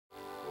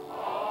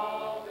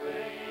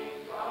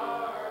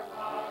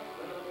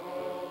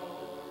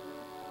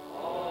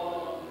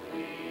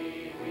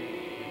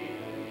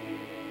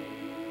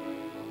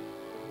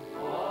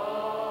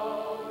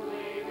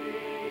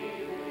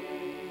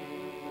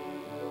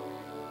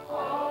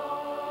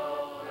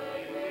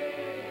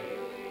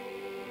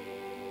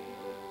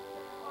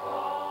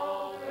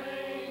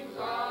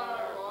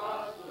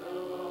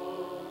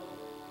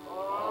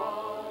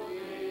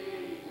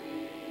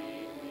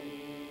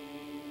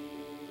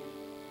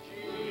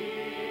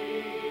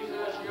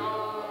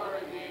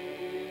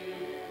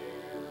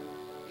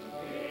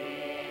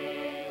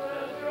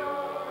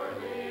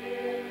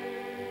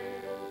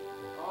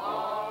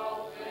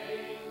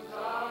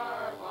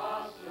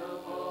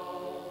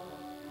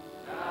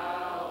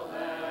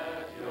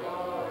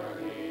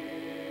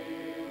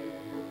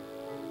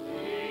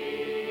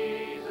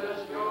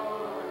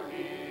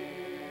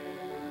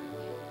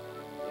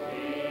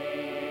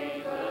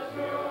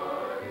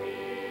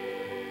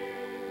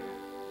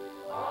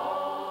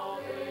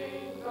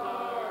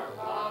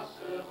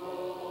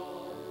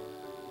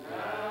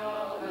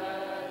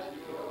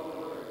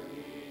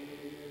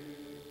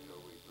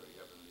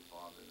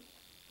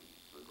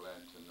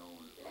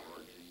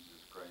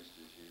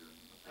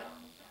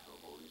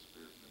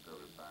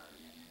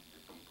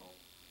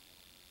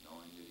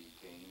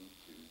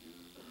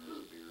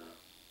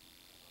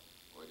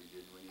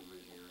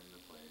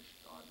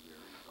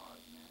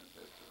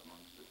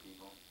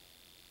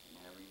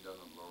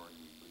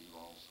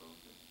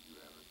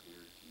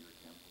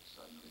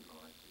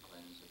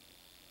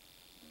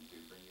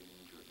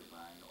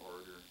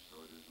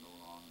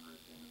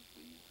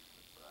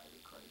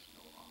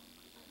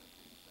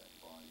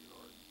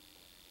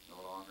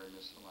no longer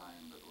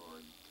misaligned, but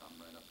Lord, come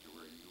right up to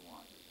where you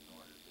want it in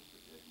order that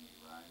the dead may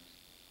rise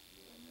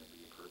and there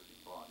be a perfect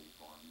body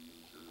formed in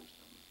New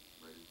Jerusalem,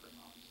 ready for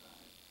Mount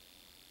Zion.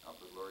 Help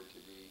us, Lord,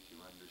 today to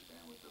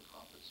understand what the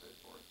prophet set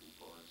forth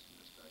before us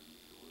in the study of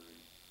your word.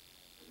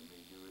 That it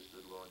may do us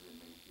good, Lord, that it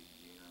may feed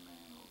the inner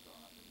man, O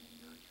God, that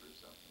may nurture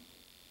us up and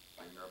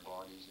bring our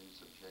bodies in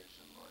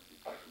subjection, Lord,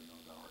 because we know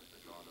thou art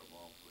the God of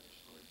all flesh.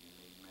 Lord, you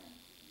made man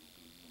to be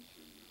obedient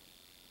to you.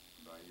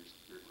 And by your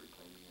Spirit, we're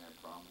claiming our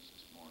promise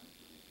this morning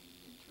to be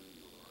obedient to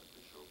you, Lord,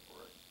 to show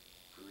forth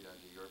fruit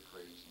unto your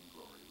praise and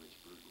glory, which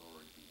fruit,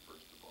 Lord, be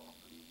first of all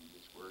believing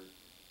this word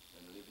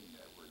and living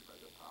that word by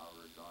the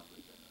power of God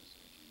within us.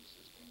 In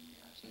Jesus' name we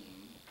ask.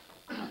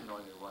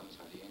 Anointed ones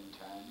for the end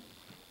time.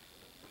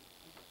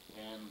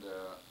 And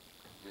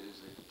it is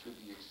to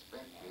be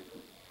expected,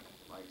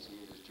 might say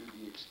it is to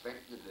be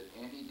expected that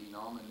any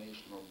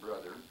denominational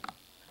brother,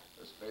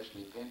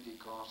 especially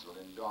Pentecostal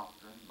in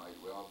doctrine, might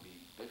well be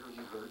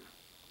bitterly hurt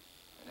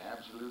and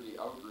absolutely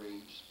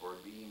outraged for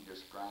being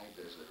described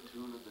as a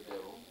tool of the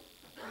devil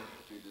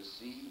to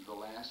deceive the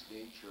last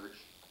day church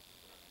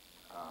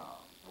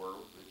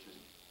world, which is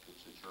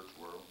the church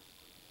world,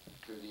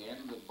 to the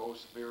end that both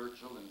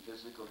spiritual and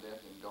physical death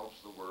engulfs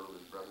the world,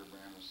 as Brother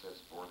Branham sets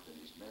forth in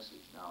his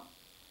message. Now,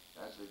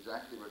 that's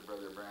exactly what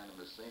Brother Branham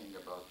is saying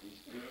about these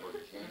people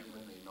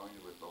genuinely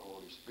anointed with the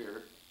Holy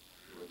Spirit,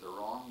 with the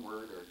wrong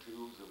word are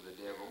tools of the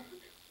devil,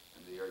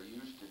 and they are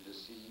used to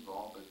deceive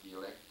all but the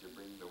elect to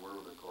bring the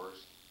world, of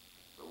course,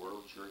 the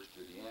world church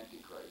to the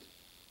Antichrist.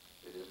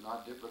 It is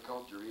not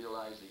difficult to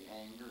realize the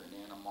anger and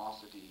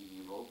animosity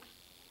he evokes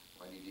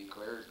when he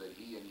declares that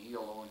he and he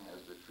alone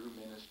has the true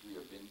ministry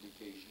of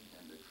vindication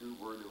and the true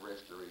word of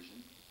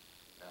restoration,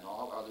 and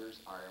all others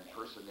are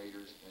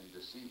impersonators and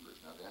deceivers.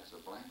 Now that's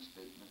a blank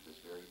statement that's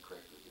very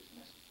correct with his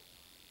message.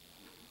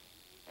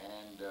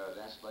 And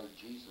that's like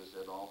Jesus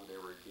said, all that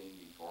ever came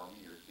before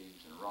me are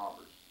thieves and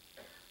robbers.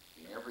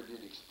 He never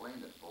did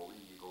explain it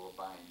fully. You go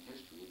by in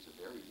history, it's a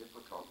very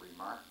difficult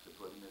remark to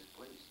put in its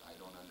place. I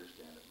don't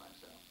understand it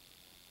myself.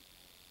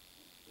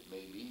 It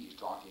may be he's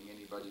talking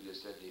anybody that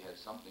said they had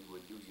something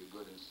would do you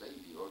good and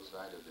save you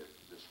outside of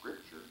the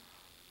scripture.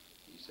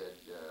 He said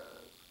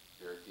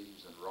they're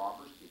thieves and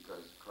robbers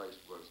because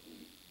Christ was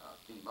the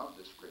theme of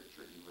the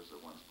scripture. He was the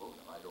one spoken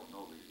of. I don't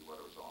know really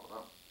what it was all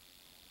about.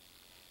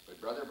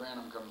 But Brother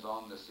Branham comes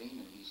on the scene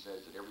and he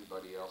says that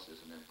everybody else is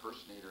an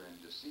impersonator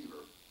and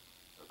deceiver.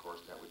 Of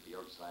course, that would be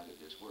outside of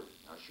this word.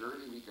 Now,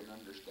 surely we can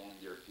understand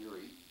their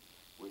fury,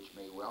 which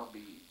may well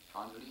be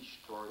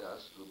unleashed toward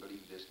us who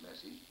believe this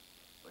message,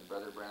 when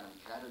Brother Branham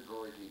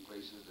categorically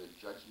places the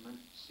judgment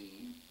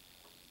scene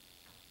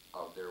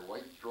of their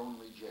white throne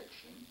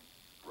rejection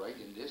right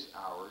in this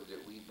hour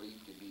that we believe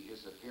to be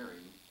his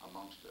appearing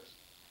amongst us.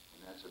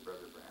 And that's what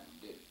Brother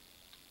Branham did.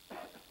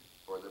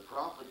 For the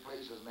prophet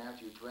places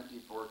Matthew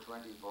 24:24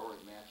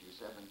 with Matthew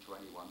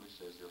 7:21, which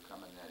says there'll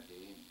come in that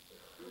day and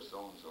do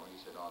so-and-so, and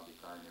he said, I'll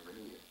declare I never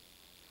knew you.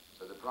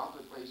 So the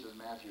prophet places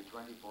Matthew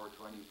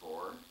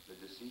 24:24, the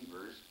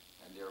deceivers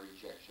and their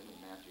rejection, in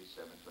Matthew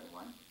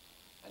 7:21,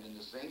 and in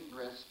the same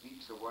breath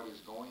speaks of what is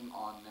going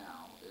on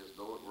now, as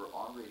though it were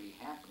already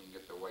happening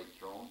at the white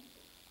throne.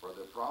 For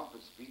the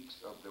prophet speaks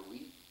of the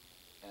wheat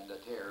and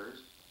the tares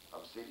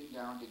of sitting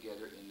down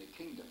together in the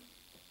kingdom.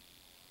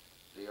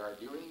 They are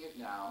doing it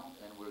now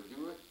and will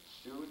do it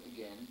soon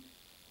again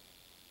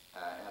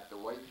at the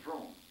white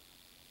throne,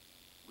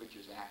 which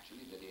is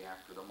actually the day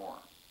after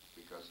tomorrow,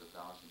 because 1,000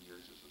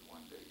 years is with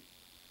one day.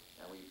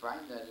 And we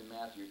find that in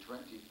Matthew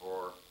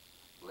 24:11-14,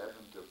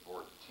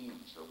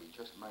 so we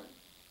just might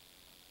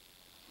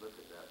look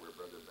at that where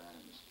Brother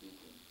Branham is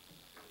speaking.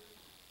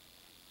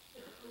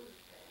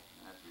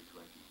 Matthew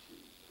 22.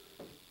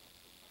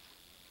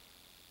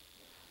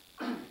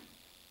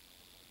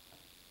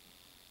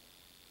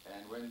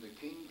 And when the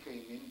king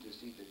came in to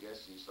see the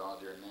guests, he saw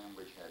there a man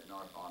which had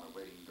not on a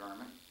wedding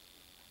garment.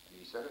 And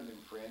he said unto him,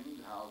 Friend,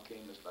 how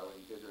camest thou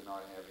in thither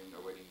not having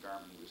a wedding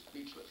garment? He was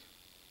speechless.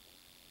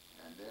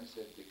 And then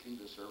said the king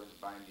to the servants,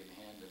 Bind him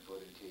hand and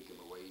foot and take him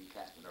away and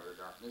cast him in outer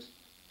darkness.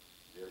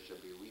 There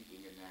shall be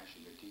weeping and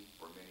gnashing of teeth,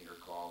 for many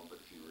are called, but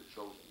few are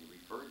chosen. He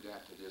referred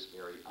that to this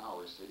very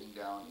hour, sitting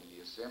down in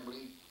the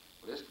assembly,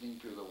 listening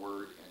to the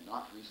word and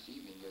not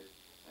receiving it,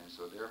 and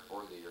so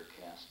therefore they are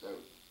cast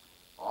out.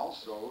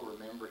 Also,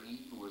 remember,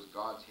 Eden was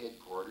God's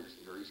headquarters,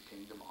 or his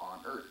kingdom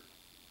on earth.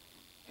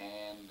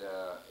 And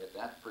at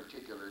that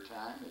particular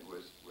time, it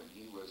was when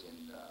he was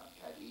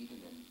had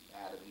Eden and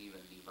Adam and Eve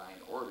in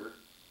divine order,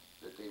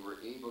 that they were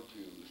able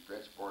to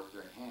stretch forth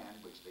their hand,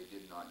 which they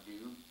did not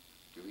do,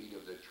 to eat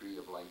of the tree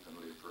of life and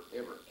live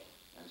forever.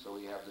 And so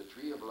we have the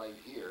tree of life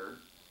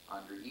here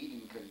under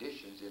Eden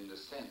conditions, in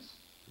the sense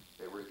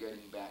that we're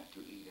getting back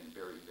to Eden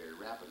very, very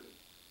rapidly.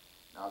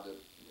 Now,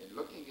 in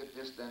looking at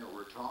this then, what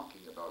we're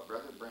talking about,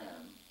 Brother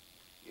Branham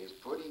is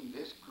putting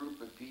this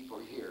group of people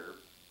here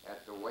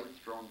at the white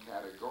throne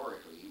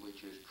categorically,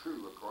 which is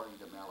true according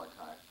to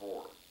Malachi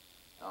 4.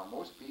 Now,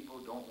 most people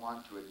don't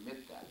want to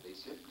admit that. They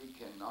simply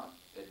cannot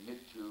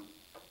admit to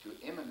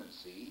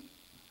imminency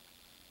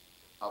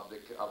of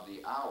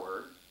the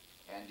hour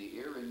and the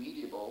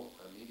remedial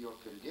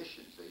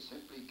conditions. They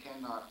simply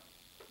cannot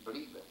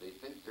believe it. They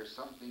think there's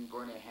something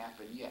going to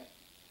happen yet.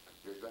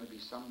 There's going to be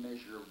some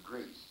measure of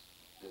grace,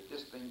 that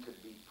this thing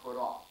could be put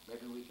off.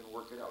 Maybe we can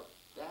work it out.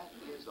 That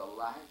is a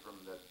lie from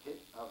the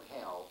pit of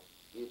hell.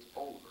 It's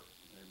over.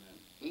 Amen.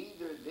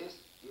 Either this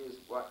is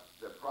what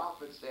the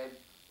prophet said,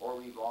 or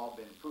we've all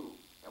been fooled.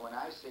 And when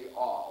I say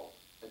all,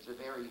 it's a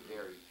very,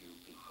 very few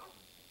people.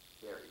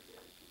 Very,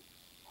 very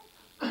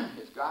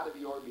few. It's got to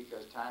be over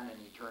because time and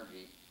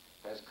eternity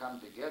has come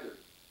together.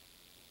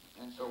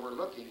 And so we're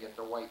looking at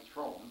the white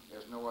throne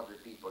as no other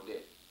people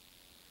did.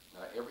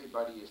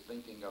 Everybody is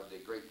thinking of the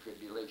Great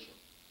Tribulation.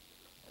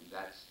 And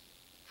that's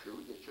true.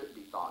 It should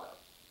be thought of.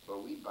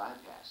 But we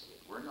bypass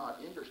it. We're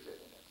not interested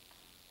in it.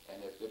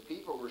 And if the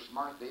people were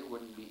smart, they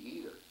wouldn't be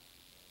either.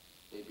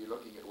 They'd be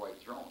looking at white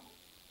throne.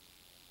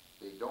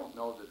 They don't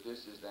know that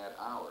this is that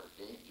hour.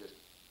 They ain't just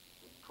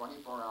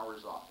 24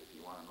 hours off, if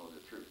you want to know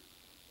the truth,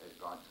 as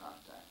God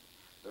contact.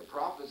 The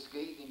prophet's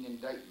scathing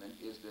indictment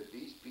is that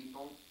these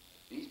people,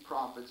 these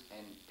prophets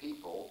and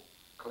people,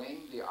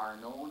 claim they are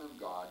known of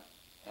God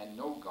and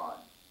know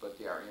God,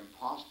 but they are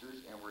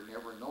imposters and were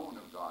never known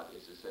of God,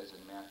 as it says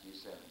in Matthew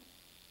 7.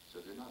 So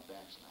they're not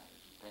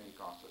backsliders.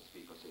 Pentecostal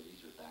people say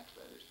these are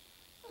backsliders.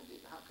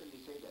 How can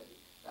you say that?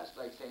 That's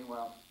like saying,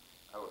 well,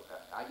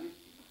 you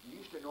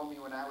used to know me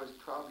when I was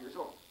 12 years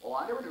old. Oh,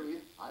 I never knew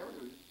you. I never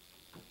knew you.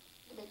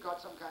 They make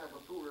God some kind of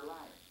a fool or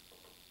liar.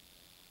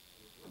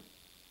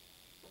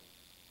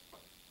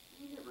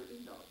 You never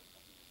did know.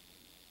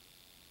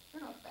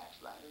 They're not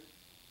backsliders.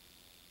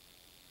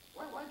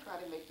 Why try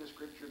to make the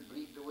scripture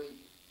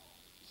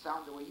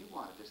sound the way you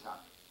want it to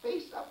sound?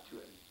 Face up to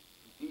it.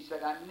 He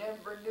said, I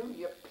never knew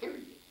you,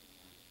 period.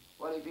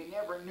 Well, if he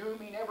never knew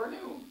me, never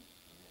knew him.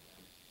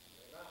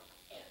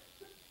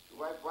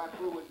 Why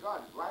fool with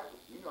God?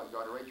 You know, you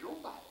ought to read your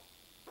own Bible.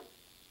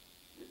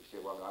 You say,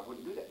 well, I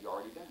wouldn't do that. You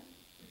already done it.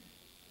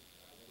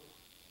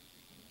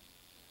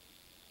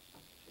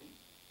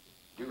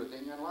 See? Do a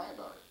thing and lie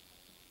about it.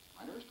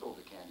 I never stole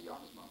the candy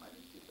off his mom. I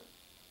didn't keep it.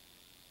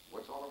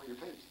 What's all over your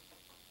face?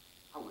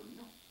 I wouldn't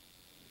know.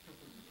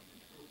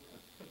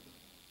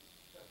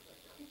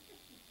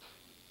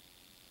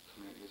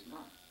 It's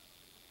not.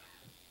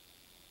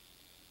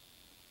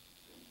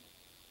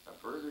 A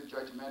further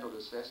judgmental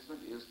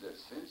assessment is that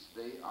since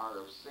they are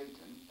of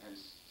Satan, and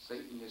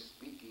Satan is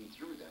speaking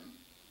through them,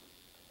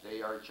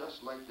 they are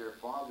just like their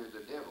father,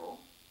 the devil.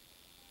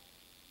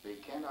 They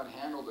cannot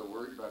handle the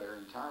word, but are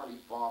entirely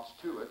false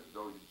to it,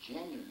 though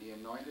genuinely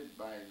anointed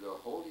by the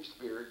Holy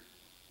Spirit,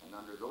 and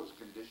under those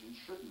conditions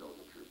should know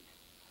the truth.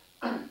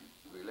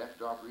 We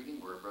left off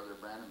reading where Brother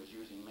Branham is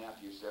using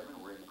Matthew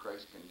 7, wherein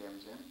Christ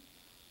condemns him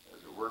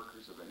as the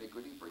workers of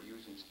iniquity for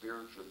using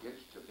spiritual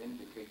gifts to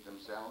vindicate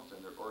themselves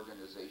and their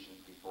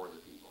organizations before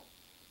the people.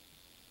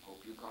 Hope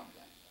you caught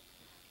that.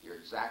 You're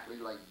exactly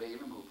like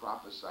Balaam, who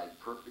prophesied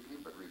perfectly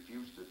but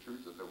refused the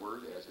truth of the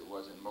word as it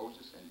was in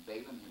Moses, and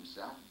Balaam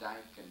himself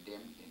died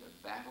condemned in a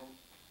battle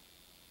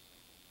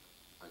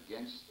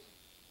against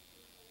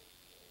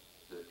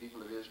the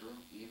people of Israel,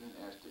 even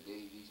as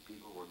today these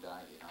people will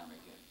die in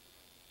Armageddon.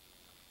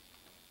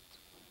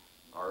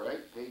 All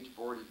right, page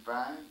 45,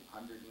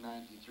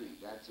 193.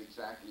 That's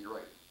exactly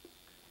right.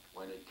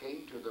 When it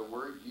came to the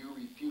word, you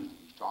refused it.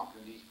 He's talking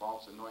to these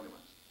false anointed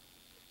ones.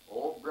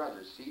 Oh,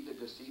 brothers, see the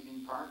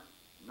deceiving part?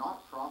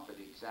 Not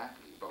prophet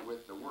exactly, but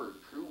with the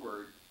word, true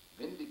word,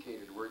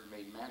 vindicated word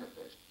made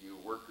manifest, you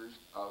workers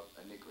of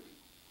iniquity.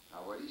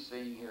 Now, what he's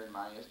saying here, in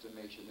my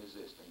estimation, is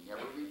this. They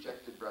never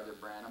rejected Brother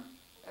Branham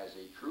as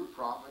a true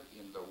prophet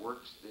in the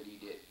works that he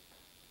did.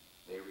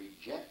 They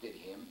rejected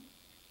him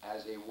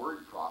as a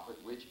word prophet,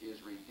 which is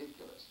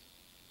ridiculous.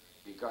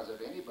 Because if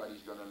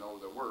anybody's going to know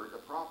the word,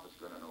 a prophet's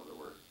going to know the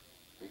word.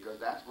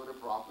 Because that's what a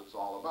prophet's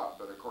all about.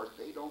 But of course,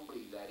 they don't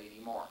believe that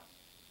anymore.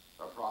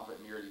 A prophet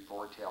merely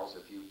foretells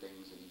a few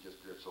things and he just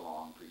drifts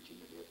along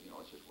preaching it. It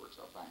just works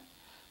out fine.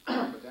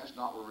 But that's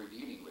not what we're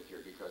dealing with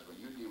here, because when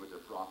you deal with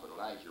the prophet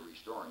Elijah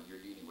restoring,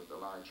 you're dealing with a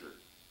larger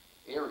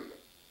area.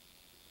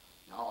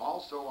 Now,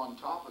 also on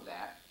top of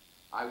that,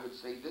 I would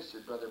say this,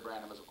 that Brother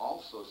Branham is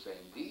also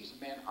saying, these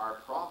men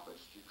are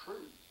prophets to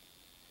truth.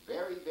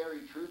 Very,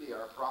 very true. They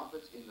are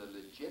prophets in the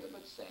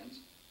legitimate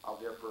sense of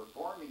their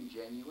performing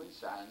genuine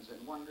signs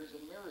and wonders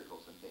and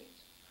miracles and things.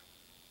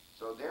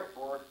 So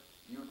therefore,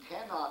 you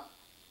cannot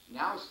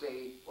now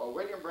say, well,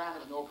 William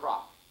Branham is no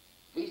prophet.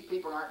 These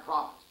people aren't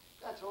prophets.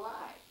 That's a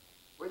lie.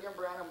 William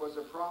Branham was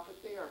a prophet.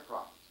 They are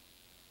prophets.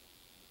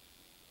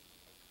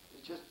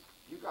 It's just,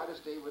 you got to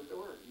stay with the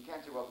word. You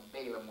can't say, well,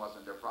 Balaam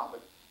wasn't a prophet.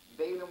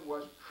 Balaam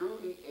was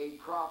truly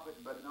a prophet,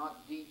 but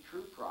not the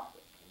true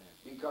prophet.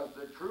 Amen. Because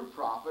the true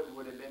prophet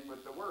would have been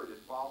with the word.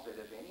 As Paul said,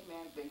 if any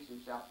man thinks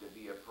himself to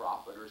be a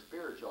prophet or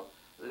spiritual,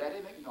 let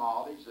him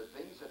acknowledge the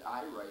things that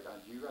I write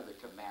unto you are the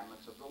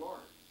commandments of the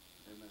Lord.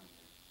 Amen.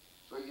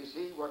 So you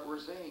see what we're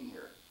saying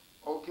here.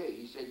 Okay,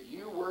 he said,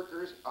 you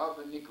workers of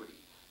iniquity.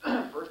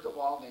 First of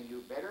all, they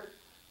knew better.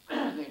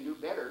 They knew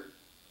better,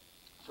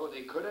 so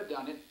they could have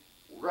done it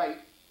right,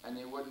 and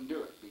they wouldn't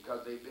do it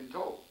because they've been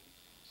told.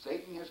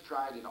 Satan has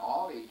tried in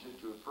all ages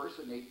to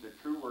impersonate the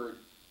true word.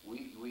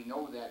 We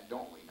know that,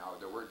 don't we? Now,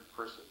 the word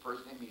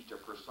person means to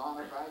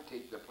personify,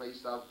 take the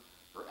place of,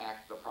 or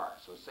act the part.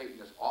 So Satan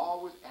has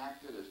always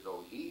acted as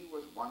though he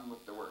was one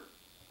with the word,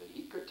 that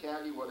he could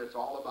tell you what it's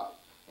all about.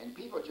 And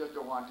people just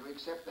don't want to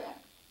accept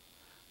that.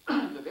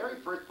 The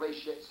very first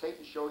place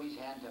Satan showed his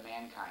hand to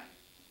mankind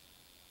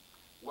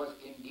was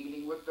in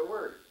dealing with the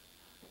word.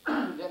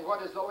 Then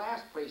what is the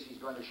last place he's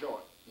going to show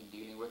it? In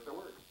dealing with the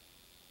word.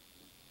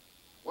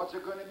 What's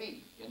it going to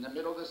be? In the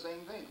middle of the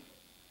same thing.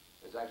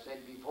 As I've said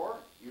before,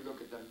 you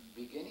look at the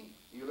beginning,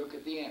 you look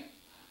at the end.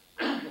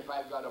 If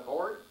I've got a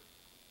board,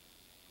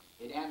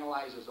 it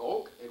analyzes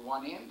oak at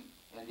one end,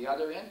 and the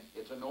other end,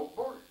 it's an oak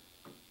board.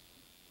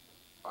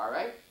 All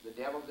right? The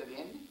devil's at the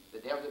end, the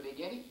devil's at the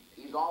beginning,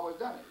 he's always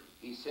done it.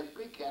 He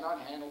simply cannot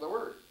handle the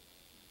word.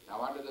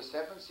 Now, under the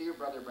seventh seal,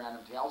 Brother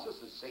Branham tells us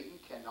that Satan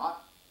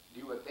cannot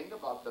do a thing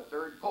about the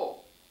third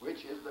pull,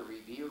 which is the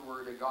revealed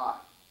word of God.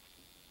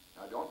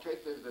 Now, don't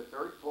take the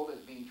third pull as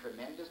being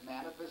tremendous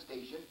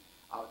manifestation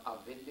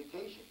of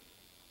vindication.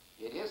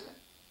 It isn't.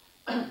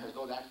 As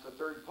though that's the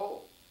third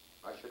pull.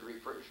 I should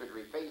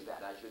rephrase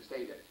that. I should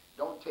say that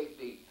don't take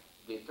the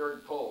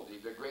third pull,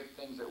 the great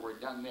things that were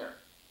done there,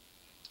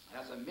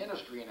 as a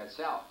ministry in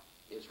itself.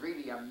 It's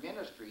really a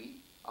ministry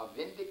of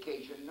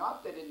vindication,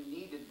 not that it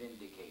needed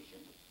vindication,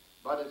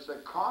 but it's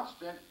a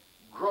constant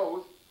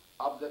growth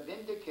of the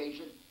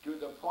vindication to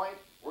the point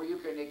where you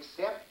can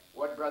accept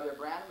what Brother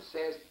Branham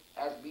says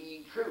as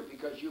being true,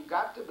 because you've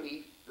got to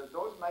believe that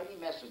those mighty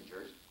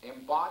messengers,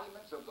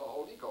 embodiments of the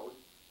Holy Ghost,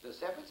 the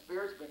seven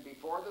spirits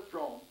before the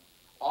throne,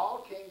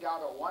 all came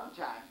down at one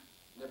time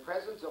in the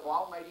presence of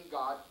Almighty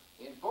God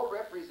in full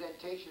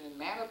representation and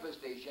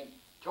manifestation,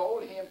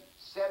 told him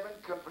seven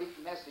complete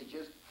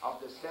messages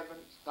of the seven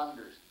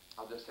thunders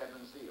of the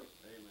seven seals.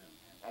 Amen.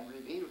 And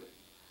revealed it.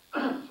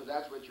 So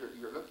that's what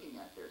you're looking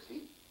at there,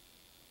 see?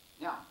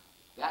 Now,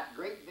 that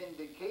great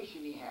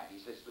vindication he had, he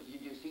says,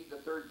 did you see the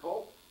third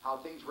pull? How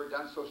things were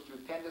done so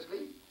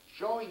stupendously?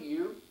 Showing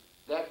you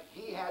that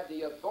he had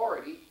the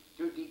authority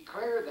to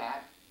declare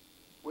that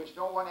which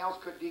no one else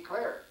could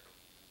declare.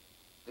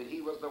 That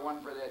he was the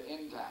one for that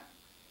end time.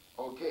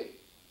 Okay.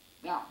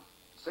 Now,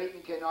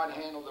 Satan cannot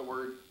handle the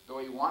word, though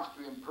he wants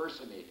to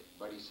impersonate it,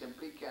 but he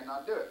simply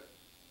cannot do it.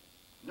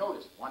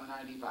 Notice,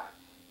 195.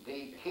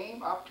 They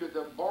came up to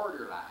the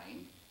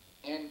borderline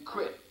and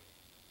quit.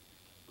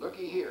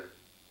 Looky here.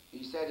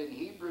 He said in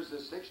Hebrews, the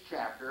 6th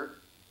chapter,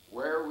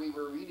 where we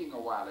were reading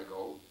a while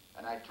ago,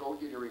 and I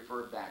told you to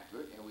refer back to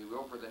it, and we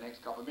will for the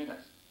next couple of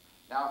minutes.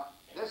 Now,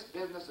 this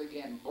business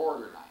again,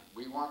 borderline,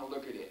 we want to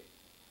look at it.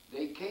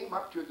 They came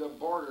up to the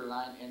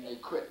borderline and they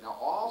quit. Now,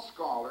 all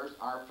scholars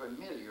are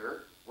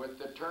familiar with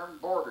the term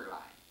borderline.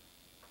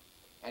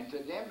 And to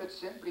them it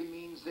simply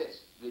means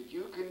this, that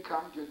you can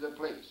come to the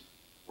place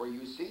where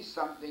you see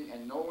something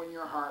and know in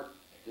your heart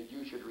that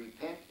you should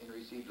repent and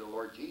receive the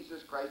Lord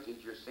Jesus Christ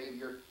as your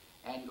Savior.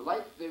 And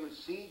like the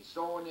seed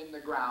sown in the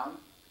ground,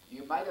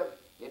 it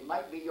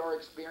might be your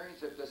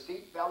experience that the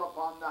seed fell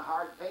upon the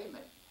hard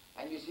pavement.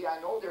 And you see, I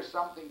know there's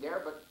something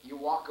there, but you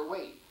walk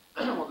away.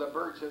 Well, the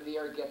birds of the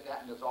air get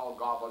that and it's all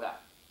gobbled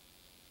up.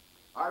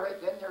 All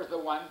right, then there's the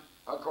one,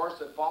 of course,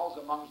 that falls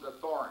amongst the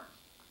thorns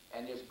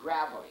and is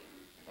gravelly.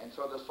 And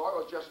so the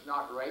soil is just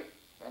not right,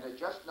 and it's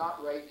just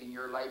not right in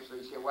your life. So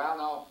you say, well,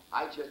 no,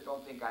 I just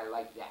don't think I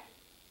like that.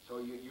 So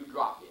you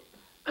drop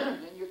it.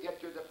 And then you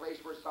get to the place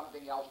where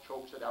something else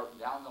chokes it out and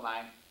down the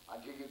line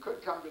until you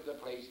could come to the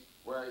place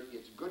where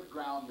it's good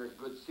ground, there's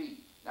good seed.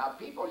 Now,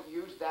 people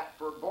use that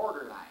for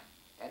borderline.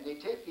 And they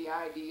take the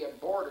idea of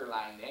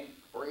borderline then,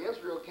 where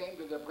Israel came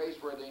to the place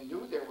where they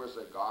knew there was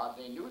a God,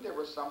 they knew there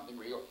was something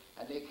real,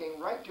 and they came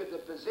right to the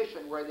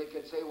position where they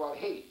could say, well,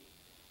 hey,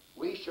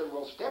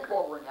 we'll step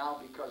over now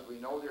because we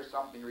know there's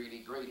something really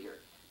great here.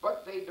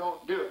 But they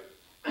don't do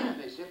it.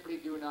 They simply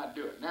do not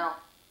do it. Now,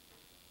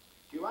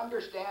 to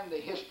understand the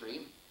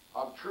history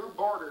of true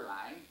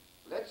borderline,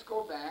 let's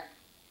go back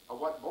of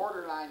what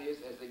borderline is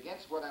as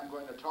against what I'm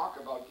going to talk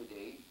about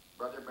today.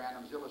 Brother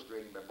Branham's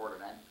illustrating by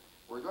borderline.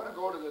 We're going to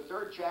go to the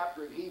 3rd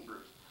chapter of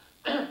Hebrews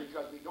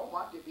because we don't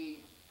want to be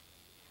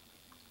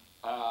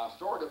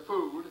sort of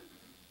fooled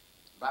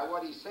by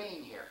what he's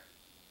saying here.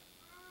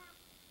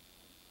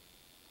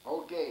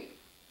 Okay.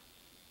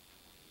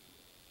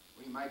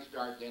 We might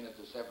start then at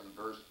the 7th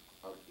verse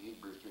of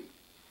Hebrews 3.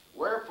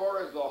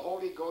 Wherefore, as the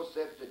Holy Ghost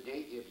said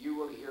today, if you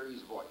will hear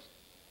his voice,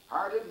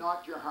 harden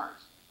not your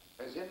hearts,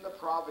 as in the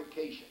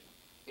provocation,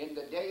 in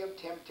the day of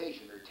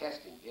temptation or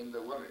testing in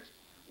the wilderness,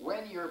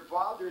 when your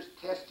fathers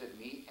tested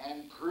me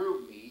and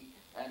proved me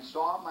and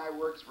saw my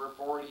works for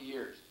 40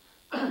 years.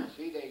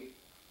 See, they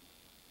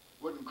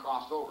wouldn't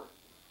cross over.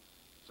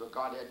 So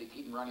God had to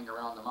keep them running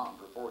around the mountain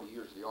for 40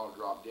 years. They all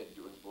dropped dead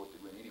and were supposed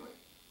to win anyway.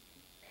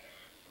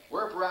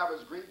 Wherefore I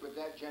was grieved with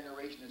that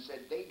generation and said,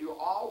 they do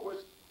always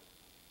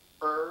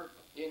err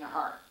in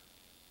heart.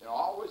 And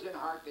always in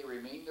heart they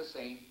remain the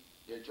same.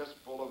 They're just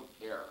full of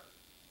error.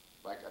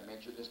 Like I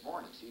mentioned this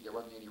morning. See, there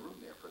wasn't any room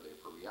there for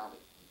reality.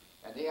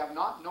 And they have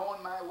not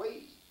known my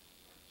ways.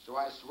 So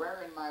I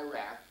swear in my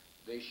wrath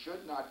they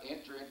should not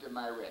enter into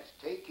my rest.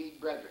 Take heed,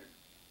 brethren,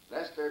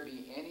 lest there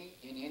be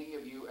in any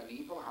of you an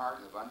evil heart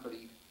of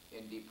unbelief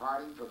in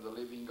departing from the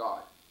living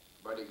God.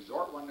 But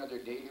exhort one another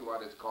daily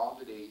what is called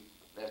today,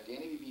 lest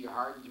any of you be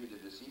hardened through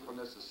the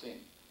deceitfulness of sin.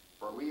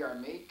 For we are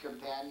made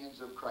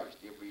companions of Christ,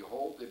 if we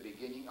hold the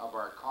beginning of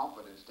our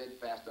confidence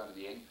steadfast unto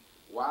the end.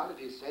 While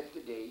it is said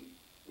today,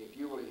 if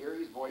you will hear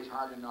his voice,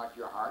 harden not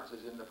your hearts,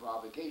 as in the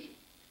provocation.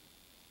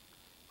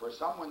 For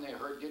some, when they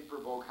heard, did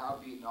provoke,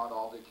 howbeit not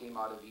all that came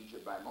out of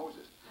Egypt by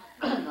Moses.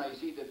 Now you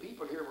see, the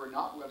people here were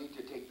not willing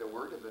to take the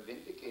word of a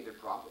vindicated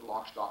prophet,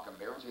 lock, stock, and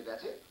barrel, and say,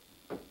 that's it.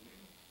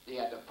 They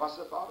had to fuss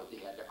about it,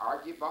 they had to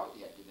argue about it,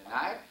 they had to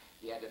deny it,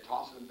 they had to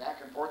toss them back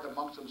and forth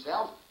amongst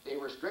themselves. They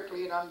were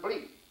strictly in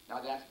unbelief.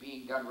 Now that's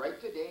being done right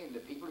today, and the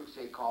people who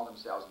say call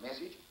themselves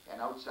message,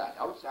 and outside.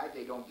 Outside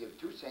they don't give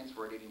 2 cents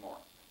for it anymore.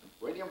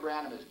 William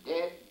Branham is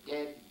dead,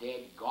 dead,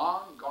 dead,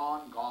 gone,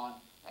 gone, gone,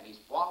 and his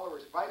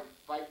followers fight,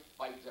 fight,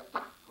 fight,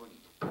 who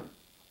needs it?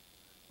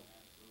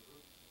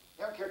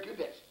 They don't care 2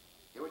 bits.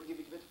 They wouldn't give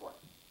you 2 bits for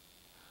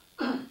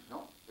it.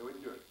 No, they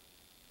wouldn't do it.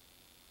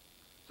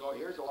 So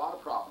here's a lot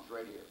of problems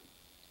right here.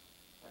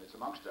 And it's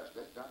amongst us.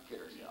 Let's not kid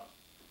ourselves.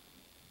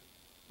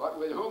 But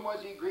with whom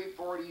was he grieved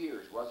 40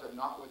 years? Was it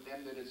not with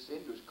them that had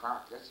sinned? Whose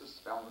car? That's the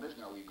spell on this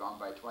now. We've gone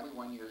by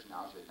 21 years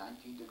now. Is it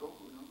 19 to go?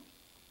 Who knows?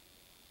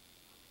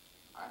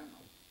 I don't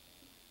know.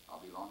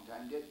 I'll be a long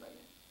time dead by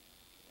then.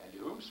 And to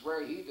whom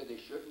swear he that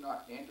they should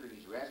not enter in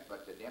his rest,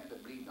 but to them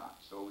that believe not?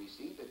 So we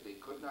see that they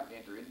could not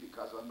enter in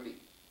because of unbelief.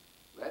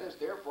 Let us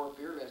therefore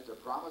fear lest the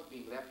promise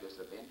being left us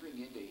of entering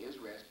into his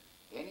rest,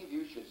 any of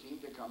you should seem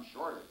to come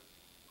short of it.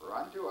 For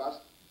unto us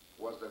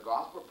was the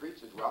gospel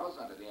preached as well as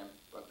unto them,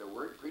 but the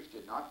word preached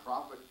did not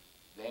profit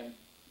them,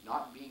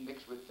 not being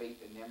mixed with faith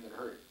in them that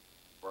heard it.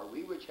 For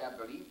we which have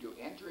believed do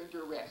enter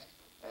into rest,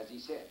 as he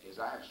said, as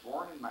I have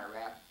sworn in my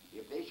wrath,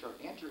 if they shall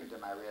enter into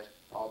my rest,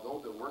 although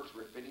the works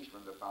were finished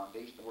from the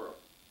foundation of the world.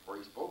 For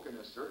he spoke in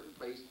a certain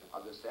place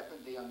of the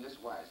 7th day on this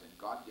wise, and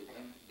God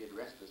did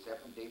rest the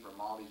 7th day from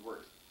all his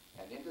works.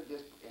 And in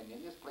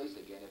this place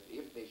again,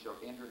 if they shall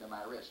enter into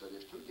my rest. So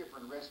there's 2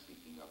 different rests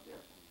speaking of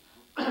there.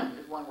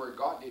 There's one where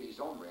God did his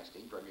own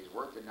resting from his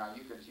work, and now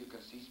you can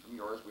cease from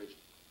yours, which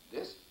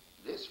this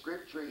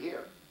scripture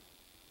here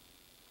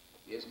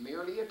is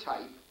merely a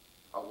type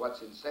of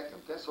what's in 2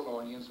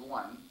 Thessalonians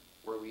 1,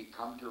 where we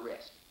come to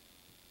rest.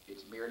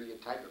 It's merely a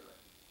type of it.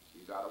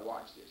 You've got to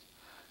watch this.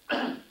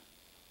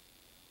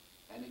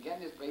 And again,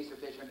 this place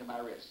if they shall enter my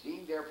rest.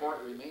 Seeing therefore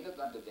it remaineth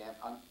unto them,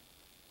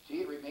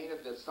 see it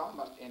remaineth that some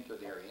must enter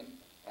therein,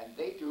 and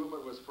they to whom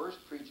it was first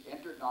preached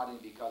entered not in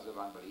because of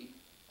unbelief.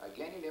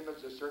 Again he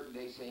limits a certain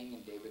day, saying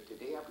in David,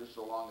 today after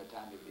so long a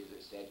time it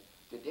is said,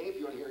 today if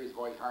you'll hear his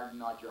voice, harden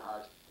not your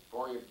hearts.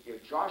 For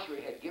if Joshua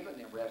had given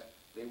them rest,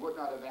 they would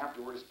not have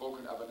afterwards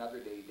spoken of another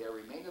day. There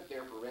remaineth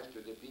therefore rest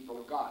to the people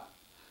of God.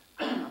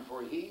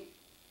 For he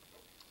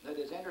that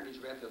is entered his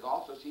rest hath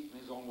also ceased from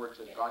his own works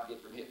as God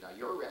did from his. Now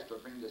your rest will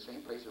bring the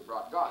same place that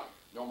brought God.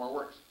 No more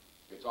works.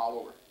 It's all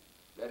over.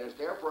 Let us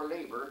therefore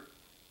labor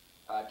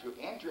to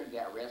enter in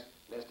that rest,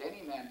 lest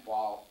any man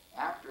fall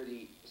after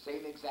the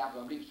same example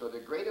of unbelief. So the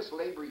greatest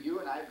labor you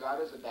and I have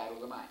got is the battle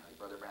of the mind, like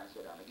Brother Branham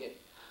said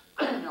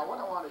Armageddon. Now what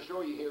I want to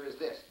show you here is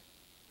this.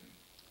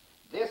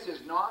 This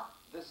is not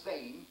the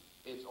same.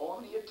 It's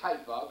only a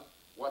type of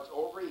what's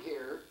over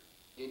here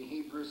in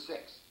Hebrews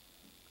 6.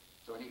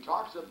 So when he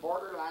talks of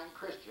borderline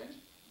Christians,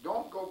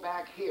 don't go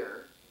back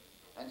here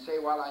and say,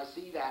 well, I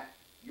see that.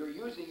 You're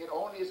using it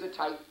only as a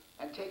type,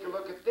 and take a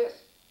look at this.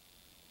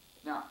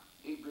 Now,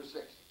 Hebrews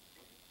 6.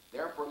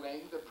 Therefore,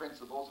 laying the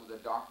principles of the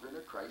doctrine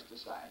of Christ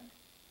aside,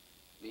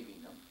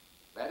 leaving them,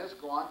 let us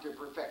go on to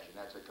perfection.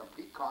 That's a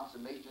complete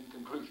consummation and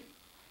conclusion.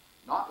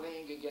 Not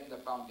laying again the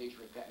foundation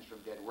of repentance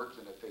from dead works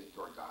and of faith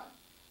toward God,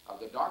 of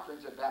the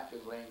doctrines of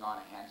baptism, laying on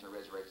of hands and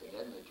resurrection of the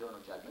dead and the eternal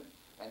judgment.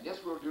 And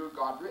this will do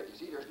God writ. You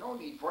see, there's no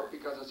need for it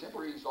because the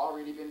simple reason it's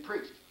already been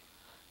preached.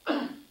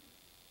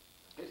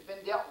 It's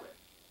been dealt with.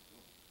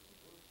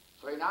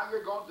 So now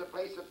you're going to the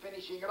place of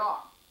finishing it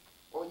off.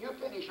 Well, you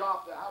finish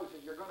off the house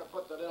and you're going to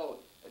put the little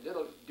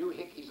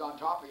doohickeys on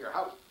top of your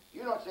house.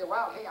 You don't say,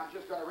 well, hey, I'm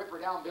just going to rip her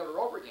down and build her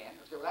over again.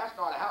 You say, well, that's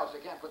not a house. I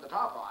can't put the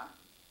top on.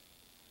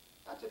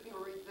 That's what people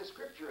read the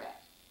scripture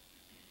as.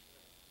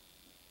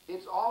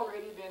 It's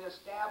already been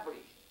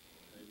established.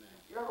 Amen.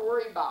 You don't have to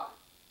worry about it.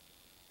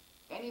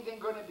 Anything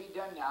going to be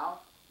done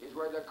now is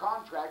where the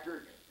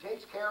contractor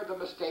takes care of the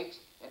mistakes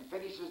and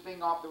finishes the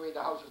thing off the way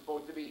the house is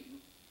supposed to be.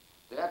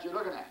 So that's what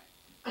you're looking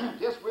at.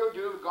 This will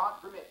do,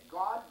 God permit.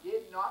 God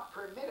did not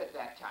permit at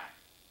that time.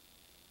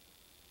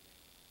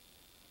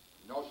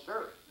 No,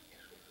 sir.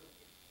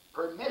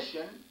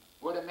 Permission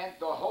would have meant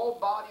the whole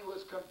body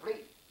was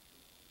complete.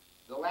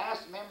 The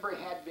last member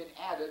had been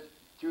added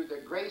through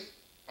the grace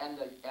and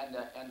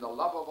the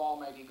love of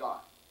Almighty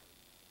God.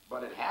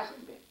 But it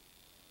hasn't been.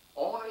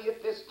 Only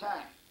at this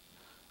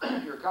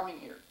time. You're coming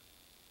here.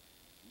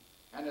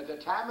 And at the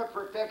time of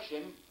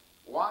perfection,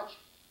 watch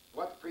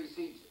what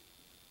precedes it.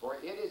 For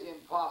it is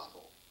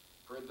impossible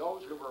for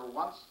those who were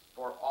once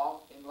for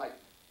all enlightened.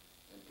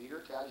 And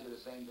Peter tells you the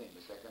same thing,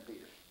 the 2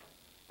 Peter.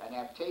 and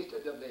have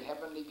tasted of the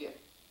heavenly gift,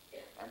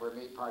 and were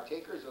made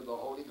partakers of the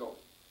Holy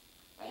Ghost,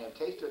 and have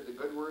tasted the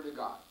good word of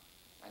God,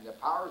 and the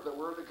powers of the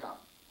world to come,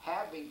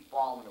 having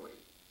fallen away.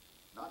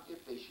 Not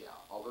if they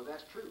shall, although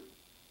that's true.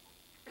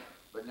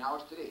 But now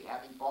it's today,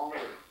 having fallen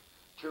away,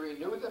 to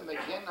renew them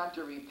again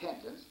unto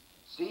repentance,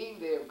 seeing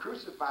they have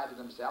crucified to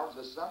themselves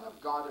the Son of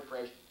God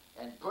afresh,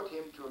 and put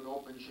him to an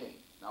open shame.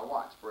 Now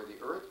watch, for the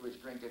earth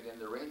which drinketh in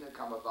the rain that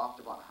cometh oft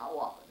upon. How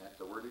often? That's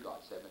the word of God,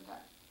 7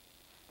 times.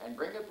 And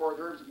bringeth forth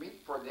herbs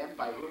meet for them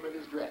by whom it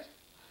is dressed.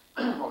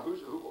 Well,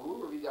 who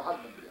will be the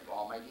husband of them?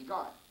 Almighty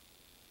God.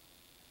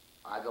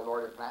 I, the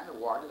Lord, have planted,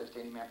 watered, lest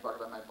any man pluck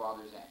it out of my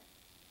Father's hand.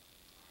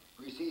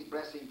 Receives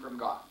blessing from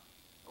God.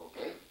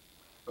 Okay?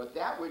 But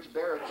that which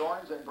beareth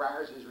thorns and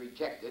briars is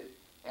rejected,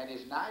 and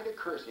is nigh to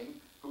cursing,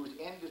 whose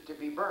end is to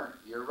be burned.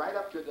 You're right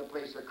up to the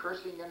place of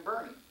cursing and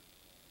burning.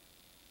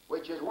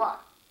 Which is what?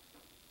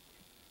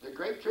 The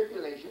great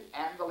tribulation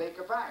and the lake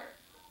of fire.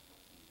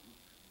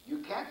 You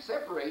can't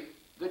separate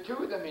the two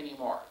of them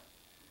anymore.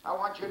 I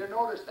want you to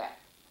notice that.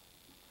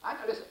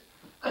 Listen,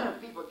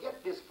 people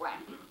get this flat.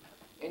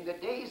 In the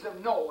days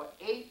of Noah,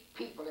 8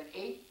 people, and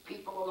 8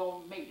 people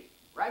alone made it.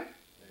 Right?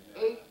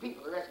 Amen. 8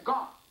 people, the rest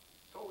gone.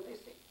 So they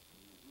say.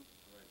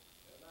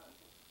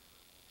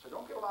 So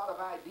don't get a lot of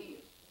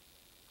ideas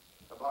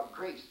about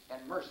grace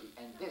and mercy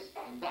and this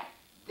and that.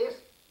 This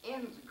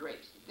ends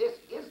grace. This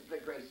is the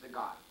grace of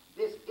God.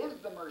 This is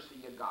the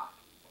mercy of God.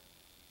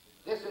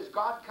 This is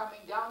God coming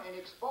down and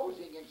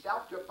exposing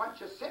himself to a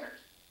bunch of sinners.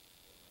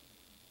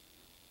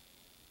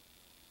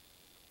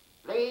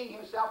 Laying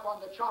himself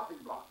on the chopping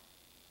block.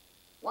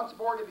 Once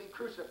more to be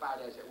crucified,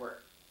 as it were.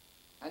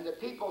 And the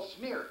people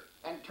sneer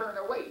and turn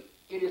away.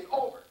 It is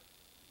over.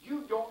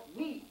 You don't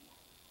need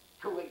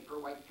to wait for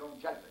white throne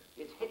judgment.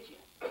 It's hit you.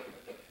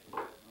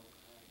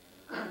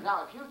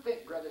 Now, if you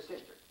think, brother,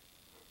 sister,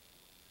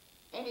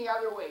 any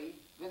other way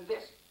than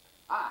this,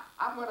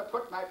 I'm going to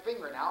put my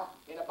finger now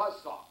in a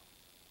buzzsaw.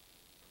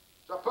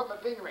 So I put my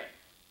finger in.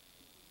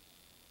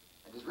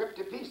 And it's ripped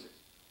to pieces.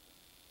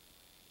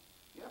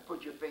 You don't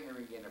put your finger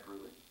in again to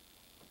prove it.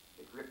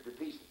 It's ripped to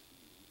pieces.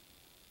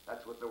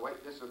 That's what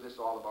this is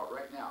all about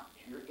right now.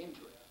 You're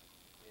into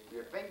it.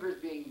 Your finger's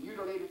being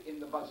mutilated in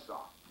the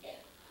buzzsaw.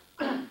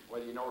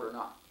 Whether you know it or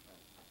not.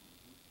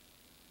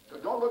 So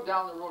don't look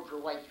down the road for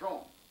a white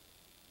throne.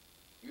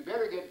 You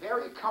better get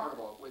very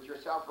comfortable with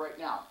yourself right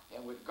now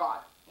and with God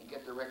and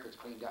get the records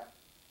cleaned up.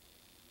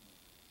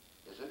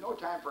 There's no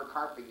time for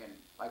carping, and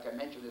like I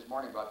mentioned this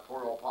morning about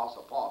poor old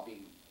Apostle Paul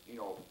being,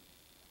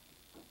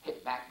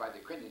 hit back by the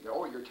Corinthians.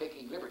 Oh, you're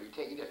taking liberty, you're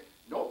taking this.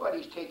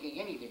 Nobody's taking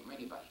anything from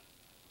anybody.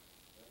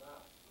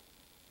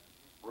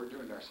 We're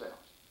doing it ourselves.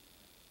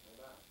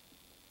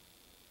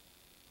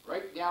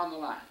 Right down the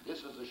line. This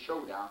is a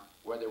showdown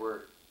whether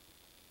we're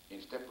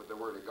in step with the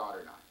Word of God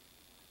or not.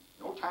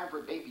 No time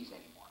for babies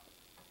anymore.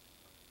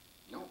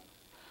 No.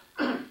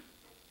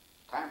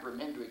 Time for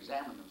men to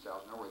examine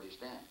themselves, know where they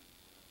stand.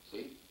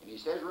 See? And he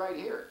says right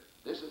here,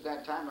 this is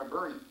that time of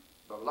burning.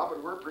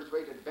 Beloved, we're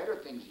persuaded better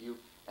things of you,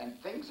 and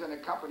things that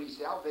accompany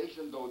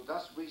salvation, though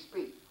thus we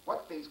speak.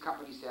 What things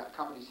accompany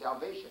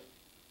salvation?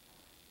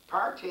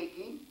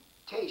 Partaking,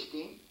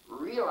 tasting,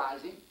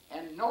 realizing,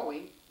 and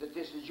knowing that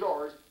this is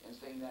yours, and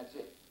saying that's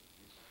it.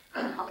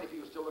 How many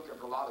people are still looking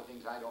for a lot of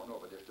things I don't know,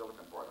 but they're still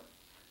looking for them?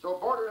 So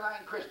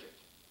borderline Christians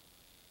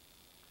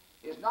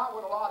is not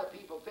what a lot of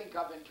people think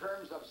of in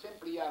terms of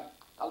simply a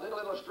little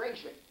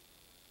illustration.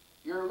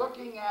 You're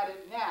looking at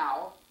it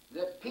now,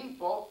 the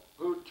people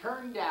who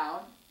turn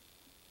down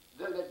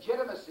the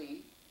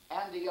legitimacy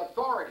and the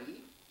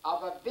authority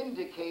of a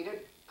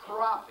vindicated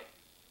prophet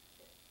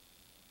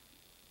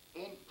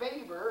in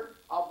favor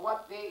of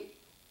what they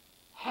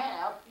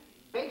have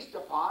based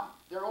upon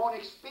their own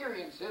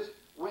experiences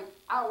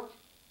without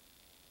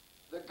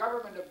the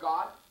government of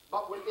God,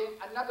 but within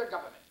another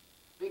government.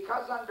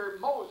 Because under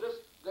Moses,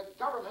 the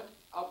government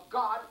of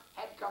God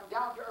had come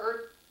down to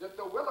earth, that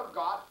the will of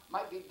God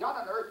might be done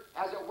on earth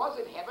as it was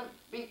in heaven,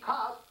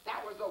 because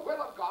that was the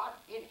will of God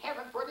in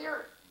heaven for the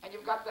earth. And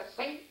you've got the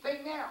same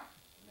thing now.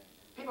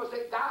 People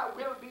say, thy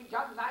will be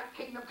done, thy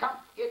kingdom come.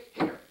 It's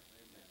here.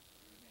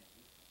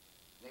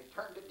 They've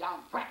turned it down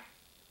flat.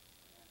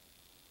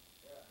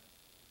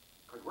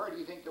 Because where do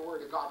you think the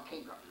Word of God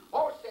came from?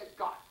 Oh, says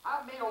God,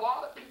 I've made a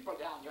lot of people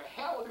down there.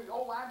 Hallelujah.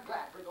 Oh, I'm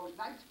glad for those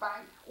nice,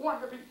 fine,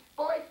 wonderful.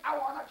 Boy, I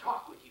want to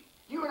talk with you.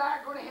 You and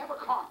I are going to have a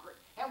conference.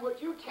 And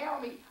what you tell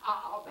me,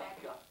 I'll back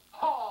up.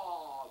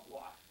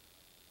 Hogwash.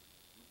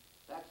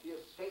 That's the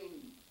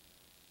same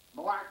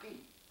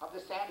malarkey of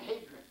the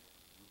Sanhedrin,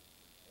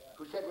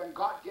 who said when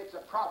God gets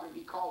a problem,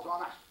 he calls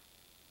on us.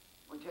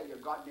 I tell you,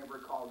 God never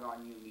called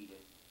on you, me, to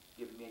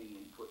give him any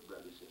input,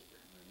 brother, sister.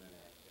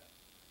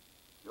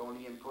 The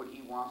only input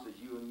he wants is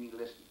you and me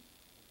listening.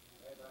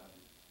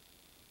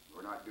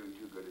 We're not doing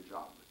too good a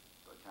job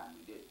by the time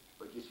we did.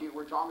 But you see what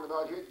we're talking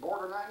about here?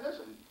 Borderline,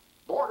 listen.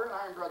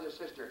 Borderline, brother,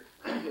 sister,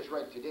 is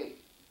right today.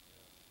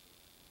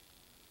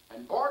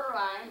 And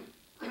borderline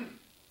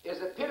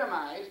is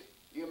epitomized,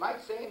 you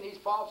might say, in these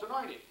false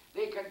anointed.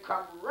 They can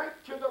come right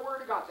to the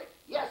Word of God and say,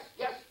 yes,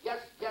 yes, yes,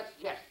 yes,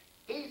 yes.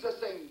 He's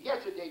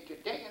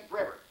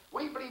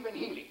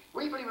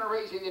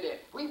raising the dead.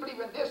 We believe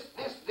in this,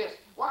 this, this.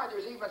 Why,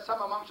 there's even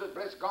some amongst us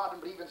bless God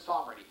and believe in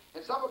sovereignty.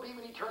 And some will believe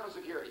in eternal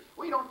security.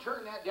 We don't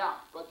turn that down.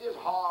 But this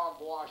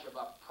hogwash of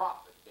a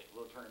prophet bit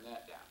will turn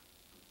that down.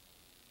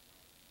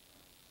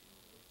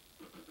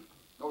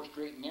 No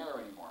straight and narrow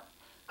anymore.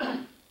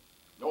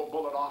 No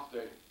bullet off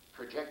the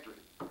trajectory.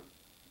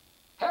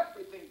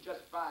 Everything's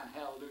just fine,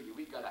 hallelujah.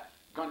 We've got a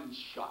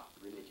gunshot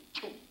religion.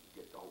 Choom,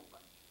 get the whole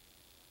bunch.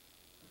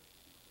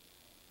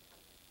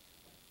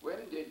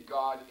 When did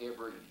God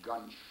ever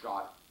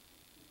gunshot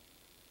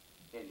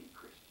any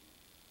Christian?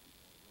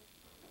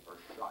 Or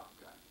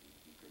shotgun?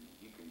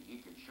 He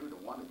can shoot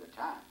them one at a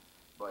time,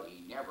 but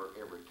he never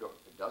ever took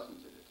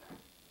dozens at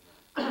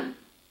a time.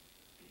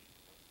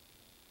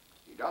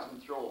 He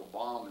doesn't throw a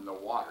bomb in the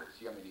water to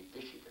see how many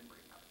fish he can bring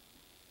up.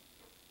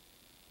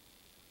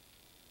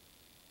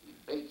 He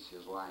baits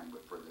his line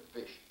for the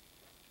fish.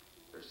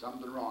 There's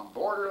something wrong.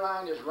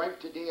 Borderline is right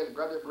today as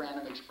Brother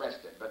Branham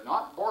expressed it, but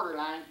not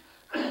borderline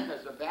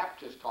as the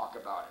Baptists talk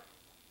about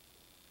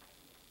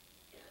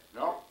it.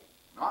 No,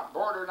 not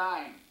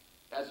borderline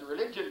as the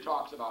religion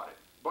talks about it,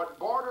 but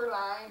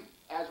borderline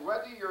as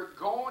whether you're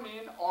going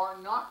in or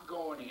not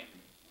going in.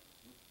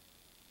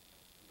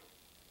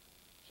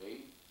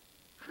 See?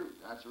 True,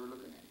 that's what we're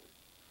looking at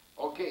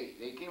here. Okay,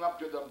 they came up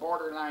to the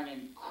borderline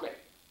and quit.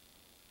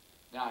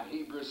 Now, in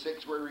Hebrews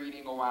 6 we're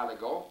reading a while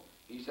ago,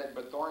 he said,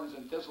 but thorns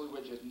and thistles,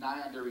 which is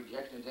nigh unto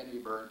rejection, is to be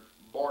burned,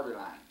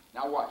 borderline.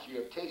 Now watch, you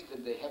have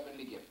tasted the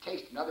heavenly gift.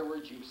 Taste, in other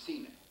words, you've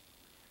seen it.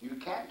 You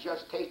can't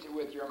just taste it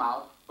with your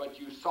mouth, but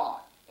you saw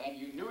it, and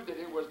you knew that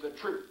it was the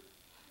truth.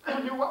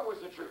 You knew what was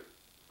the truth.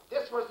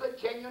 This was the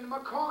genuine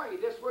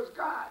McCoy. This was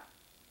God.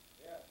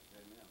 Yeah.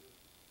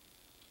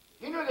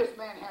 You knew this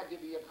man had to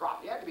be a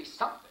prophet. He had to be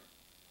something.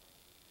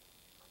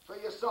 So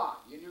you saw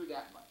it. You knew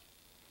that much.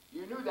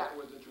 You knew that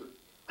was the truth.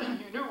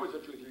 You knew it was the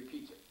truth. He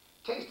repeats it.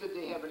 Tasted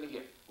the heavenly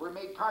gift. Were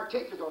made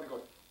partakers of the Holy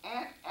Ghost.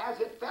 And as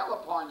it fell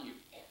upon you.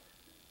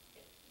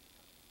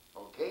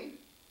 Okay?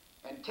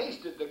 And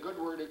tasted the good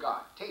word of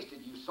God. Tasted,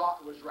 you saw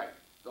it was right.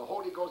 The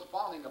Holy Ghost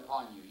falling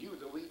upon you. You,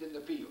 the wheat in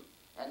the field.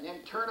 And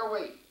then turn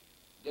away,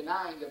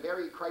 denying the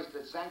very Christ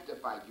that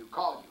sanctified you,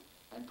 called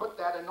you, and put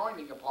that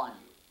anointing upon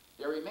you.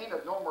 There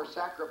remaineth no more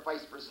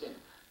sacrifice for sin.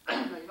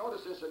 Now you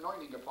notice this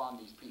anointing upon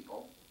these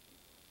people.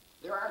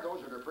 There are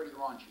those that are pretty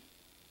raunchy.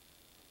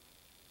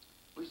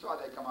 We saw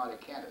that come out of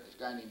Canada. This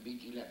guy named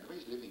B.G. Lemon. If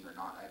he's living or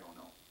not, I don't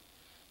know.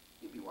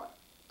 He'd be what?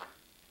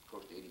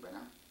 Close to 80 by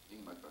now? I think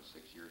he must be about 6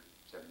 years,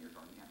 7 years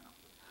older than me, I don't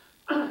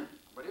know.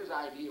 But his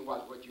idea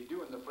was what you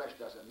do in the flesh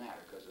doesn't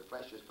matter, because the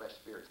flesh is flesh,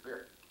 spirit,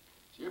 spirit.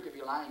 So you could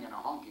be lying in a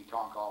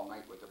honky-tonk all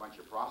night with a bunch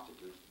of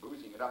prostitutes,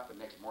 boozing it up the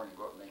next morning,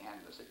 go out and lay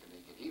hands on the sick and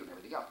they get healed and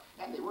everything else.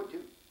 And they would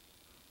too.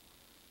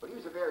 But he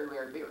was a very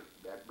rare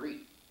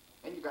breed.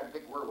 And you got a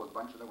big werewolf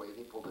bunch in the way,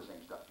 they pulled the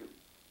same stuff too.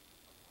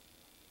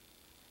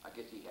 I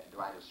guess he had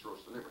divided his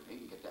throat deliberately.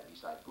 You can get that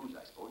beside booze,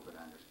 I suppose, but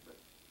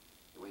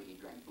the way he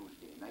drank booze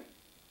day and night.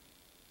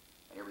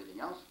 And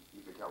everything else,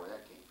 you could tell where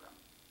that came from.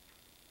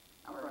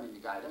 I'm running the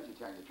guy, don't you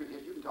tell you the truth?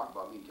 Yes, you can talk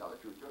about me and tell the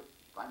truth too.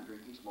 If I'm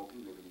drinking,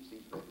 smoking, living these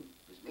things,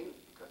 just nail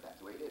it, because that's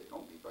the way it is.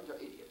 Don't be a bunch of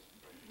idiots.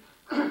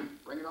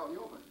 Bring it out in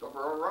the open. Don't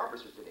for Earl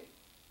Robertson today.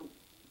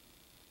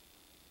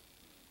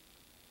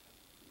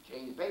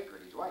 James Baker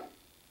and his wife.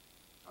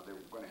 Now they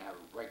were going to have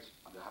rights,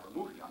 they'll have a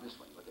movie on this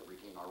one, but they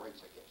retain our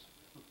rights, I guess.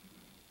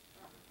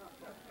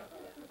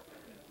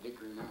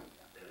 Liquor Night.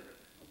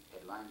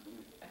 Headlines the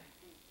news.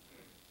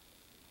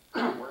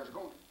 Where it's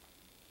going.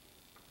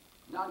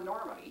 Now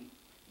normally,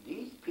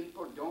 these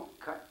people don't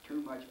cut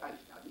too much ice.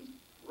 Now these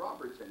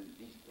Roberts and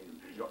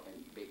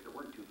Baker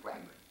weren't too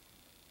flagrant.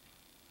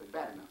 But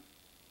bad enough.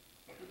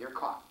 They're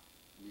caught.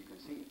 You can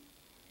see it.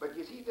 But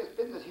you see this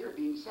business here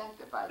being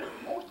sanctified.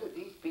 Most of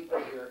these people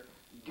here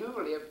do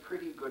live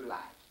pretty good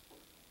lives.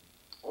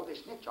 Oh, they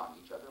snitch on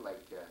each other like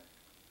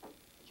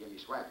Jimmy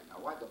Swaggart. Now,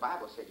 what the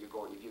Bible said, you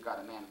go, if you got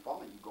a man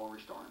falling, you go and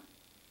restore him.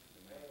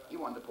 He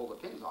wanted to pull the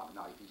pins off him.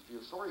 Now, if he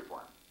feels sorry for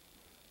him,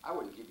 I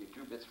wouldn't give you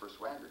 2 bits for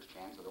Swaggart's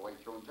chance of the white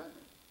throne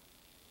judgment.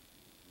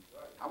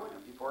 I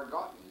wouldn't, before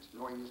God,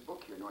 knowing this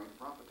book here, knowing the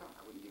prophet,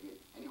 I wouldn't give you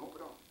any hope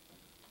at all.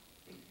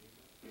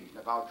 He's an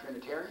avowed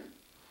Trinitarian.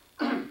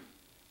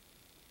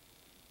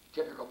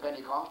 Typical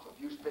Pentecostal.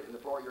 If you spit in the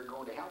floor, you're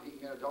going to hell. He can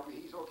get adultery,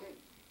 he's okay.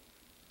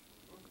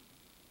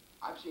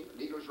 I've seen it.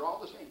 Legalists are all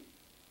the same.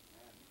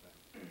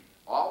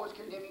 Always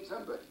condemning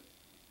somebody.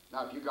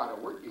 Now, if you got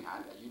a word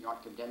behind it, you're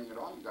not condemning at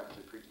all, you got to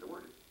just preach the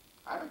word.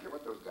 I don't care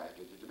what those guys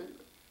did to begin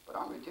with. But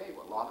I'm going to tell you,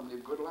 a lot of them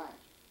live good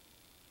lives.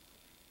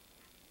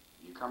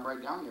 You come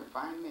right down, they're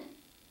fine men.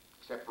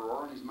 Except for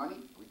Orr and his money,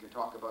 we can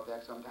talk about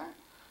that sometime.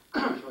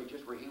 Show you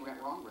just where he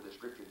went wrong, where the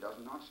scripture does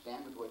not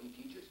stand with what he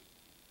teaches.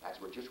 That's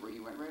just where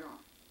he went right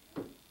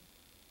on.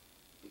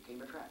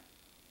 Became a trap.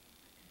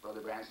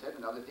 Brother Branham said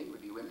another thing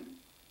would be women.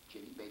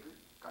 Jimmy Baker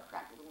got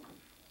trapped with a woman.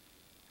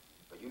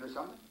 But you know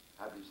something?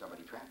 I believe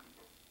somebody trapped him.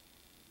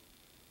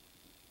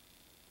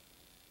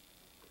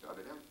 Without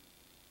a doubt.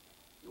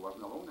 He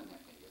wasn't alone in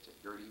that thing. It's a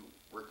dirty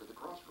work at the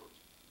crossroads.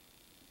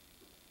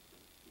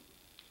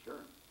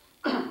 Sure.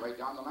 Right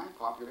down the line,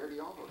 popularity,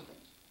 all those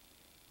things.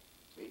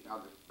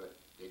 now, but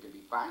they can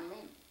be fine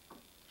men.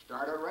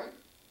 Start out right.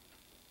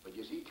 But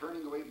you see,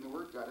 turning away from the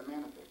word got to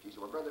manifest. You say,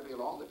 well, Brother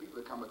Vayle, all the people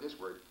that come with this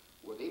word,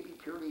 will they be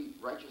purely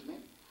righteous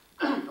men?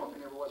 No, there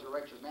never was a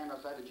righteous man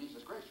outside of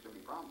Jesus Christ. There's going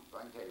to be problems. But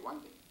I can tell you one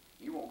thing.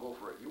 You won't go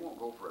for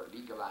a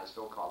legalized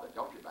so-called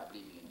adultery by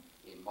believing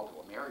in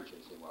multiple marriage and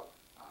say, well,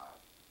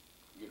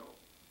 you know,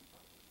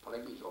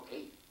 polygamy is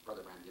okay.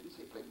 Brother Branham didn't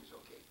say polygamy is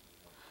okay.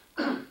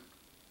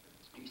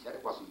 He said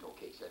it wasn't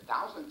okay. He said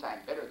 1,000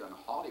 times better than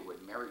Hollywood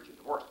marriage and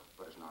divorce,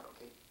 but it's not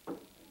okay.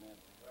 Amen.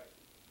 Right.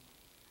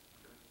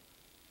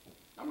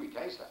 Let me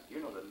tell you something. You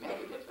know, the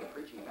Methodists, the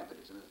preaching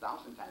Methodism is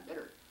 1,000 times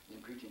better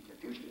than preaching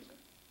Confucianism.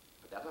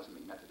 But that doesn't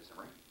make Methodism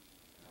right.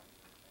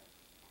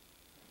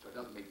 So it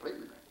doesn't make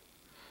polygamy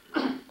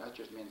right. That's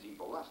just men's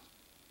evil lust.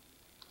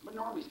 But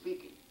normally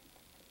speaking,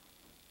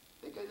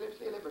 they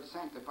live a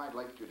sanctified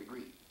life to a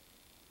degree.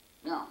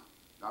 Now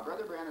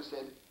Brother Branham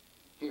said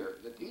here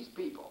that these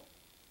people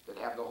that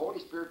have the Holy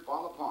Spirit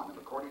fall upon them,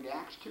 according to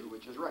Acts 2,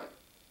 which is right.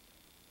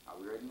 Now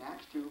we read in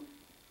Acts 2,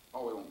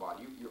 oh, it won't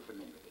bother you, you're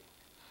familiar with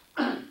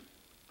it.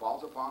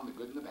 Falls upon the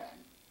good and the bad.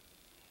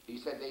 He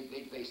said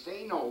they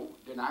say no,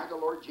 deny the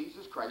Lord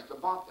Jesus Christ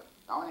that bought them.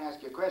 Now I want to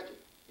ask you a question.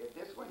 If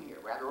this one here,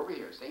 rather over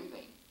here, same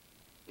thing,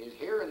 is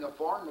here in the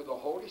form of the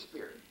Holy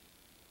Spirit,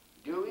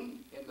 doing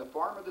in the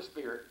form of the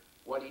Spirit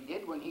what he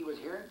did when he was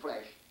here in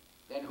flesh,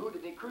 then who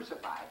did they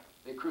crucify?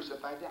 They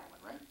crucified that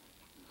one,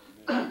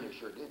 right? They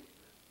sure did.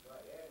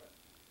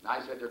 Now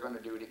I said they're going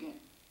to do it again.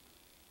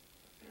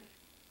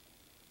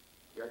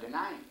 They're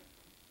denying it.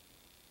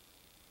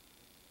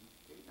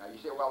 Okay. Now you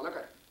say, well, look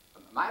at it.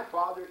 My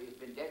father has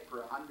been dead for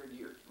 100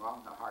 years.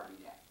 Well, not hardly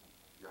that.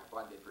 Your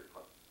father dead for,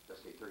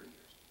 let's say, 30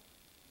 years.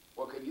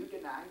 Well, can you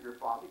deny your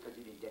father because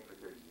he's been dead for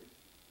 30 years?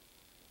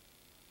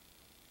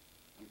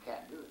 You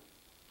can't do it.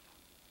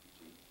 You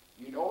see?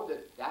 You know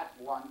that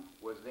one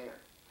was there.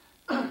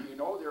 You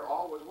know there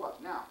always was.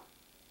 Now,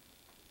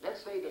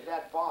 let's say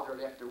that father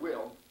left a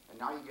will, and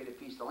now you get a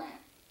piece of land.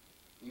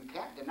 You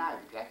can't deny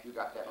the fact you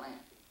got that land.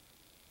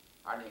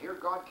 And here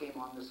God came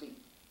on the scene.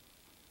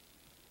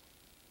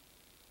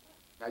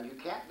 Now you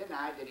can't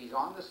deny that he's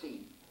on the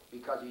scene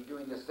because he's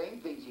doing the same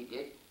things he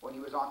did when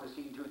he was on the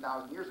scene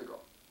 2,000 years ago.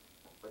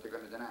 But they're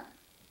going to deny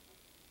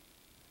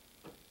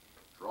it.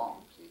 It's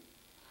wrong, see.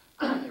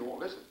 They won't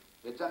listen.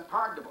 It's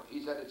unpardonable.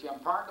 He said it's the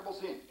unpardonable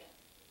sin.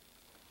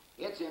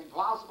 It's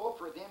impossible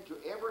for them to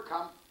ever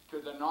come to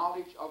the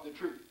knowledge of the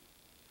truth.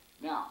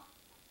 Now,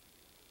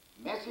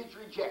 message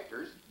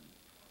rejectors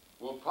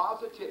will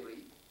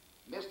positively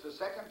miss the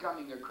second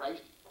coming of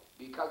Christ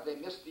because they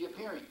missed the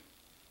appearing.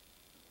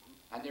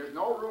 And there's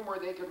no room where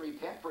they can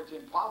repent, for it's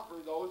impossible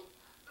for those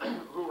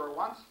who were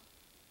once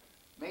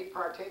made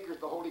partakers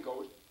of the Holy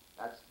Ghost,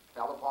 that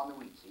fell upon the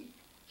weed seed,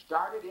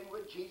 started in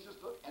with Jesus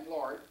and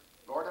Lord,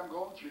 I'm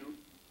going through,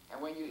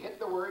 and when you hit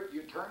the word,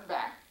 you turn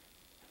back,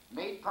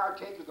 made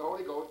partakers of the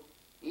Holy Ghost,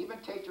 even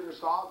tasted or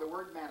saw the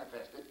word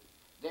manifested,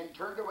 then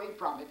turned away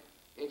from it.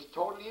 It's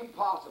totally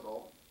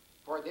impossible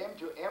for them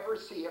to ever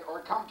see it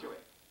or come to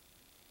it.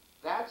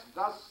 That's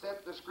thus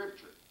saith the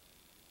Scripture.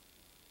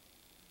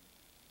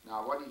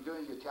 Now what he's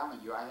doing is telling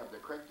you I have the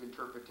correct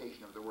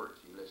interpretation of the words.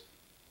 You listen.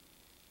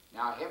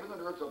 Now heaven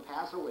and earth will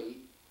pass away,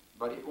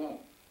 but it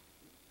won't.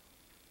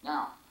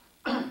 Now,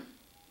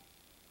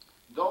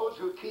 those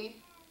who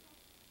keep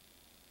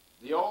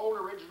the old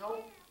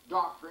original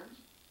doctrines,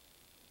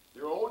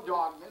 their old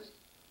dogmas,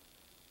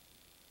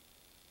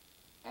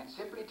 and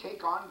simply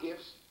take on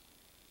gifts,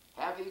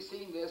 having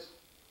seen this,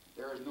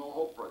 there is no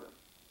hope for them.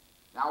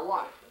 Now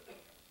what?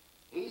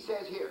 He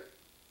says here,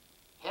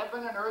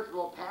 heaven and earth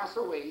will pass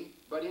away,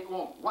 but it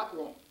won't. What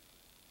won't?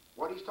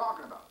 What he's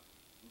talking about.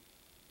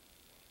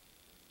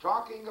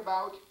 Talking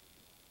about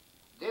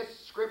this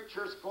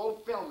Scripture's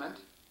fulfillment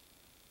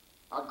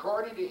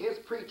according to his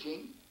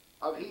preaching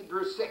of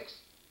Hebrews 6.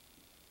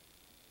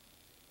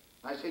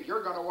 I said,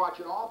 you're going to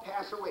watch it all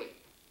pass away.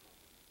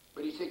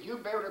 But he said, you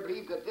better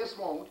believe that this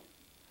won't.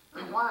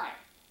 Why?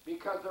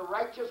 Because the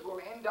righteous will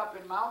end up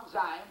in Mount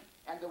Zion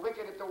and the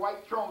wicked at the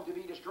white throne to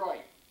be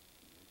destroyed.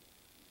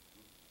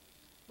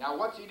 Now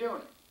what's he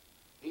doing?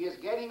 He is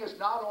getting us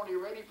not only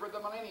ready for the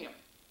millennium,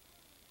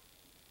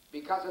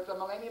 because at the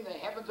millennium the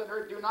heavens and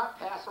earth do not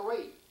pass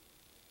away.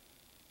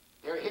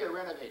 They're here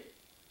renovated.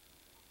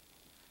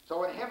 So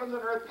when heavens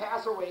and earth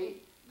pass away,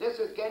 this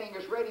is getting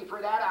us ready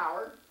for that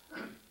hour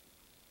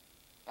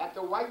at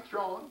the white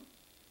throne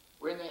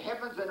when the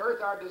heavens and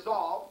earth are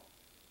dissolved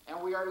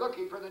and we are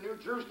looking for the New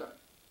Jerusalem.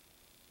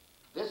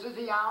 This is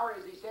the hour,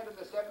 as he said in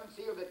the seventh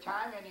seal, the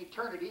time and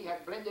eternity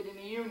have blended in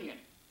a union.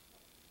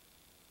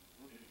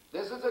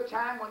 This is a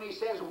time when he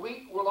says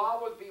wheat will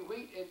always be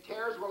wheat and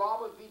tares will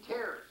always be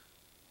tares.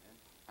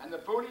 And the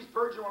foolish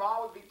virgin will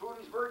always be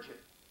foolish virgin.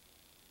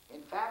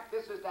 In fact,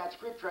 this is that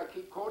scripture I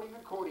keep quoting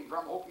and quoting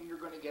from, hoping you're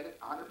going to get it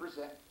 100%.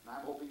 And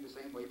I'm hoping the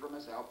same way for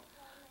myself.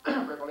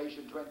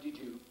 Revelation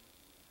 22.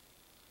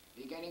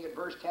 Beginning at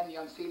verse 10, the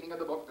unsealing of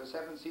the book, the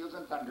seven seals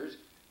and thunders.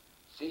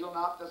 Seal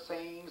not the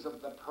sayings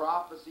of the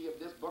prophecy of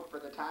this book, for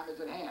the time is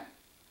at hand.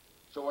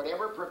 So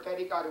whatever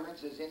prophetic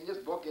utterance is in this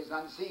book is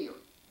unsealed.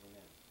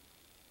 Amen.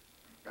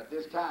 at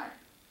this time.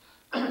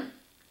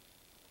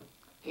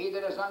 He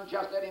that is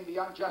unjust, let him be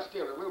unjust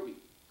still. It will be.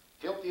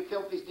 Filthy,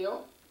 filthy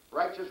still.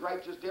 Righteous,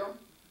 righteous still.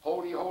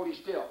 Holy, holy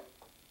still.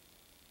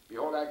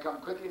 Behold, I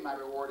come quickly. My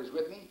reward is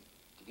with me,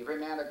 to give every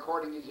man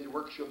according as his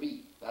work shall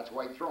be. That's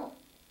white throne.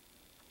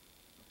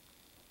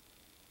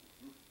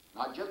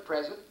 Not just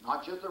present,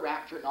 not just the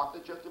rapture, not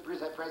just the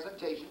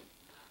presentation.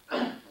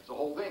 That's the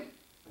whole thing.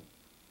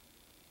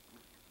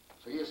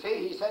 So you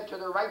see, he said to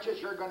the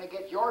righteous, you're going to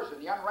get yours,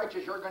 and the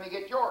unrighteous, you're going to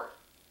get yours.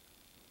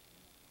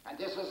 And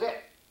this is it.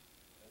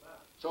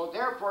 So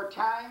therefore,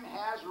 time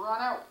has run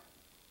out.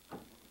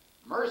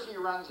 Mercy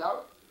runs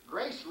out.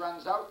 Grace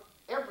runs out.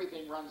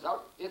 Everything runs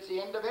out. It's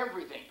the end of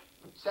everything.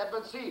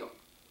 Seventh seal.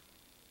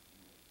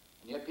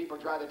 And yet people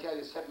try to tell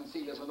you seventh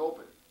seal isn't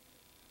open.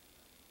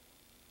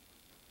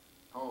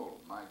 Oh,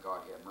 my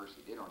God, he had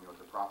mercy. They don't know what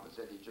the prophet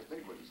said. They just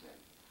think what he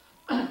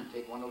said.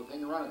 Take one little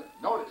thing and run with it.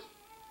 Notice.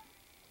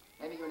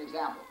 Let me give you an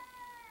example.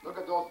 Look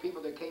at those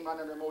people that came out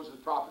under Moses'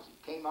 prophecy.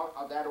 Came out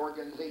of that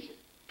organization.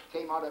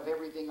 Came out of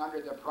everything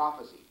under the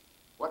prophecy.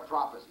 What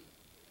prophecy?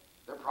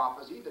 The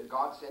prophecy that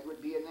God said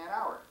would be in that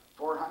hour.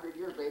 400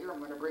 years later, I'm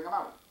going to bring them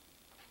out.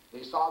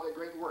 They saw the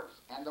great works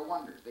and the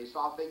wonders. They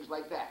saw things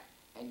like that.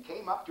 And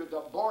came up to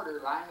the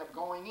borderline of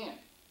going in.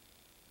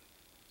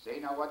 Say,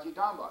 now what's he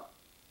talking about?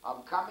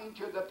 Of coming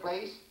to the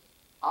place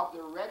of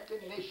the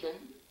recognition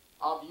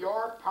of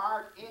your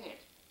part in it.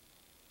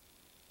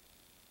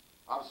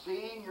 Of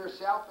seeing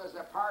yourself as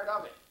a part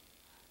of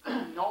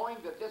it. Knowing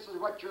that this is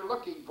what you're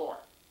looking for.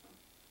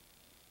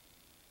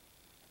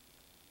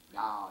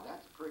 Now,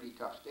 that's a pretty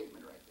tough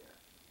statement right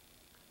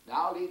there.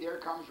 Now, Lee, there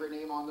comes your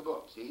name on the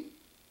book, see?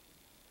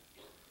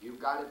 You've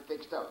got it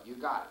fixed out. You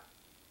got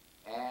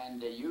it.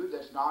 And you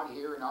that's not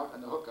here and out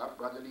on the hookup,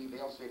 Brother Lee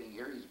Vayle sitting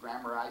here, he's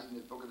grammarizing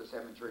his book of the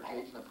Seven Church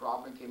Ages, and the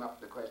problem came up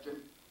with the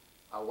question,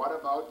 what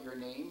about your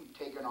name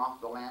taken off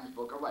the Lamb's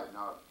Book of Life?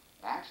 Now,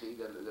 actually,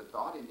 the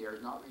thought in there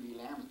is not really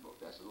Lamb's Book.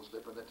 That's a little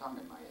slip of the tongue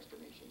in my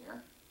estimation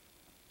there.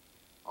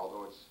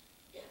 Although it's,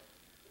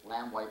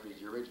 Lamb Life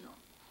is the original.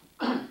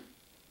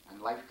 And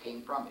life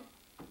came from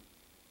it.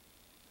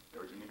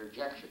 There was an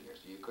interjection here.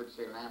 So you could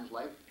say Lamb's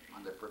Life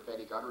on the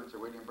prophetic utterance of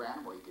William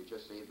Branham, or you could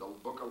just say the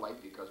Book of Life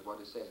because what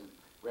it says in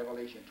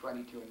Revelation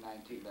 22 and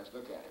 19. Let's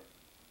look at it.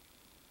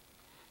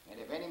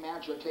 And if any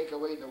man shall take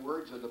away the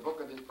words of the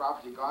book of this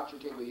prophecy, God shall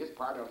take away his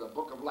part of the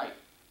book of life,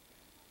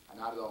 and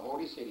out of the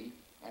holy city,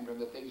 and from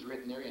the things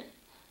written therein.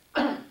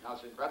 Now,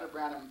 since Brother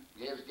Branham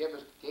gave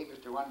us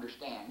to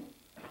understand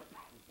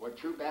what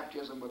true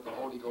baptism with the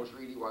Holy Ghost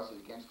really was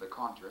against the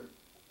contra,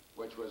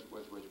 which was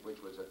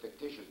a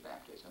fictitious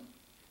baptism,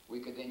 we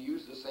could then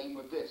use the same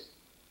with this.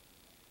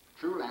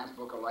 True Lamb's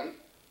Book of Life,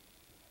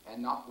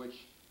 and that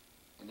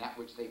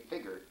which they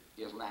figure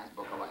is Lamb's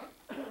Book of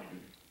Life.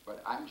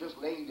 But I'm just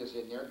laying this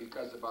in there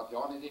because about the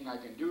only thing I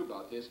can do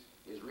about this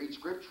is read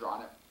Scripture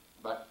on it.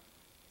 But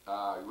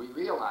we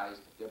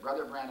realized that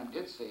Brother Branham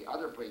did say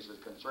other places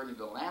concerning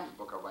the Lamb's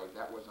Book of Life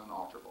that was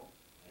unalterable.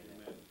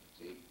 Amen.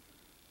 See?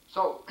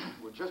 So,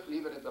 we'll just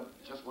leave it at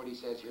just what he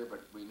says here,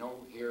 but we know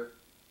here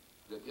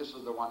that this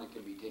is the one that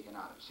can be taken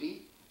out of.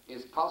 See,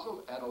 it's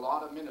puzzled at a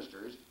lot of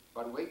ministers,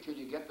 but wait till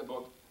you get the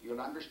book.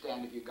 You'll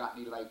understand if you've got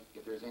any light,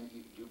 if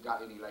you've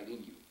got any light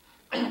in you.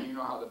 You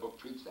know how the book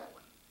treats that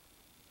one.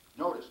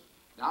 Notice,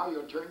 now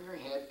you'll turn your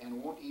head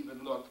and won't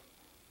even look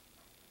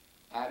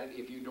at it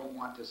if you don't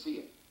want to see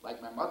it.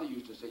 Like my mother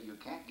used to say, you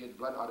can't get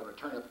blood out of a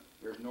turnip,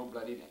 there's no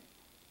blood in it.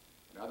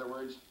 In other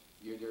words,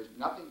 there's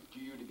nothing to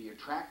you to be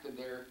attracted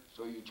there,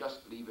 so you just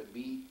leave it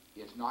be.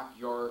 It's not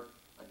your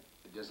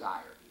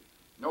desire.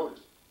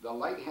 Notice, the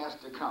light has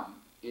to come.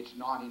 It's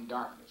not in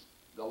darkness.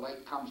 The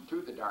light comes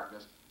to the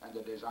darkness, and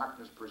the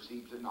darkness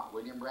perceives it not.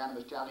 William Branham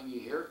is telling you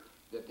here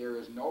that there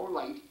is no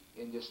light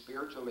in this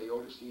spiritual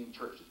Laodicean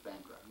church that's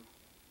bankrupt.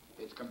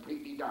 It's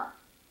completely dark.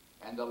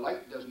 And the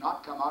light does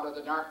not come out of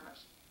the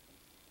darkness.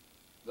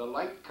 The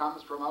light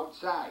comes from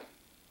outside,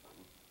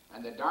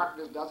 and the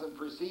darkness doesn't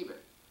perceive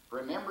it.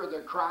 Remember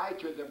the cry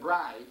to the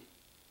bride,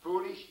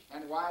 foolish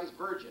and wise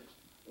virgins,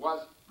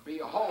 was,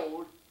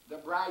 behold the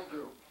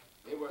bridegroom.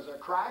 It was a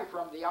cry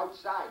from the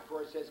outside,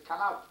 for it says, come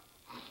out.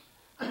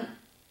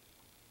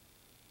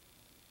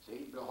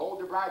 See,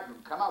 behold the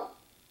bridegroom, come out.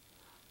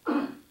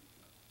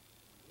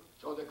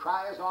 So the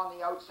cry is on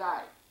the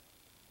outside.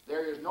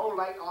 There is no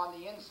light on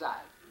the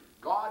inside.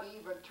 God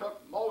even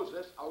took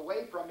Moses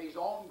away from his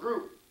own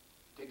group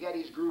to get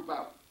his group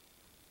out.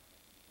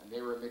 And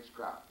they were a mixed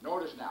crowd.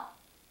 Notice now,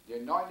 the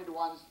anointed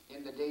ones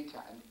in the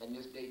daytime, in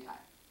this daytime,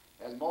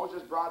 as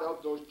Moses brought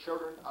out those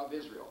children of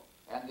Israel,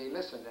 and they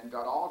listened and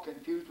got all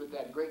confused with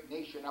that great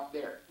nation up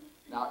there.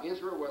 Now,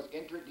 Israel was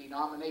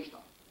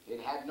interdenominational.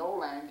 It had no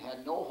land,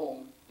 had no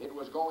home. It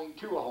was going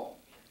to a home.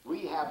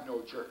 We have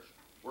no church.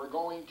 We're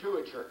going to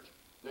a church.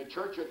 The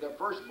church of the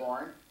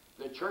firstborn,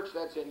 the church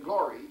that's in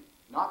glory,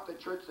 not the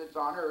church that's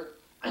on earth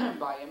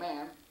by a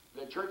man,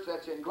 the church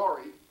that's in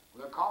glory,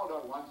 the called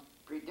out ones,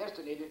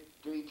 predestinated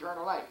to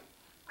eternal life.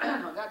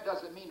 That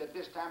doesn't mean at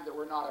this time that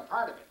we're not a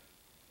part of it.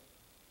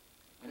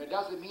 And it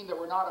doesn't mean that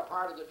we're not a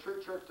part of the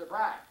true church, the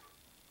bride.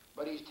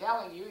 But he's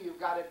telling you you've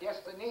got a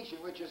destination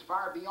which is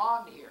far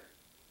beyond here.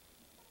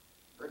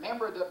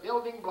 Remember, the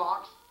building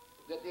blocks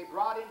that they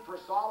brought in for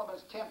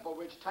Solomon's temple,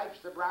 which types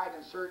the bride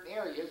in certain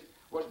areas,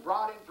 was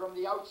brought in from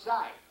the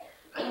outside,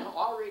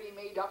 already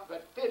made up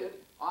but fitted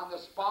on the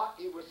spot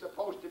it was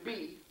supposed to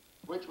be,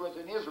 which was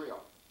in Israel,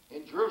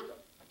 in Jerusalem.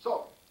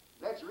 So,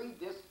 let's read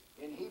this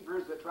in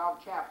Hebrews, the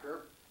 12th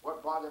chapter,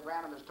 what Father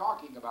Branham is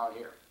talking about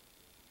here.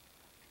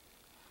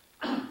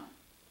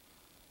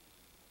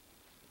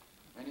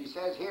 And he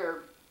says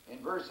here in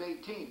verse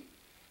 18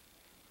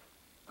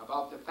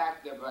 about the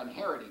fact of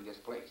inheriting this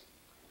place.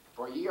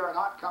 For ye are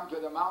not come to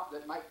the mount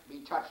that might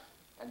be touched,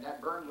 and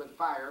that burned with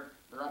fire,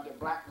 nor unto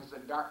blackness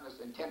and darkness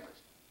and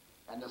tempest,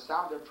 and the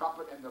sound of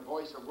trumpet and the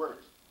voice of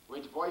words,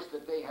 which voice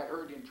that they had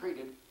heard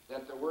entreated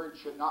that the word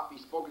should not be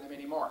spoken to them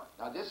anymore.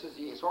 Now this is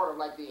the sort of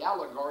like the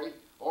allegory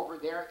over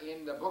there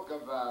in the book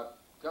of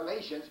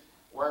Galatians,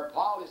 where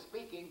Paul is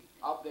speaking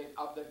of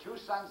the two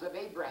sons of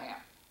Abraham,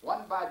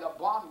 one by the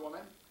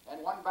bondwoman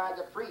and one by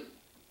the free.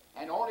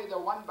 And only the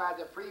one by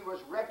the free was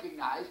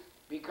recognized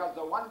because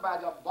the one by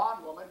the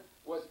bondwoman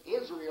was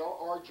Israel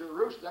or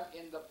Jerusalem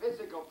in the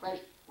physical flesh,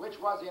 which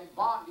was in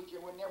bondage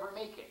and would never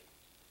make it.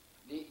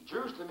 The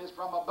Jerusalem is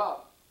from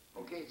above.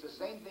 Okay, it's the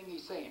same thing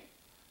he's saying.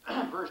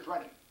 Verse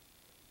 20.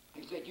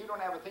 He said, you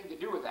don't have a thing to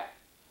do with that,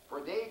 for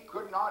they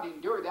could not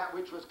endure that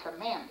which was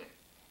commanded.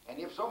 And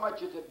if so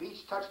much as the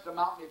beast touched the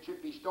mountain, it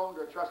should be stoned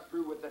or thrust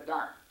through with the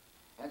dart.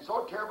 And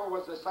so terrible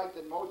was the sight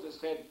that Moses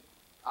said,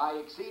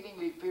 I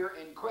exceedingly fear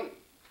and quake.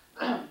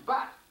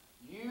 But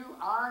you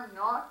are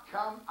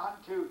come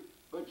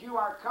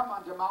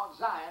unto Mount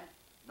Zion,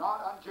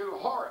 not unto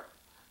Horeb,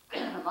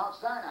 Mount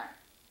Sinai.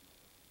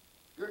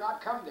 You're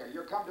not come there.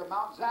 You're come to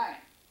Mount Zion,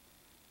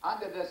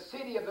 unto the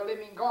city of the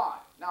living God.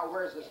 Now,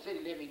 where's the city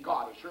of the living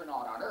God? It's sure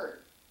not on earth.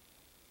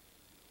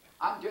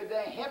 Unto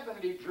the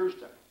heavenly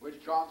Jerusalem,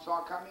 which John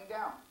saw coming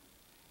down,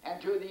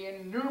 and to the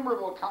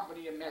innumerable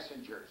company of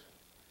messengers,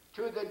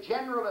 to the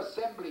general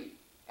assembly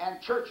and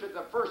church of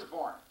the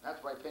firstborn.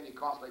 That's why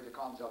Pentecost like to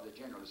call themselves the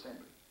General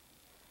Assembly.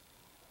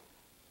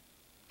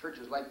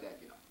 Churches like that,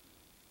 you know.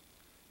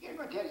 You're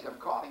going to tell yourself,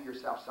 calling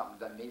yourself something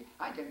doesn't mean.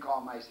 I can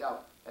call myself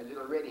a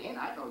little red hen.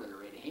 I know little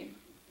red hen.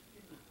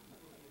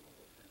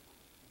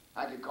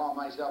 I could call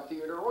myself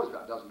Theodore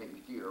Roosevelt. Doesn't make me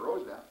Theodore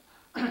Roosevelt.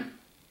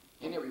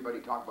 And everybody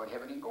talk about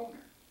heaven and going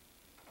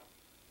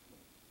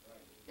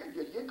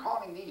there. You're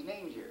calling these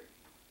names here.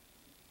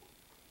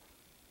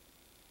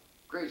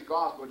 Grace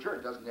Gospel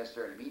Church doesn't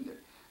necessarily mean that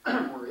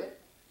we're it.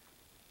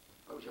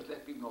 But we just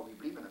let people know we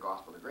believe in the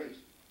gospel of grace.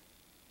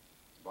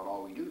 It's about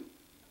all we do,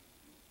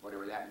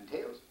 whatever that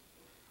entails.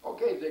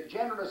 Okay, the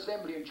general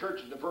assembly and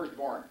church of the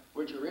firstborn,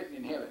 which are written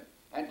in heaven,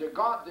 and to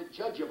God the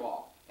judge of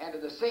all, and to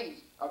the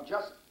saints of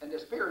just, and the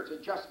spirits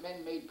of just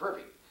men made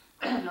perfect.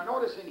 Now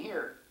notice in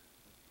here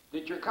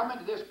that you're coming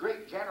to this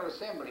great general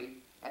assembly,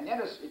 and then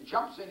it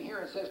jumps in here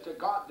and says to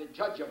God the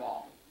judge of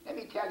all. Let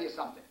me tell you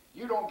something.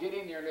 You don't get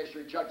in there unless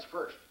you're judged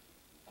first.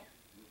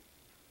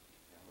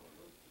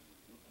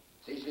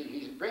 See,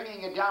 he's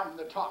bringing it down from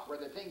the top where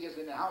the thing is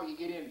and how you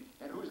get in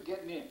and who's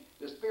getting in.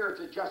 The spirits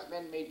of just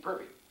men made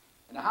perfect.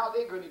 And how are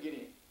they going to get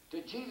in?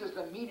 To Jesus,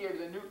 the mediator of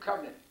the new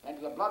covenant, and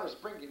to the blood of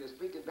sprinkling that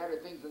speaketh better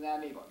things than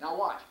that Abel. Now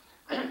watch.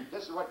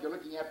 This is what you're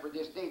looking at for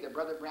this day that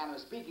Brother Branham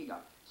is speaking of.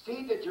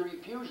 See that you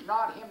refuse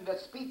not him that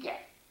speaketh.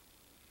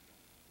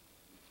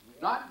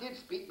 Not did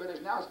speak, but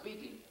is now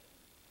speaking.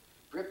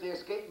 For if they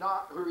escape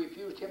not who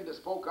refused him that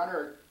spoke on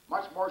earth,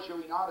 much more shall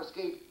we not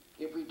escape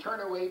if we turn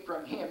away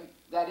from him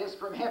that is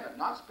from heaven.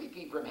 Not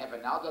speaking from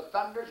heaven. Now the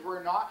thunders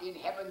were not in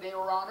heaven, they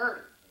were on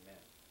earth. Amen.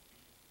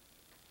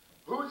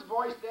 Whose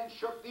voice then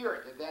shook the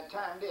earth at that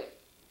time did?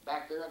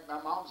 Back there at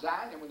Mount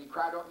Zion and when he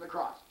cried out on the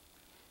cross.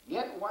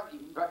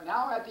 But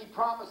now hath he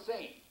promised,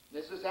 saying,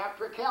 this is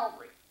after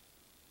Calvary.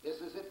 This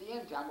is at the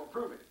end time, we'll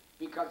prove it.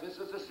 Because this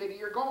is the city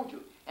you're going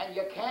to. And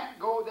you can't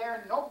go there,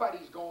 and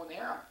nobody's going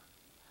there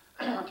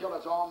until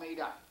it's all made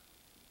up.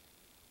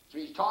 So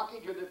he's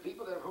talking to the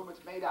people of whom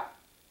it's made up.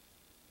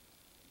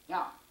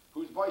 Now,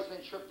 whose voice then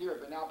shook the earth,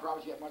 but now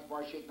promise yet once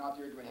more shake not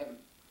the earth but heaven.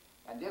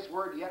 And this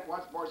word yet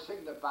once more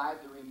signified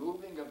the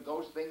removing of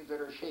those things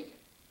that are shaken,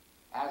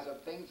 as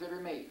of things that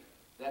are made,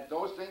 that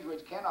those things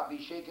which cannot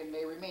be shaken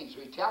may remain.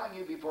 So he's telling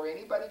you before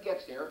anybody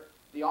gets there,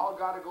 they all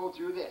got to go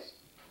through this.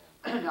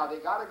 Now they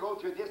got to go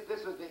through this.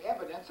 This is the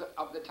evidence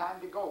of the time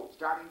to go,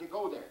 starting to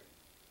go there.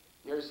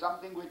 There's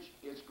something which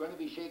is going to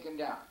be shaken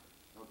down.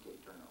 Okay,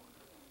 turn over.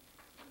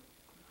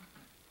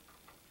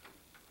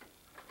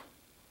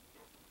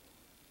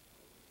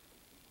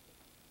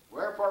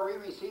 Wherefore we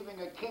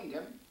receiving a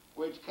kingdom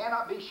which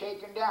cannot be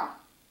shaken down.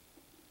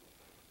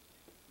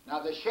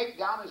 Now the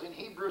shakedown is in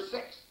Hebrews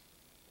 6.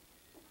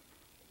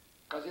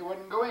 Because he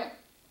wouldn't go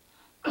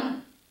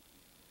in.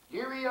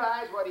 You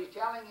realize what he's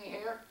telling you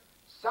here?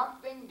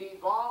 Something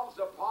devolves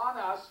upon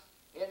us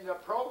in the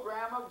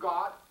program of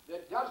God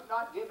that does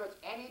not give us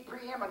any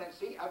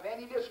preeminency of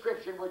any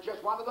description. We're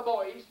just one of the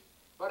boys.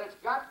 But it's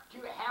got to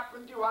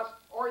happen to us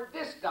or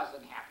this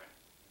doesn't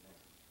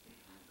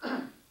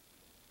happen.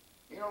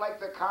 You You know,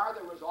 like the car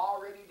that was all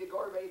ready to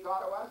go, everybody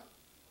thought it was?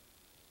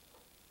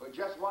 But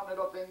just one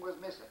little thing was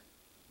missing.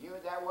 You know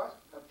what that was?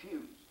 A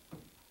fuse.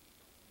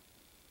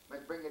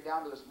 Let's bring it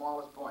down to the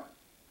smallest point.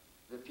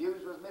 The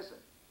fuse was missing.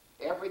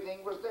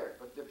 Everything was there,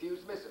 but the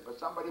fuse missing. But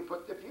somebody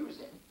put the fuse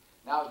in.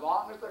 Now, as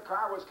long as the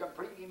car was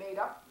completely made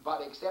up,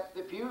 but except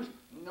the fuse,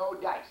 no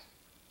dice.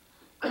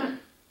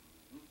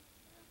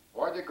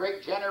 Or the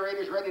great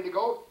generator's ready to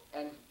go,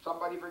 and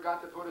somebody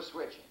forgot to put a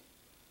switch in.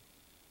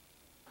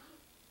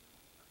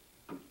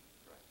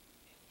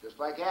 Just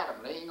like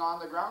Adam, laying on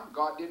the ground,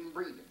 God didn't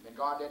breathe him, and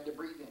God had to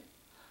breathe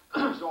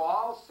in. So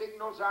all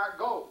signals are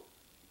go.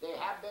 They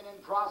have been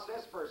in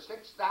process for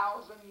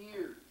 6,000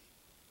 years.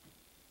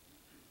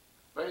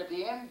 But at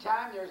the end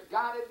time, there's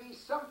got to be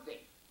something,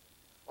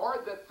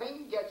 or the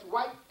thing gets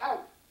wiped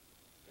out.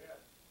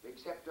 Yeah.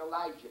 Except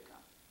Elijah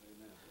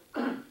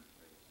comes.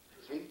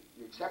 See,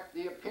 you accept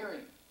the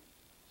appearing.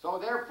 So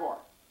therefore,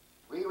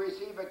 we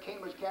receive a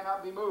king which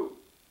cannot be moved.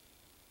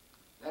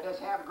 Let us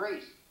have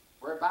grace,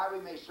 whereby we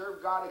may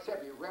serve God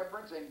except in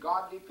reverence and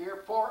godly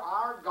fear, for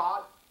our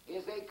God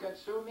is a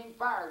consuming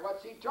fire.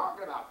 What's he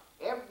talking about?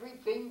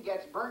 Everything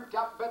gets burnt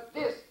up but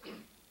this.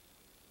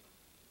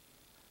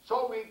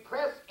 So we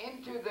press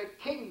into the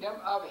kingdom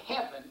of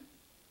heaven,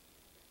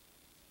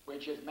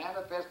 which is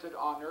manifested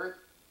on earth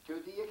to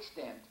the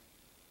extent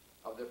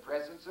of the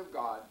presence of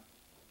God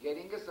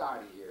getting us out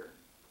of here,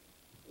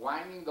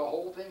 winding the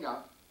whole thing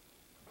up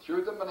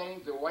through the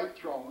millennium, the white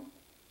throne,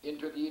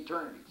 into the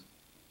eternities.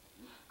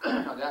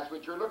 Now that's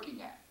what you're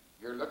looking at.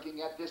 You're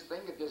looking at this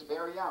thing at this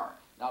very hour.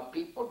 Now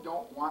people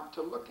don't want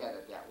to look at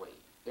it that way.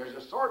 There's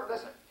a sort of,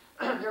 listen,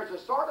 there's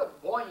a sort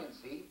of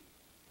buoyancy,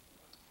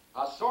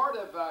 a sort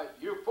of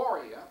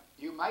euphoria,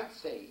 you might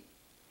say,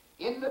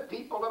 in the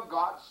people of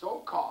God,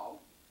 so-called,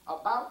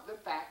 about the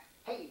fact,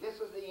 hey, this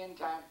is the end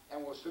time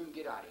and we'll soon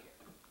get out of here.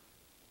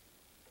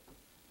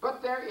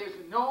 But there is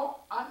no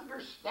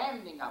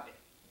understanding of it.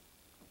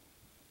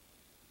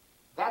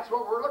 That's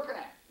what we're looking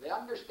at. The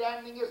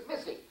understanding is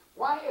missing.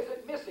 Why is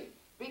it missing?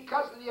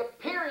 Because the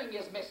appearing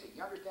is missing.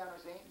 You understand what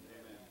I'm saying?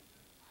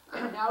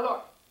 Amen. Now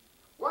look,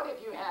 what if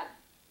you had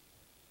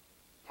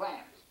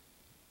plans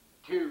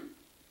to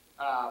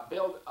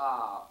build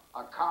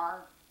a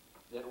car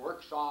that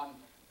works on,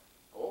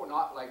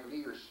 not like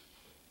Lear's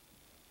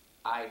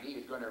idea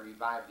is going to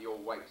revive the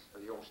old Whites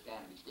or the old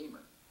Stanley steamer.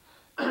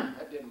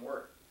 That didn't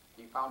work.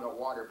 He found out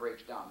water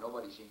breaks down.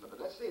 Nobody seemed to. But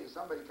let's say that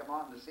somebody come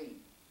on the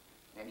scene,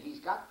 and he's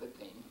got the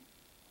thing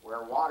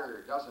where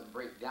water doesn't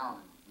break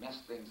down and mess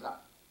things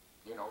up.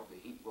 You know, the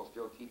heat will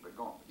still keep it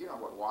going. But you know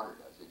what water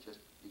does. It just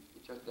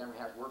never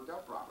has worked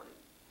out properly.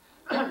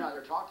 Now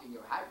they're talking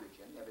of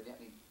hydrogen.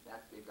 Evidently,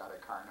 they've got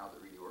a car now that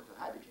really works with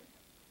hydrogen.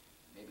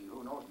 Maybe,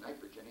 who knows,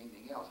 nitrogen,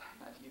 anything else.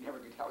 You never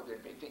could tell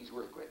they'd make things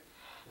work with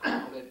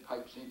lead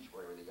pipe cinch,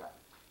 whatever they got.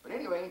 But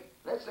anyway,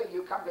 let's say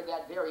you come to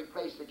that very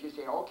place that you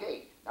say,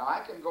 okay, now I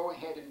can go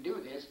ahead and do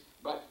this,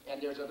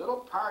 and there's a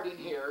little part in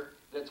here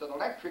that's an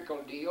electrical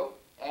deal,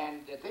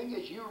 and the thing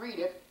is you read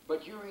it,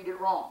 but you read it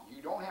wrong.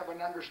 You don't have an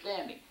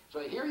understanding. So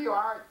here you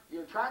are,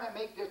 you're trying to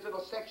make this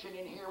little section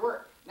in here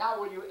work. Now,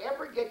 will you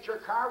ever get your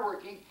car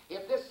working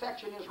if this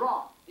section is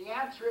wrong? The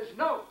answer is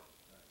no.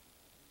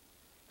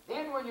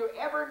 Then will you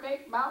ever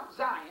make Mount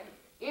Zion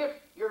if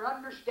your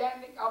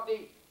understanding of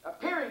the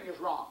appearing is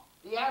wrong?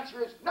 The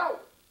answer is no.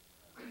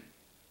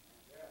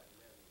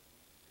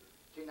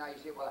 See, now you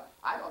say, well,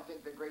 I don't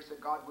think the grace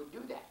of God would do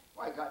that.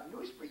 Well, I got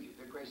news for you.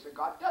 The grace of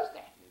God does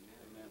that.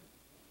 Amen.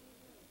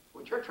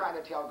 What you're trying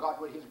to tell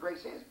God what his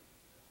grace is.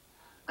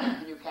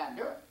 And you can't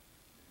do it.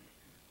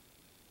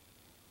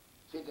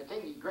 See, the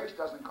thing, grace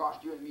doesn't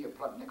cost you and me a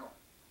plug nickel,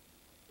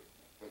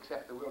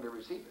 except the will to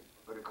receive it.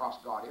 But it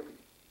costs God everything.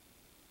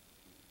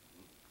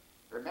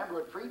 Remember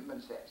what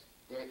Friedman says.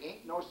 There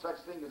ain't no such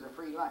thing as a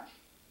free lunch.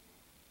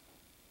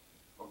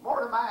 Well,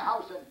 more to my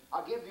house and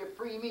I'll give you a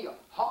free meal.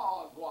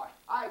 Hogwash.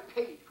 I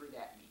paid for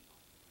that meal.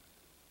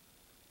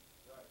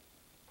 Right.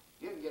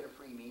 You didn't get a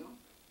free meal.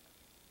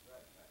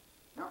 Right.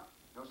 No.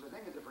 No such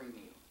thing as a free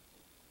meal.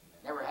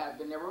 Never has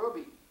been, never will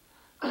be.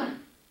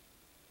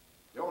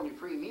 The only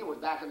free meal was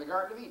back in the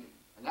Garden of Eden.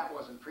 And that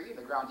wasn't free.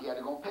 The ground, he had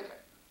to go and pick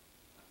it.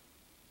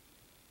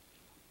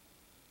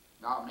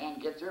 Now a man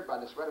gets there by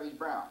the sweat of his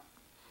brow.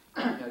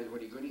 That is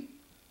what he could eat.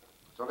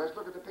 So let's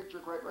look at the picture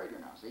quite right here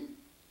now, see?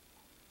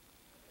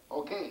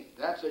 Okay,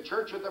 that's the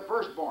church of the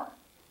firstborn.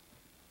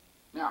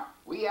 Now,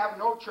 we have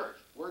no church.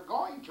 We're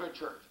going to a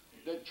church.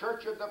 The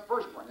church of the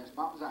firstborn, that's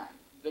Mount Zion.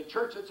 The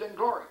church that's in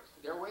glory,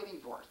 they're waiting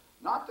for us.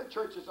 Not the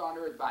church that's on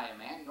earth by a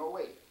man, no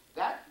way.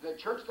 The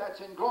church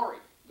that's in glory,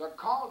 the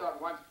called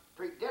out ones,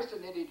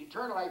 predestined into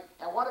eternal life.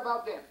 And what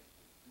about them?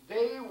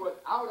 They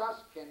without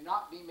us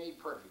cannot be made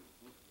perfect.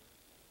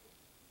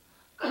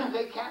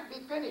 They can't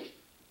be finished.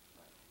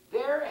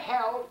 They're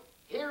held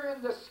here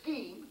in the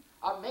scheme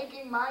of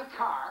making my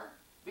car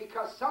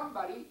because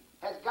somebody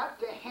has got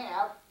to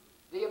have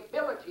the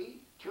ability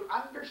to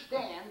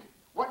understand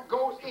what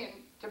goes in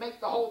to make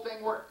the whole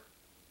thing work.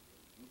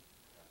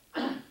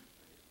 That's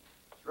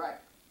right.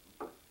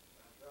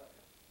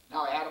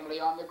 Now Adam lay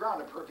on the the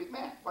ground, a perfect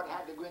man. What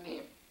had to go into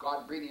him?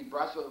 God breathing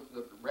breath of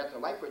the breath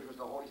of life, which was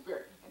the Holy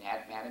Spirit. And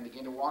that man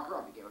began to walk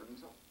around, became a living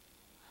soul.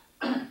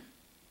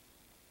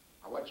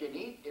 What you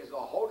need is the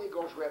Holy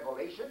Ghost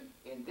revelation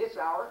in this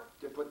hour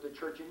to put the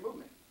church in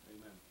movement.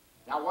 Amen.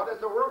 Now, what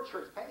does the World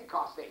Church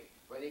Pentecost say?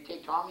 Well, they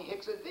take Tommy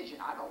Hicks's vision.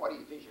 I don't know what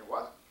his vision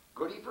was.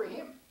 Goody for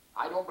him.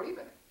 I don't believe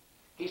in it.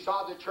 He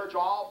saw the church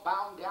all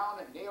bound down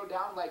and nailed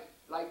down like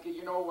the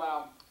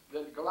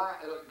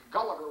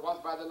Gulliver was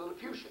by the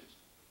Lilliputians.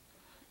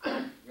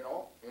 You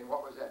know, in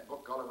what was that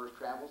book, Gulliver's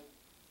Travels?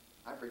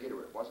 I forget who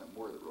it wasn't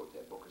Moore that wrote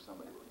that book, or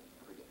somebody wrote it.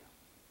 I forget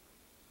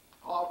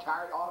now. All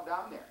tired, all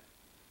down there.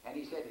 And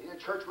he said the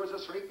church was a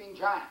sleeping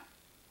giant.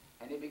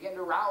 And it began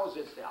to rouse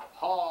itself.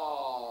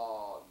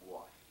 Oh, boy.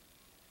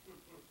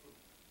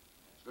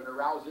 It's going to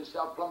rouse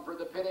itself plumb for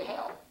the pit of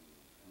hell.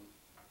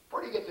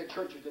 Where do you get the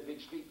church as a big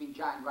sleeping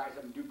giant rise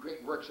up and do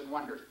great works and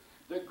wonders?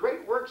 The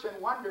great works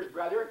and wonders,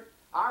 brother,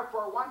 are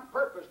for one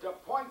purpose, to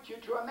point you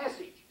to a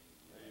message.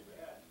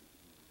 Amen.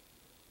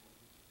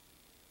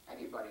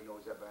 Anybody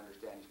knows that by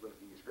understanding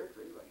splitting the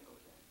scripture. Anybody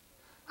knows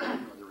that.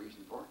 You know the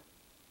reason for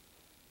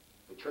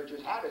it. The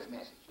churches have its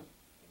message.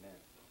 Amen.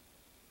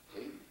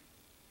 See?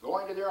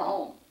 Going to their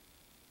home.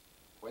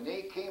 When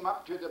they came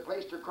up to the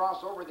place to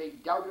cross over, they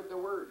doubted the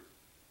word.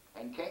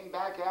 And came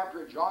back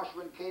after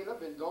Joshua and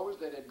Caleb and those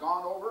that had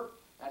gone over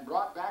and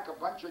brought back a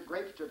bunch of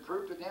grapes to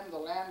prove to them the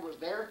land was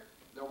there,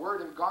 the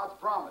word of God's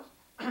promise.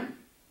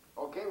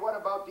 Okay, what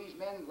about these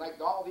men, like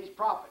all these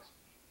prophets?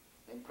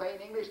 In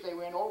plain English, they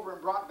went over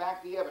and brought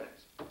back the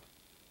evidence.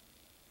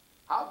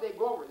 How'd they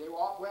go over? They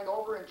all went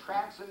over in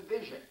trance and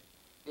vision.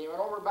 They went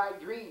over by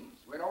dreams,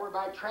 went over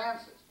by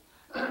trances.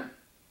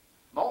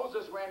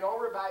 Moses went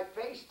over by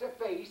face to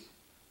face.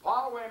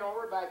 Paul went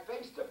over by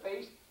face to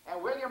face.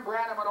 And William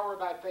Branham went over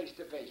by face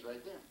to face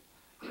right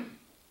there.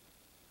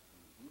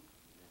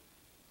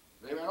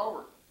 They went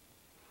over.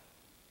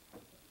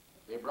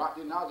 They brought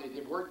you now,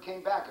 the word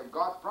came back of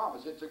God's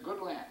promise. It's a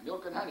good land,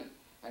 milk and honey.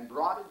 And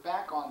brought it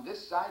back on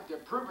this side to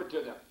prove it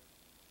to them.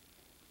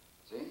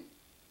 See?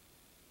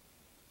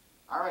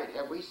 All right,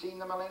 have we seen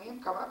the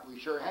millennium come up? We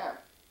sure have.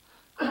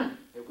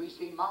 Have we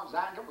seen Mount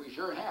Zion come? We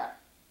sure have.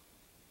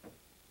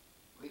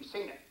 We've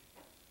seen it.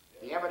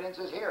 The evidence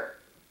is here.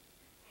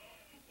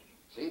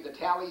 See, the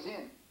tally's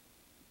in.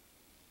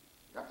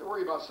 You have to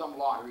worry about some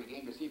lottery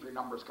game to see if your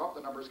numbers come up.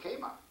 The numbers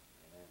came up.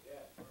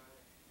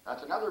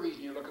 That's another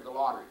reason you look at the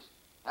lotteries.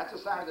 That's a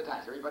sign of the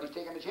times. Everybody's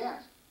taking a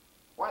chance.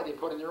 Why? They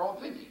put in their own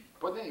thinking.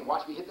 Put it in.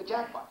 Watch me hit the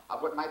jackpot. I'll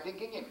put my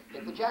thinking in.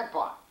 Hit the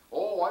jackpot.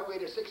 Oh, I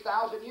waited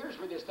 6,000 years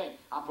for this thing.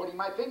 I'm putting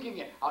my thinking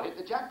in. I'll hit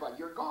the jackpot.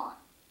 You're gone.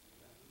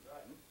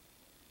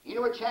 You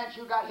know what chance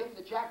you got hitting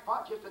the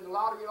jackpot just in the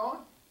lottery alone?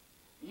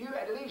 You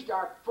at least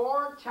are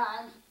 4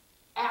 times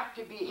apt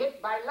to be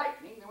hit by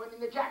lightning than winning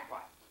the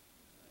jackpot.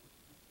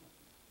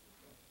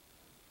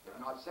 If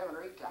not 7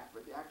 or 8 times,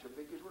 but the actual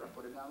figures were. I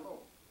put it down low.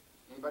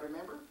 Anybody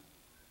remember?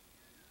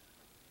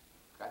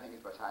 I think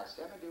it's as high as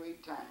 7 to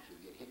 8 times you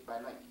get hit by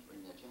lightning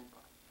winning the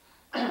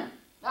jackpot.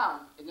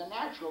 Now, in the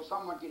natural,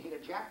 someone can hit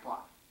a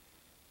jackpot,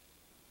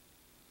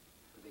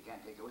 but they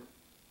can't take it with them.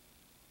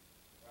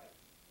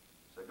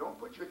 So don't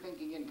put your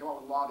thinking in, come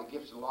up with a lot of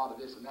gifts and a lot of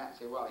this and that, and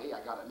say, well, hey,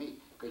 I got it made,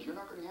 because you're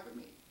not going to have it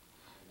made.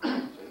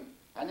 See?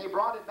 And they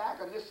brought it back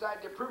on this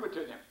side to prove it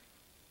to them.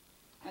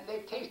 And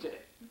they tasted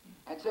it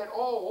and said,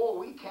 oh,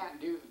 we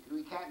can't do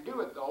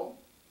it though.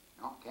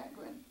 No, can't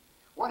go in.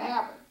 What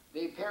happened?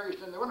 They perished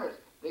in the wilderness.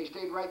 They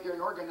stayed right there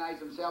and organized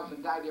themselves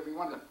and died, every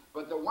one of them.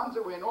 But the ones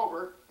that went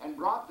over and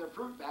brought the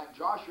fruit back,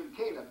 Joshua and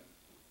Caleb,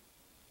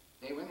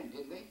 they went in,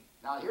 didn't they?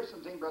 Now here's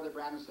something Brother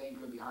Branham's saying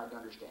going to be hard to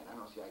understand. I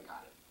don't see I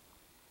got it.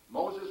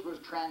 Moses was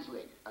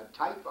translated, a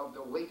type of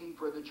the waiting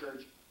for the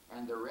church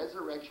and the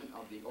resurrection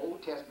of the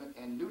Old Testament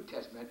and New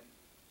Testament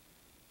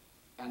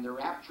and the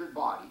raptured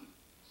body.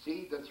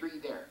 See the 3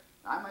 there.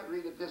 Now, I might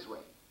read it this way.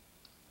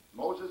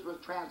 Moses was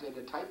translated,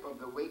 a type of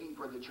the waiting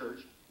for the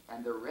church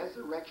and the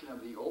resurrection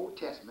of the Old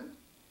Testament,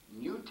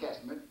 New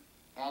Testament,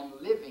 and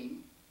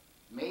living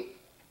make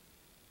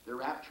the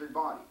raptured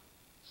body.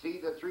 See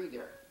the 3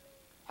 there.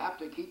 Have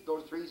to keep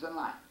those 3s in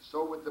line.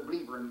 So with the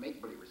believer and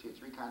make-believers. See,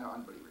 3 kind of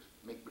unbelievers.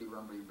 Make-believer,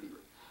 unbeliever,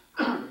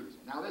 believer.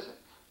 Now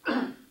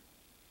listen.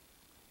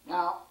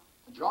 Now,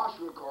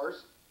 Joshua, of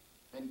course,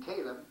 and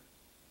Caleb,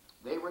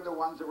 they were the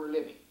ones that were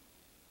living.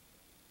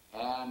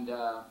 And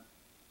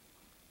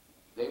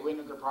they went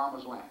into the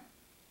promised land.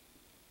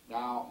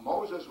 Now,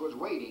 Moses was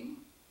waiting,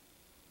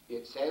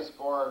 it says,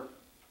 for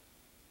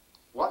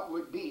what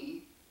would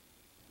be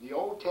the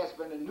Old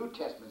Testament and New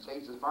Testament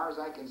saints, as far as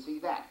I can see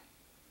that.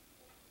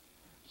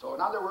 So,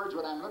 in other words,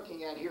 what I'm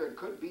looking at here, it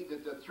could be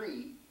that the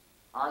 3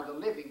 are the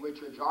living,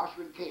 which are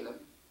Joshua and Caleb,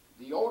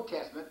 the Old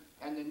Testament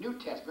and the New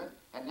Testament,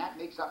 and that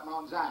makes up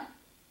Mount Zion.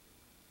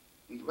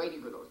 He's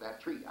waiting for those,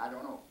 that 3. I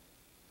don't know.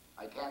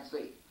 I can't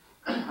see.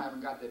 I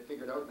haven't got that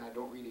figured out, and I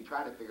don't really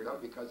try to figure it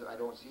out, because if I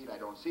don't see it, I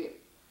don't see it.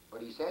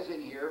 But he says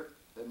in here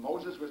that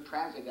Moses was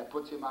translated. That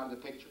puts him out of the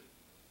picture.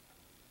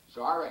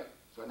 So, all right.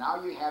 So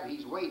now you have,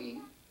 he's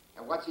waiting.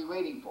 And what's he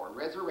waiting for?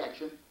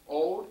 Resurrection,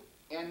 old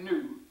and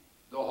new.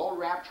 the whole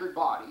raptured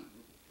body.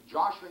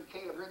 Joshua and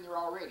Caleb are in there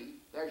already.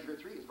 There's your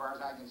three as far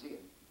as I can see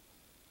it.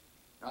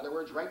 In other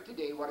words, right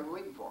today, what are we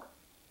waiting for?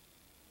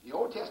 The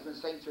Old Testament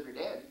saints that are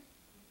dead,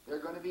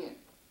 they're going to be in.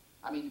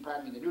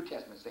 The New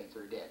Testament saints that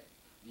are dead.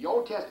 The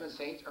Old Testament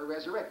saints are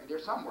resurrected. They're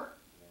somewhere.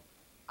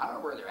 I don't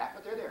know where they're at,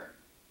 but they're there.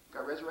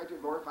 Got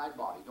resurrected, glorified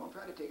bodies. Don't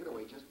try to take it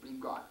away. Just believe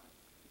God.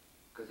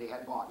 Because they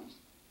had bodies.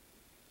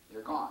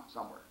 They're gone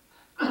somewhere.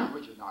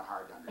 Which is not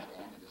hard to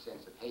understand in the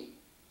sense of, hey,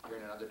 you're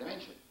in another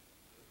dimension.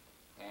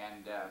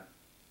 And,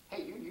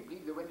 hey, you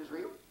believe the wind is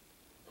real?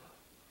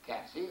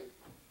 Can't see it.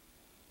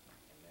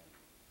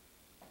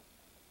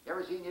 You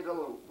ever seen a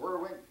little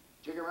whirlwind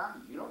jig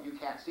around? You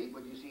can't see it.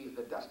 What you see is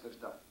the dust of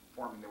stuff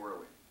forming the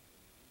whirlwind.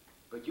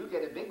 But you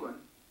get a big one.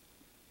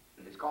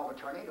 It's called a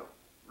tornado.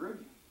 Ruin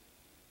you.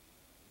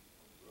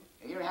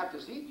 And you don't have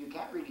to see it. You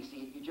can't really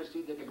see it. You just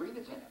see the debris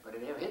that's in it. But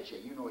it'll hit you.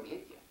 You know it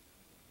hit you.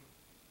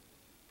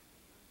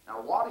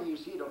 Now, water you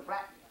see, it'll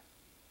flatten you.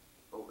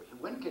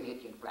 But wind can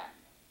hit you and flatten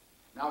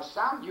you. Now,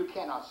 sound you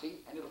cannot see,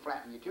 and it'll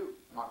flatten you too.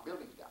 Knock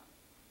buildings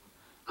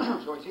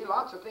down. So you see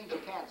lots of things you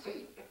can't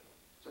see.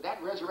 So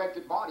that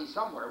resurrected body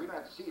somewhere, we don't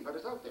have to see it, but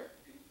it's out there.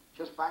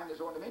 Just find its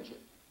own dimension.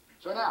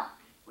 So now,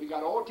 we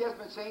got Old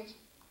Testament saints,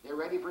 they're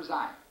ready for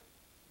Zion.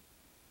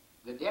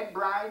 The dead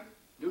bride,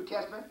 New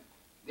Testament,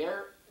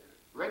 they're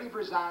ready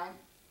for Zion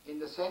in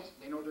the sense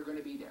they know they're going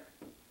to be there.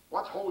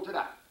 What holds it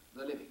up?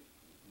 The living.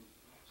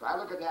 So I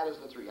look at that as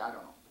the three, I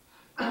don't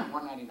know.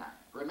 199.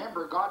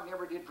 Remember, God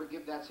never did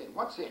forgive that sin.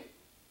 What sin?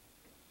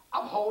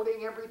 Of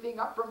holding everything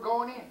up from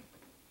going in.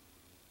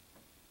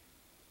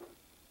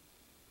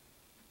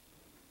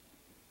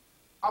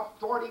 Of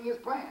thwarting his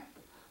plan.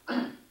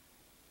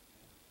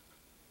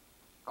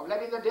 Of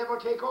letting the devil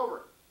take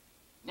over.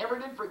 Never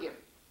did forgive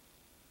it.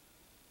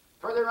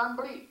 For their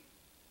unbelief.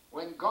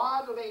 When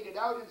God laid it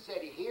out and said,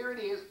 here it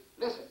is,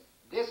 listen,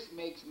 this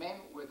makes men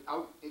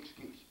without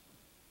excuse.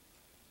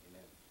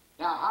 Amen.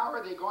 Now, how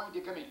are they going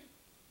to come in?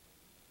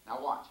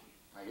 Now watch.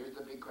 Now here's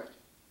the big question.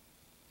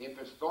 If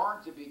it's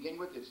thorns to begin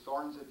with, it's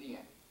thorns at the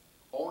end.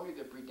 Only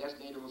the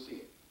predestinated will see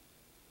it.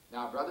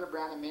 Now, Brother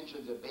Branham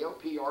mentions that Vayle,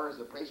 PR is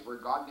a place where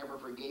God never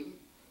forgave him,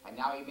 and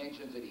now he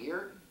mentions it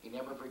here, he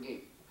never forgave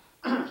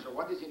him. So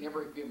what does he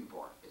never forgive him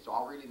for? It's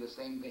all really the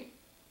same thing,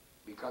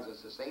 because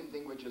it's the same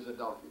thing which is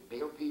adultery.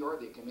 Vayle, PR,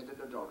 they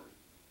committed adultery.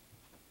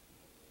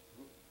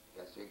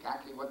 That's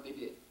exactly what they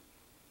did.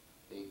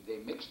 They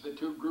mixed the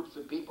two groups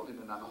of people in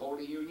an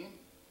unholy union,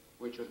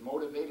 which was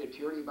motivated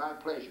purely by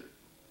pleasure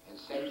and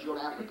sensual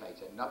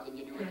appetites, had nothing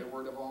to do with the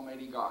word of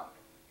Almighty God.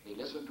 They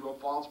listened to a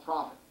false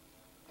prophet.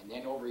 And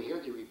then over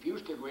here, they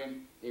refused to go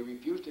in. They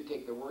refused to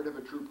take the word of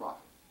a true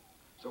prophet.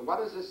 So what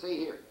does it say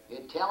here?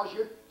 It tells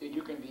you that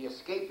you can be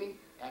escaping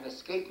and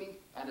escaping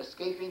and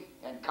escaping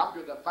and come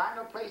to the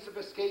final place of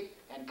escape,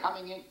 and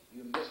coming in,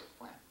 you miss the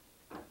plan.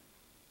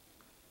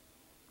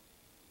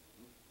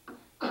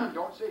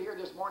 Don't sit here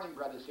this morning,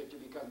 brother, sister,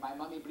 because my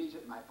mommy believes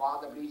it, my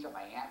father believes it,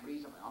 my aunt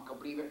believes it, my uncle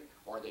believes it,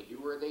 or they do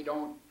or they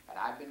don't, and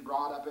I've been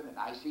brought up in it, and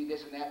I see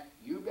this and that.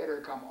 You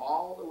better come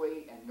all the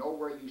way and know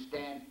where you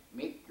stand.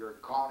 Make your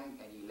calling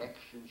and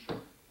election sure.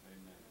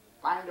 Amen.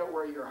 Find out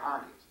where your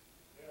heart is.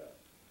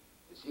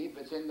 Yeah. To see if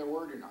it's in the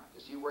Word or not.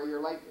 To see where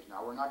your life is.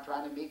 Now, we're not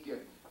trying to make you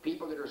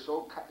people that are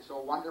so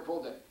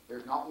wonderful that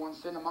there's not one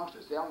sin amongst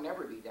us. They'll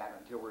never be that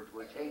until we're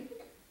changed.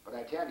 But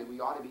I tell you, we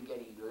ought to be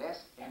getting less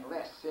and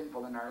less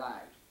sinful in our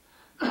lives.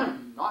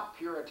 Not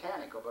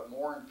puritanical, but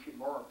more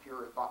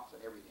pure thoughts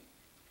and everything.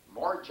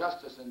 More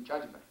justice and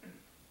judgment.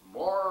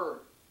 More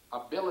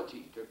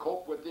ability to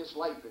cope with this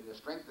life in the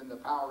strength and the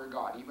power of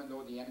God, even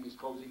though the enemy's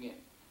closing in.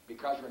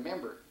 Because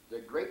remember, the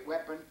great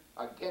weapon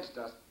against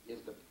us is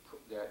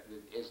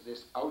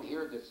this out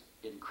here that's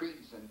in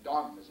creeds and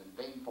dogmas and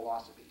vain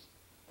philosophies.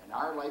 And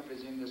our life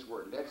is in this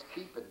Word. Let's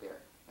keep it there.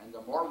 And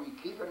the more we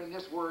keep it in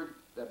this Word,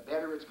 the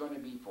better it's going to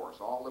be for us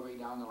all the way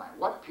down the line.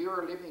 What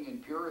pure living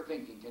and pure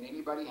thinking can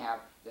anybody have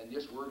than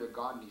this Word of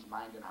God in his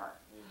mind and heart?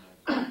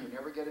 You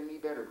never get any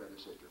better, brother,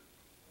 sister.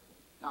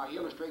 Now, he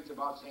illustrates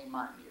about St.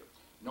 Martin here.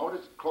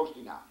 Notice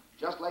closely now.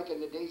 Just like in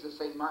the days of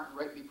St. Martin,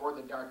 right before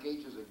the Dark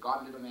Ages, a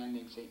godly little man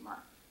named St.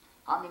 Martin.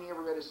 How many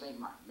ever read of St.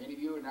 Martin? Many of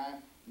you and I,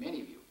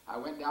 many of you. I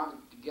went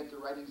down to get the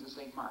writings of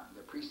St. Martin.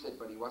 The priest said,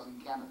 but he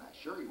wasn't canonized.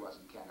 Sure, he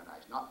wasn't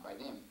canonized. Not by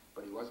them,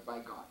 but he was by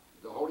God.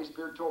 The Holy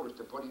Spirit told us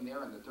to put him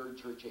there in the third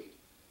church age.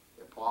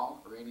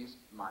 Paul, Irenaeus,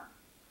 Martin.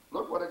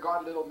 Look what a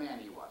godly little man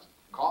he was.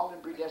 Called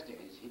and predestined.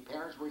 His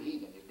parents were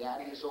heathen. His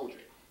daddy a soldier.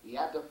 He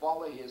had to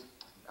follow his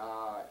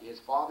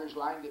father's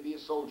line to be a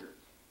soldier.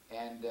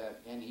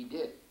 And he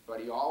did. But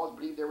he always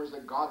believed there was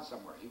a God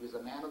somewhere. He was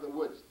a man of the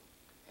woods.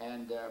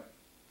 And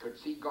could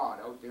see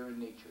God out there in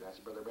nature. That's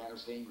Brother Branham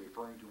saying,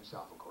 referring to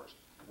himself, of course.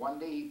 One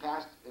day he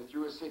passed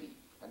through a city,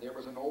 and there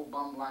was an old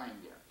bum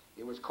lying there.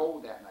 It was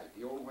cold that night.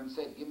 The old one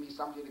said, give me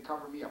something to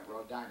cover me up or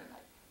I'll die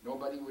tonight.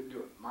 Nobody would do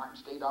it. Martin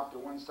stayed off to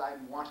one side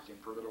and watched him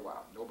for a little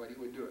while. Nobody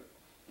would do it.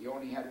 He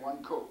only had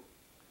one coat.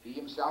 He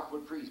himself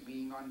would freeze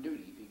being on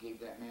duty if he gave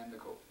that man the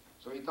coat.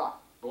 So he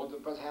thought, both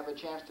of us have a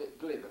chance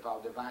to live if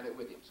I'll divide it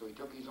with him. So he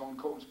took his own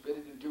coat and split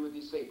it in two with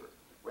his saber,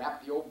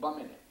 wrapped the old bum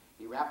in it.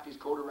 He wrapped his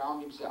coat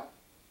around himself.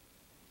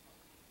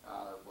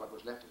 What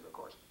was left of it, of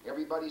course.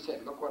 Everybody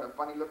said, look what a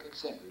funny-looking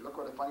sentry. Look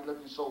what a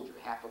funny-looking soldier.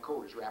 Half a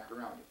coat is wrapped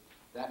around him.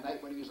 That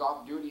night when he was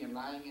off duty and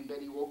lying in bed,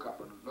 he woke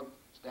up and looked,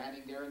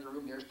 standing there in the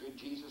room, there stood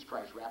Jesus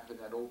Christ wrapped in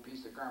that old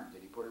piece of garment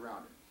that he put around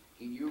him.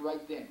 He knew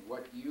right then,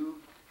 what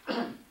you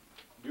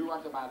do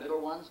unto my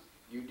little ones,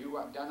 you do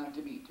what done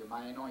unto me, to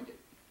my anointed,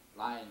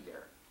 lying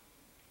there.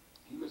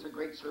 He was a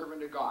great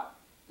servant of God.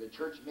 The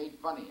church made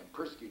fun of him,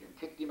 persecuted him,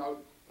 kicked him out,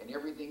 and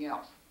everything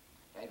else.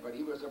 But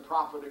he was a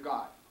prophet of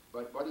God.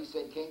 But what he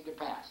said came to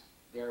pass.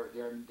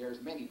 There's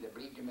many that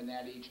believed him in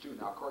that age too.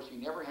 Now, of course, he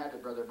never had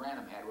what Brother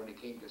Branham had when it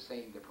came to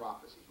saying the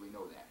prophecies. We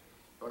know that.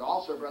 But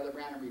also, Brother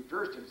Branham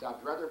refers to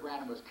himself. Brother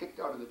Branham was kicked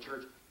out of the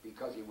church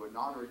because he would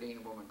not ordain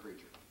a woman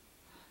preacher.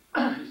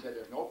 He said,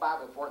 there's no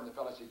Bible for it, and the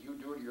fellow said, you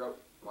do it, you're out.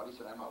 Well, he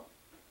said, I'm out.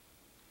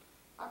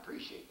 I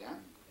appreciate that.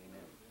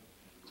 Amen.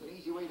 It's an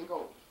easy way to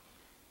go.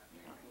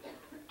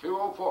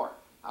 204.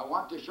 I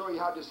want to show you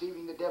how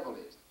deceiving the devil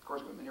is. Of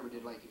course, women never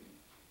did like him.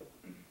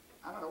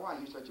 I don't know why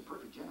he was such a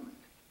perfect gentleman.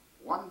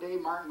 One day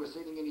Martin was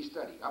sitting in his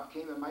study. Up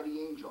came a mighty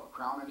angel, a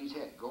crown on his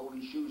head,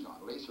 golden shoes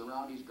on, lace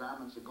around his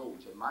garments of gold.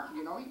 He said, Martin,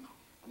 you know him?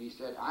 And he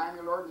said, I am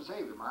your Lord and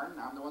Savior, Martin.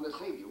 I'm the one that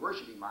saved you.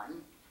 Worship him, Martin.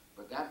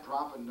 But that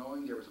prophet,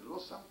 knowing there was a little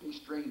something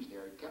strange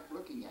there, he kept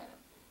looking at him.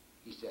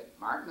 He said,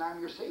 Martin,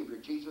 I'm your Savior,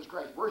 Jesus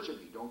Christ. Worship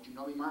me. Don't you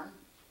know me, Martin?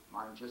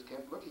 Martin just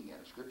kept looking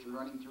at him, scripture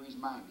running through his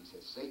mind. He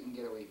said, Satan,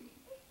 get away from me.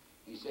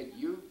 He said,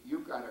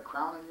 you've got a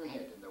crown on your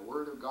head, and the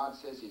Word of God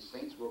says his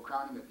saints will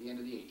crown him at the end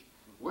of the age.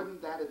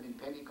 Wouldn't that have been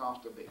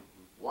Pentecostal big?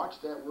 Watch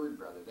that word,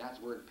 brother. That's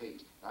where it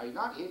pays. Now, he's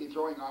not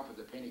throwing off of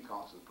the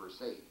Pentecostals per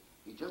se.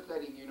 He's just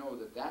letting you know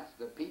that that's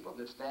the people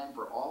that stand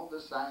for all the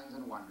signs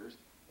and wonders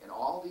and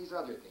all these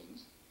other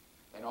things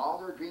and all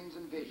their dreams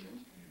and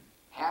visions,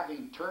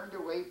 having turned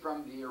away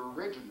from the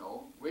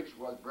original, which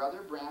was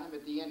Brother Branham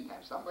at the end time.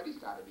 Somebody's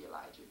got to be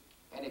Elijah.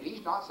 And if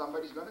he's not,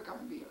 somebody's going to come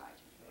and be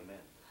Elijah. Amen.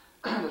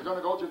 They're going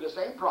to go through the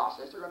same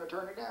process. They're going to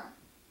turn it down.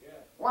 Yeah.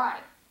 Why?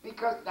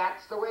 Because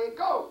that's the way it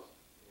goes.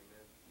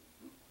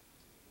 Amen.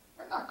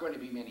 There are not going to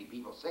be many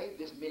people saved.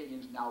 This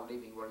millions now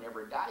living will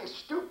never die. It's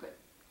stupid.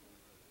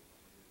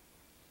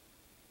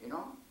 You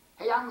know?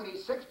 Hey, I'm going to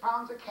eat 6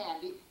 pounds of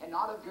candy and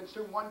not have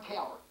consumed 1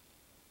 calorie.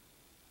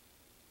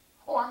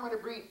 Oh, I'm going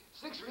to breathe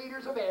 6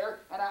 liters of air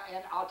and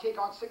I'll take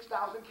on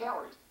 6,000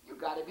 calories.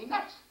 You've got to be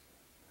nuts.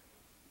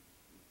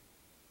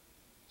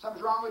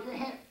 Something's wrong with your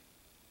head.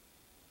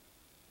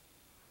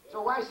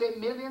 So why say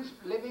millions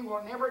living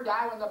will never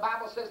die when the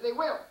Bible says they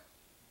will?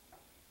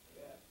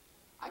 Yeah.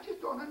 I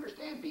just don't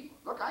understand people.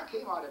 Look, I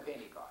came out of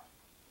Pentecost.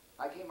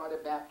 I came out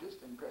of Baptist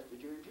and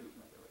Presbyterian too,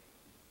 by the way.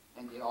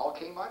 And they all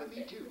came out of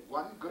me too.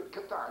 One good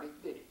cathartic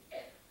did it.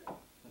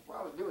 Well,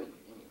 I was doing it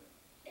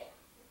anyway.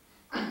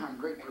 I'm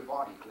great for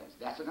body cleansing.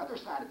 That's another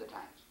sign of the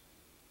times.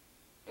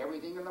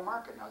 Everything in the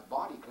market now is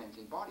body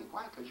cleansing. Body.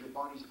 Why? Because your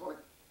body's full of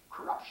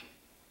corruption.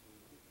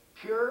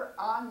 Pure,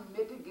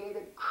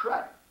 unmitigated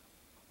crud.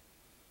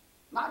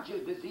 Not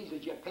just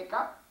diseases you pick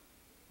up,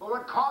 but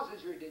what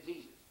causes your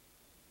diseases.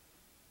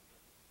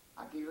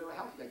 I'll give you a little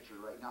health lecture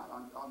right now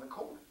on the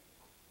colon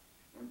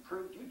and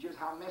prove to you just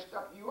how messed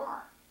up you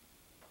are.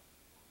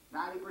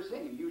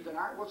 90% of you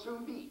tonight will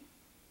soon be.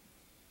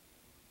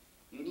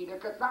 You need a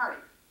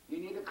cathartic. You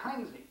need a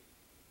cleansing.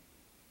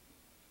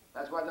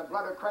 That's why the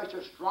blood of Christ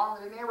is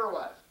stronger than ever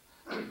was.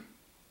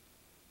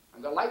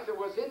 And the life that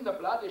was in the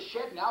blood is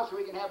shed now so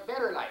we can have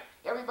better life.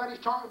 Everybody's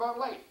talking about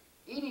life.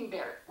 Eating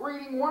better. We're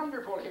eating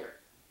wonderful here.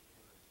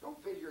 Don't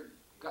fill your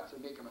guts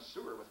and make them a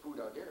sewer with food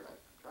out there. I'm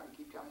trying to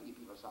keep telling you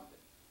people something.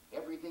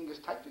 Everything is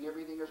typed and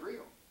everything is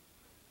real.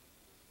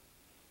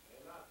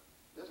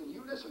 Listen,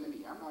 you listen to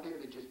me. I'm not here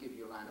to just give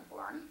you a line of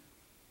blarney.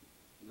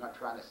 I'm not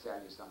trying to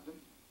sell you something.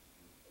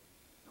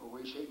 No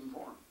way, shape, and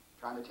form. I'm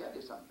trying to tell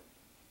you something.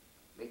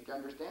 Make you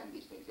understand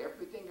these things.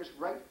 Everything is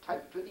right,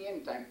 typed to the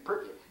end time.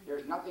 Perfect.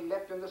 There's nothing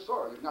left in the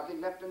soil. There's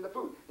nothing left in the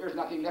food. There's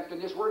nothing left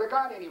in this Word of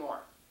God anymore.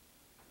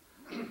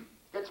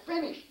 It's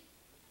finished.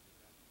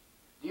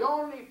 The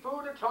only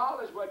food at all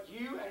is what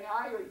you and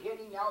I are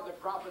getting now the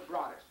prophet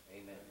brought us.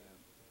 Amen.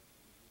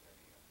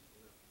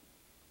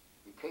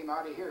 He came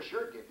out of here,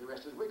 sure did. The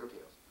rest is wiggle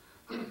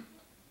tails.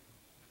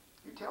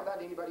 You tell that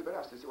to anybody but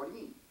us. They say, what do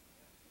you mean?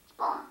 It's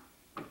gone.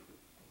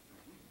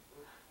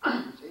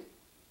 See?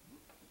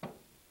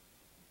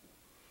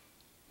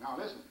 Now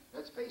listen,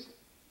 let's face it.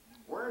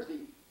 Where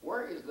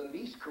is the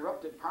least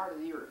corrupted part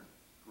of the earth?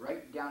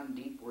 Right down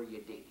deep where you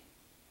dig.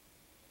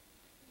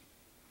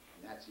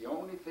 And that's the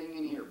only thing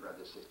in here,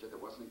 brother, sister,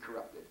 that wasn't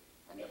corrupted.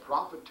 And the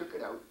prophet took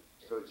it out,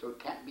 so it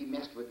can't be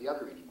messed with the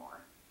other anymore.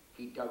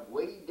 He dug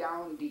way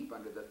down deep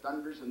under the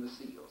thunders and the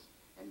seals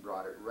and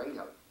brought it right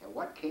out. And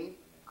what came?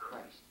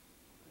 Christ.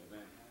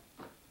 Amen.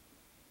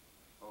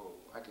 Oh,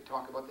 I could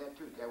talk about that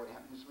too. That would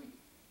happen in Sweden.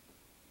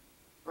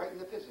 Right in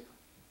the physical.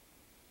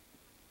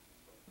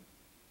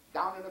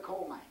 Down in a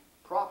coal mine.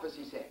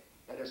 Prophecy said,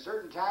 at a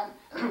certain time,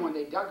 when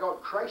they dug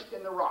out Christ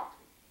in the rock,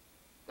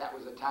 that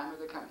was the time of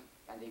the coming.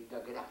 And they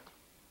dug it out.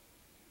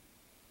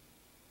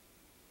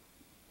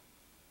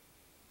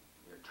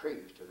 They're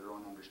traitors to their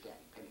own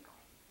understanding. Pentecost.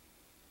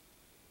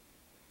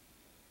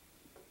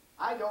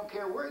 I don't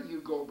care where you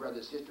go,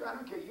 brother, sister. I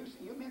don't care.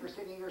 You men are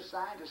sitting here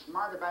scientists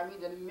smarter by me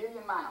than a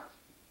million miles.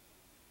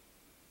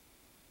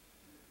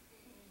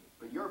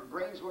 But your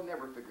brains will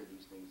never figure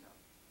these things out.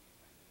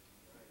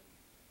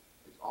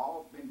 It's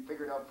all been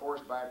figured out for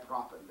us by a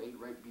prophet laid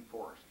right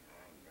before us.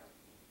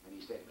 And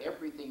he said,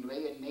 everything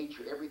lay in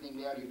nature, everything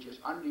lay out here just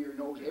under your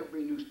nose.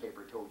 Every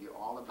newspaper told you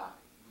all about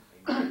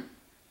it.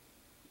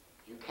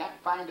 You can't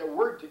find a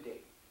word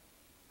today.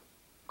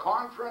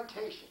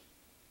 Confrontation.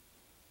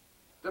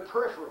 The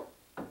peripheral.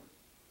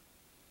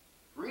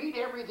 Read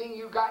everything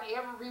you got,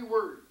 every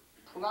word.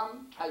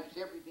 Plumb types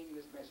everything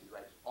this message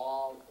writes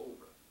all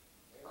over.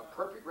 A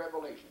perfect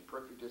revelation,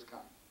 perfect is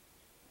coming.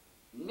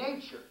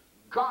 Nature,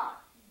 God,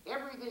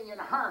 everything in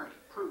harmony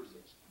proves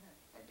this.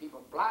 And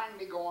people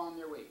blindly go on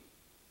their way.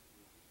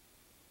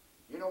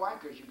 You know why?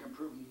 Because you can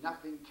prove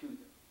nothing to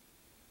them.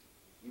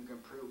 You can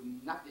prove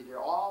nothing. They're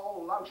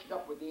all loused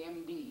up with the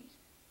MDs.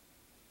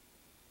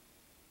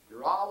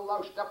 They're all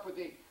loused up with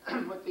the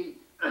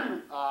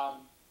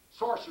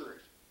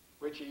sorcerers,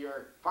 which are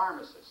your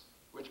pharmacists,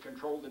 which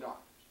control the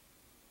doctors.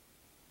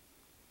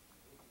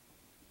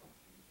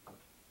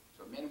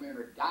 So men and women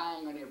are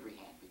dying on every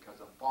hand because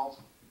of false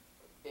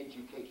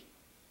education.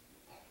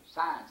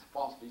 Science,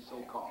 falsely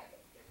so-called.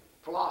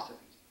 Philosophies.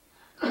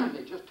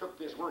 They just took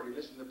this word. You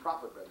listen to the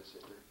prophet, brother,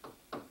 sister.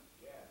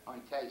 Let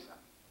me tell you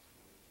something.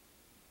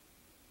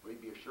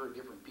 We'd be a sure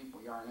different people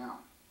we are now.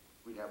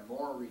 We'd have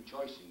more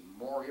rejoicing,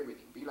 more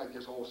everything. Be like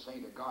this old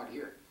saint of God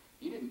here.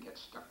 He didn't get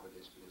stuck with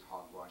this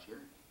hogwash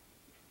here.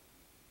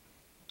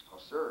 Oh,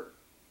 sir.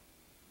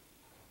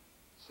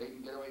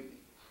 Satan, get away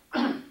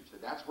from me. So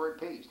that's where it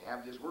pays to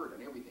have this word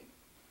and everything.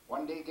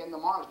 One day again in the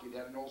monastery, they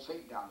had an old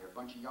saint down there, a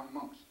bunch of young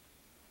monks.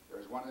 There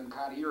was one of them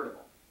kind of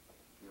irritable,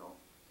 you know,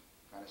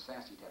 kind of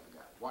sassy type of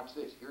guy. Watch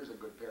this. Here's a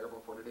good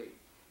parable for today.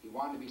 He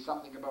wanted to be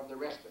something above the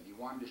rest of them. He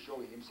wanted to show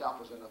himself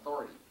as an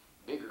authority.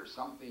 Bigger,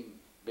 something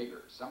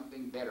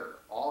better.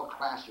 All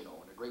class, you know,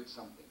 and a great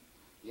something.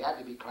 He had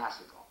to be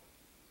classical.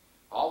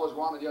 Always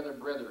wanted the other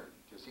brethren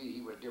to see he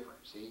was different.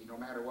 See, no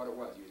matter what it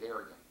was, he was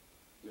arrogant.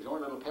 He was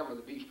only a little pebble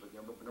of the beach, but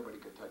nobody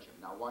could touch him.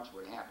 Now watch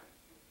what happened.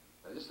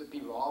 Now, this is the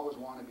people who always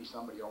want to be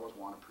somebody, always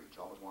want to preach,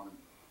 always want to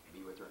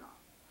be what they're not.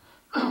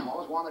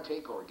 Always want to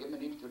take over. Give them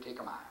an inch, they'll take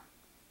a mile.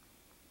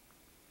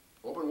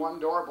 Open one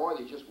door, boy,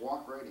 they just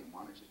walk right in.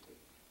 Why don't you take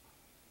it?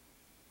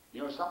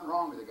 You know, something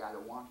wrong with a guy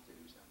that wants to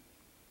do something.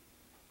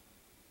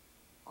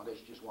 Unless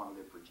you just want to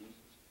live for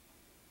Jesus.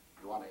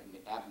 You want to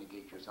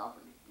abnegate yourself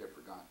and live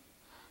for God.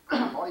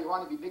 Or you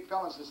want to be a big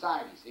fellow in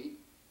society, see?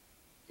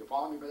 You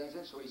follow me, brother?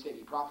 So he said,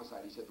 he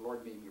prophesied. He said, the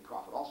Lord made me a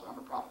prophet also. I'm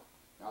a prophet.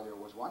 Now, there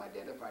was one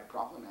identified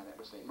prophet, and that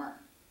was St.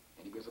 Martin.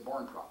 And he was a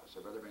born prophet.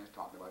 So Brother Branham's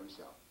talking about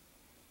himself.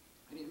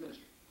 And his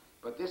ministry.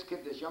 But this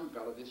kid, this young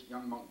fellow, this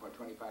young monk, about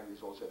 25 years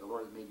old, said, the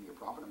Lord has made me a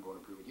prophet. I'm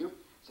going to prove it to you.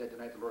 Said,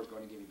 tonight the Lord's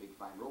going to give me a big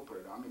fine robe, put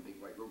it on me, a big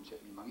white robe, and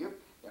set me among you.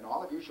 Then all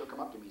of you shall come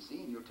up to me,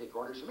 see, and you'll take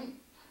orders from me.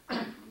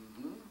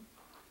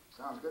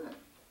 Sounds good, isn't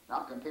it?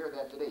 Now compare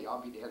that today. I'll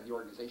be the head of the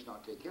organization.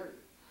 I'll take care of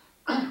it.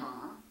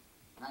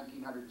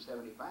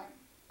 1975,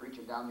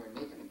 preaching down there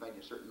naked,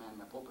 inviting a certain man in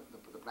the pulpit,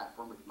 the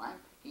platform with mine.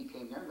 He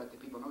came there and let the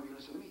people know you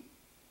listen to me.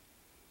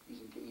 He's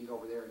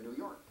over there in New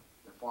York.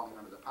 They're falling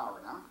under the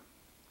power now.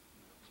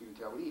 So you can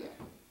tell what he had.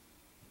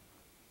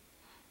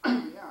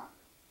 Yeah.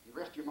 The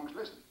rest of you monks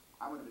listen.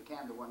 I went to the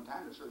Canada one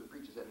time, a certain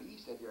preacher said, he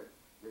said, you're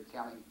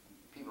telling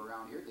people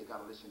around here they've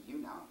got to listen to you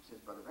now.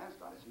 Since Brother Branham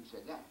got us, who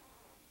said that?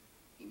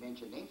 He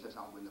mentioned names. I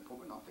said, I'll go in the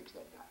pulpit and I'll fix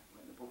that guy.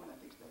 Went in the pulpit and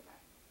I fixed that guy.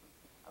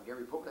 Out of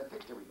every pulpit, I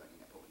fixed everybody in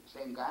that pulpit. The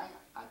same guy,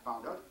 I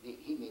found out,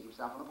 he made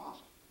himself an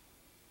apostle.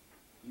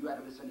 You had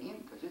to listen to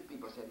him, because his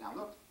people said, now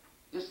look,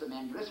 this is the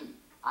man you listen to.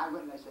 I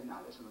went and I said, now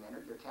listen,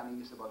 Leonard, they're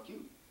telling this about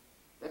you.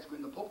 Let's go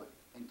in the pulpit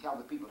and tell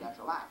the people that's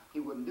a lie.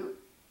 He wouldn't do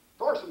it.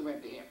 Thorson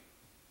went to him.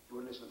 He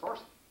wouldn't listen to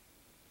Thorson.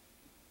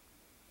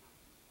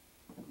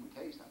 Let me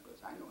tell you something,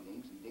 because I know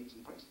names and dates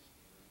and places.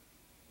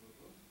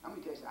 Let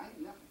me tell you something, I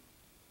ain't nothing.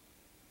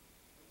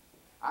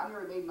 I've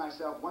never made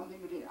myself one thing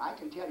to do. I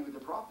can tell you what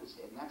the prophet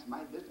said, and that's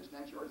my business, and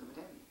that's yours if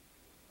I tell you.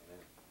 Amen.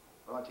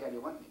 But I'll tell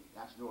you one thing.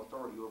 That's no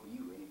authority over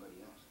you or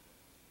anybody else.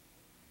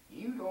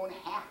 You don't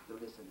have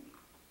to listen to me.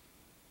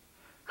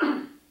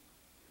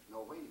 There's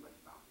no way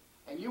anybody's bound.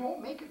 And you won't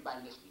make it by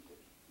listening to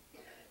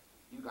me.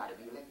 You got to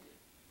be elected.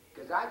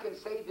 Because I can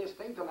say this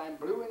thing till I'm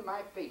blue in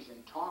my face and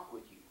talk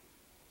with you.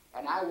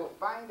 And I will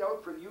find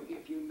out from you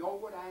if you know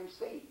what I'm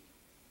saying.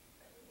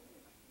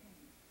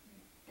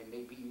 And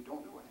maybe you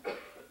don't know what I'm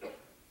saying.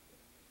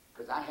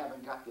 Because I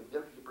haven't got the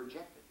ability to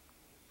project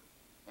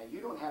it. And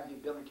you don't have the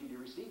ability to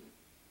receive it.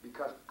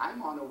 Because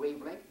I'm on a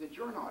wavelength that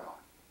you're not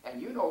on.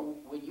 And you know,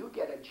 when you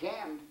get a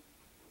jammed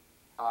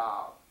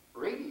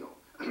radio,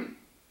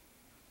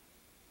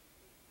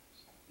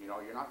 you know,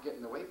 you're not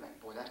getting the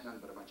wavelength. Boy, that's nothing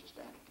but a bunch of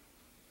static.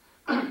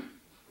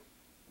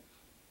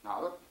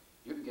 Now look,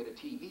 you can get a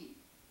TV,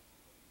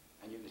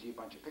 and you can see a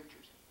bunch of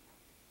pictures.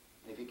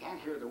 And if you can't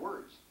hear the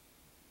words,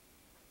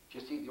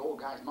 just see the old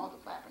guy's mouth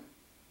flapping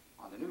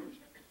on the news.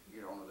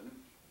 You don't know the news.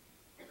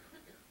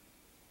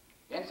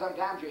 And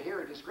sometimes you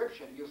hear a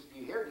description,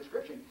 you hear a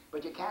description,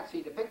 but you can't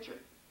see the picture.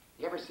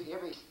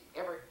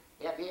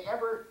 Have you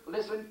ever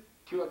listened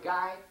to a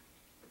guy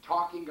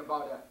talking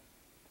about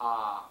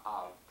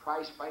a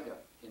prize fight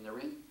in the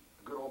ring,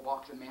 a good old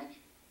boxing match,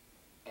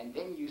 and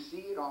then you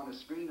see it on the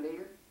screen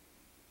later?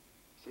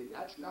 See,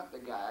 that's not the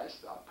guy I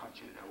saw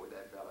punching it out with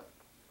that fella.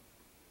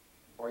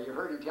 Or you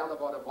heard him tell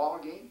about a ball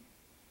game?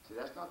 See,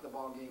 that's not the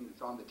ball game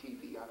that's on the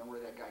TV. I don't know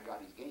where that guy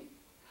got his game.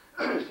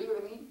 See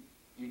what I mean?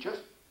 It's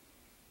just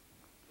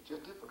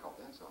difficult,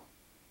 that's all.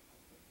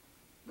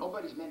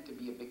 Nobody's meant to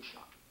be a big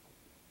shot.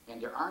 And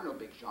there are no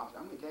big shots.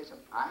 I'm going to tell you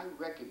something. I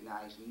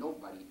recognize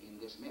nobody in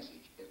this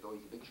message as though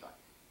he's a big shot.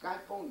 Guy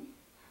phoned me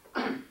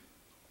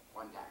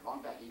one time,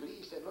 long back.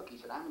 He said, look,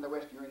 he said, I'm in the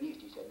west, you're in the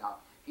east. He said,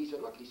 now, he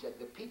said, look, he said,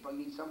 the people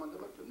need someone to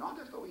look to.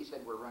 Not as though he said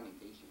we're running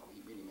things, you know,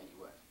 he really meant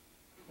he was.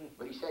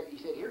 But he said,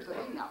 here's the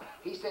thing now.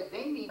 He said,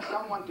 they need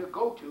someone to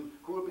go to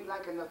who will be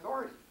like an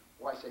authority.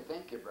 Well, I said,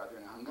 thank you, brother,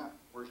 and I hung up.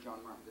 Where's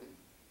John Martin today?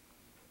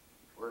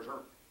 Where's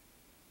her?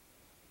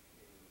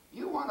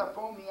 You want to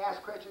phone me,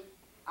 ask questions?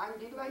 I'm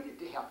delighted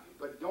to help you,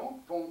 but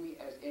don't phone me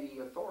as any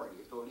authority,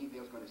 as though anybody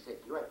else is going to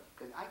set you right,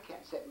 because I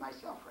can't set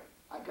myself right.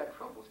 I've got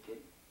troubles, kid.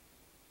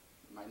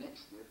 My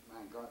neck's stiff.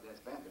 My God,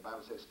 that's bad. The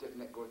Bible says stiff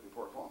neck goes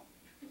before a fall.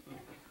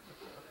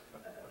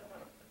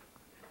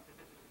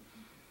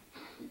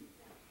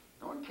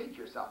 Don't kid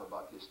yourself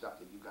about this stuff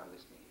that you've got to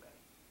listen to anybody.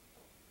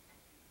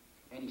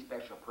 Any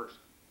special person.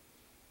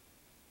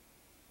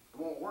 It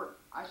won't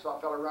work. I saw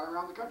a fellow run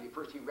around the country.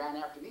 First he ran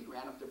after me,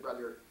 ran up to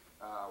brother,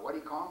 what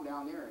do you call him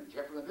down there in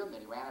Jeffersonville, and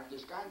then he ran after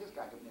this guy, and this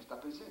guy got messed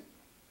up in sin.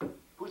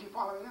 Who's he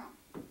following now?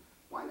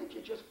 Why don't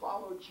you just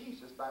follow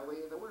Jesus by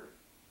way of the Word?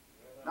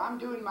 Now, I'm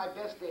doing my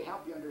best to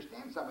help you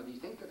understand some of these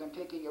things because I'm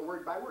taking it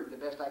word by word the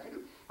best I can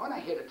do. When I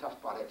hit a tough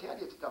spot, I tell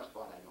you it's a tough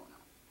spot, I don't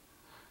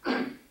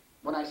know.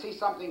 When I see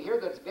something here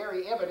that's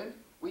very evident,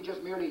 we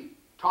just merely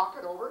talk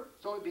it over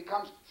so it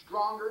becomes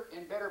stronger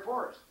and better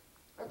for us.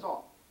 That's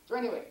all. So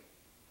anyway,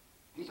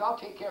 he said, I'll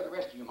take care of the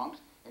rest of you monks.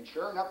 And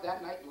sure enough,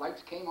 that night,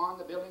 lights came on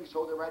the building,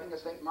 so the writing of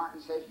St.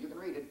 Martin says, you can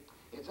read it.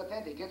 It's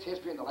authentic, it's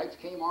history, and the lights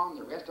came on,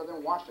 the rest of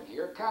them watched, and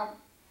here it come.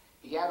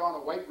 He had on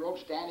a white robe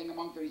standing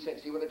among them. He said,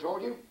 see what I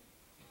told you?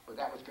 But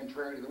that was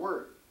contrary to the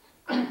Word.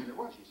 It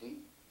was, you see.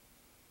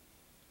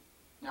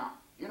 Now,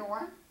 you know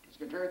why? It's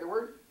contrary to the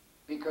Word?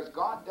 Because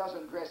God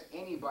doesn't dress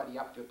anybody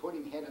up to put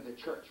him head of the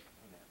church.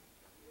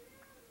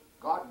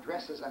 God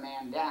dresses a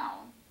man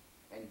down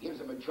and gives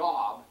him a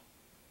job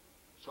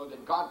so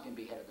that God can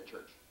be head of the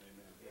church.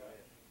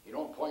 You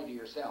don't point to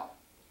yourself.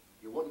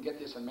 You wouldn't get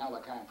this in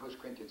Malachi and 1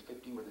 Corinthians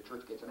 15 where the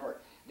church gets in order.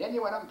 Then they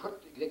went up and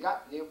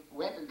they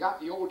went and got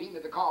the old dean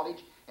of the college,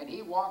 and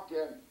he walked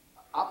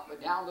up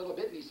and down a little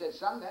bit, and he said,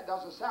 son, that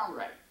doesn't sound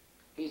right.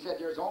 He said,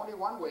 there's only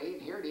one way,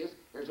 and here it is.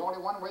 There's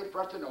only one way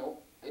for us to know.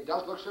 It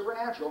does look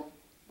supernatural.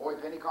 Boy,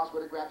 Pentecost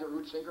would have grabbed the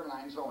root, sinker,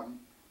 line, and so on.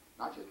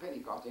 Not just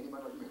Pentecost,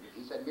 anybody like miracles.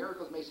 He said,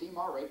 miracles may seem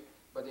all right,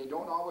 but they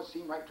don't always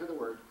seem right to the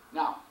Word.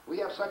 Now, we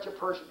have such a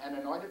person, an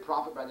anointed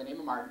prophet by the name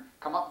of Martin,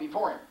 come up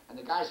before him. And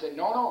the guy said,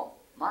 no,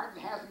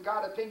 Martin hasn't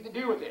got a thing to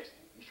do with this.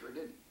 He sure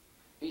didn't.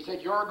 He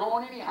said, you're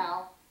going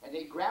anyhow. And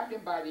they grabbed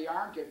him by the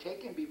arm to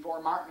take him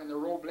before Martin, and the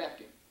robe left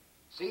him.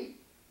 See?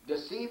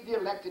 Deceive the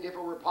elected if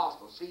it were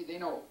possible. See, they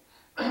know.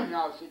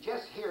 Now, it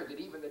suggests here that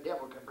even the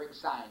devil can bring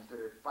signs that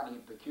are funny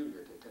and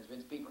peculiar to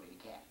convince people that he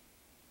can't.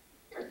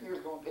 Years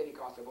ago in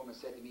Pentecost, a woman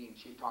said to me, and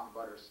she talked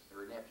about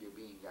her nephew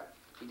being,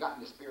 he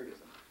got into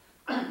spiritism.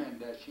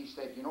 And she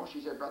said, you know, she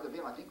said, Brother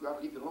Vayle, I think we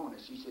ought to leave it alone.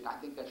 And she said, I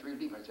think that's real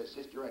deep. I said,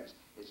 sister, it's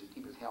as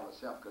deep as hell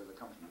itself because it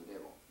comes from the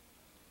devil.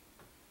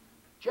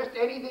 Just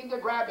anything to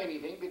grab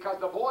anything because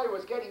the boy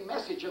was getting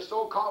messages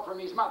so-called from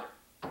his mother.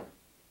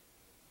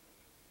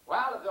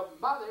 Well, the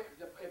mother,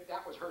 if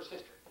that was her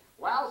sister,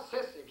 well,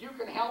 sis, if you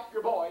can help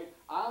your boy,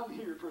 I'm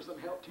here for some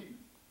help too.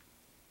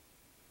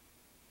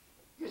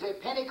 You say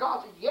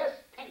Pentecostal? Yes,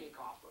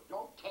 Pentecostal.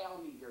 Don't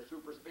tell me you're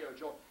super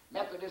spiritual,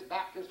 Methodist,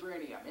 Baptist, or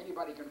any of them.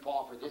 Anybody can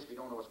fall for this if you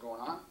don't know what's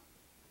going on.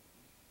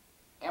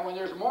 And when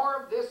there's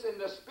more of this in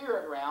the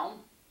spirit realm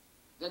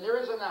than there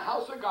is in the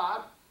house of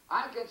God,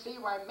 I can see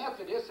why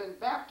Methodists and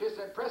Baptists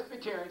and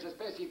Presbyterians,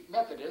 especially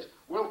Methodists,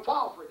 will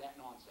fall for that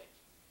nonsense.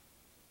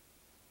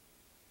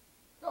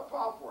 They'll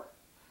fall for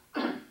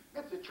it.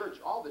 Methodist church,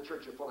 all the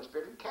churches are full of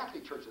spirit.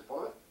 Catholic church is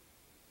full of it.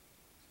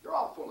 They're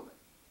all full of it.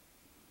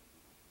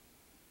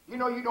 You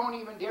know, you don't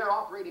even dare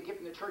operate a gift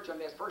in the church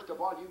unless, first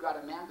of all, you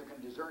got a man that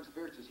can discern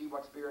spirits to see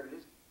what spirit it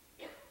is.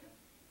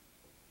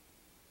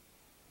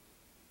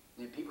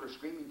 And people are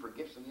screaming for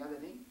gifts and the other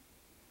thing.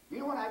 You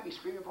know what I'd be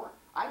screaming for?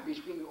 I'd be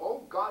screaming,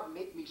 oh, God,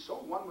 make me so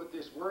one with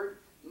this word,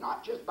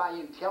 not just by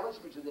intelligence,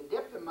 but to the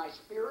depth of my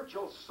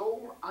spiritual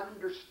soul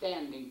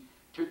understanding,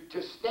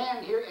 to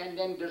stand here and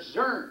then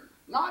discern,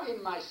 not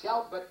in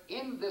myself, but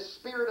in the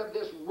spirit of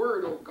this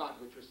word, oh God,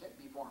 which was sent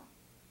before me.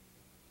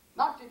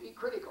 Not to be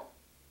critical,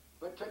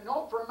 but to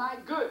know for my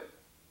good.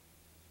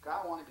 God, I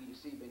don't want to be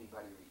deceived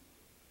anybody reading.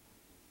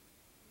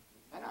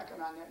 And I can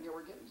on that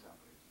never getting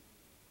someplace.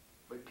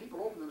 But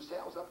people open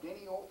themselves up to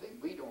any old thing.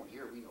 We don't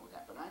hear, we know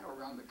that. But I know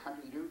around the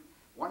country they do.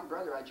 One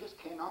brother, I just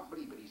cannot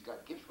believe it. He's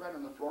got gifts right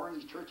on the floor in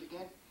his church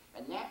again.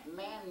 And that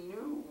man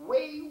knew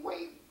way,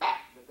 way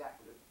back that that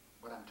was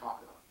what I'm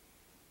talking about.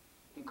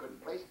 He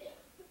couldn't place it.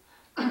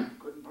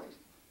 Couldn't place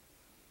it.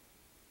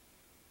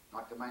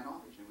 Not to my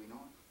knowledge, do we know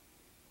it?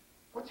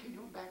 What's he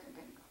doing back in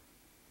Pentecost?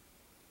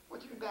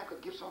 What's he doing back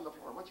with gifts on the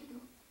floor? What's he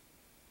doing?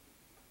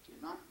 See,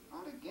 not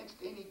against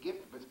any gift,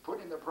 but it's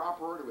put in the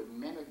proper order with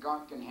men of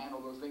God can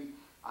handle those things.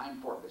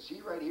 I'm for it. But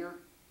see right here,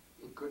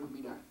 it couldn't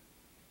be done.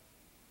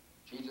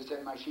 Jesus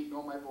said, my sheep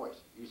know my voice.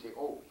 You say,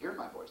 oh, hear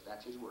my voice.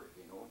 That's his word.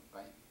 You know,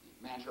 right?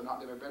 Man shall not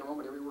live by bread alone,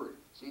 but every word.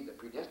 See, the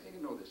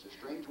predestinated know this. A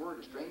strange word,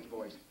 a strange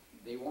voice,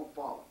 they won't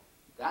follow.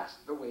 That's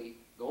the way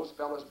those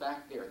fellows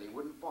back there, they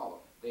wouldn't follow.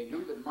 They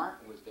knew that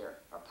Martin was there,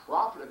 a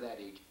prophet of that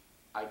age,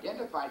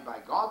 identified by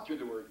God through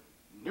the word,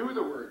 knew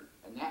the word,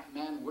 and that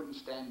man wouldn't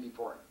stand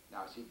before him.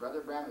 Now, see,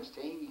 Brother Branham is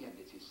saying again,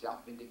 it's his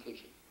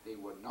self-vindication. They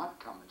would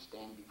not come and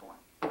stand before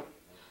him.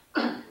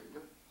 Wouldn't do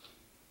it.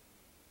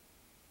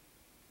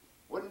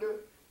 Wouldn't do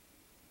it.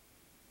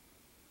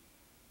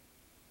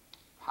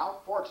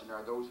 How fortunate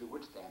are those who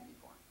would stand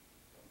before him?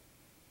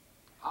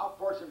 How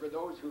fortunate are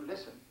those who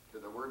listen to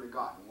the word of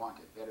God and want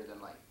it better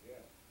than life? Yeah.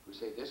 Who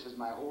say, this is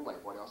my whole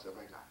life, what else have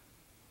I got?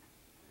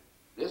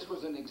 This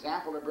was an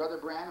example of Brother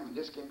Branham, and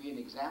this can be an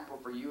example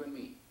for you and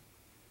me.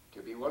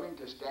 To be willing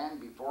to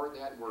stand before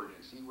that word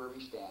and see where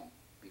we stand,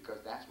 because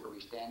that's where we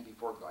stand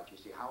before God. You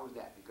see, how is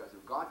that? Because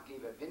if God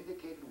gave a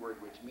vindicated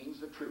word, which means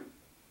the truth,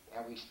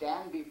 and we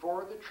stand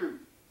before the truth,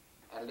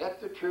 and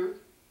let the truth,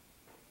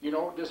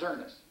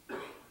 discern us,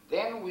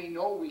 then we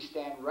know we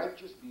stand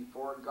righteous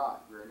before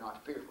God. We are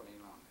not fearful any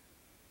longer.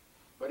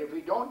 But if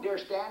we don't dare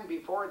stand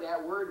before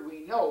that word,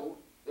 we know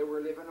that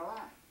we're living a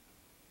lie.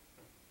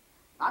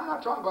 I'm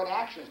not talking about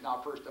actions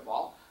now, first of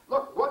all.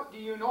 Look, what do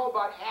you know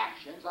about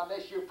actions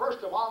unless you first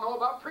of all know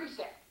about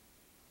precept?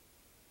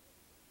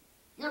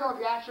 You know if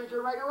your actions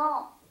are right or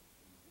wrong.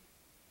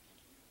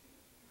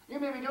 You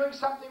may be doing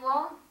something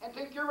wrong and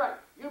think you're right.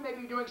 You may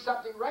be doing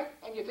something right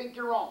and you think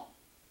you're wrong.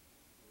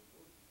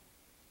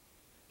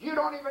 You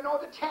don't even know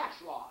the tax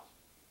laws.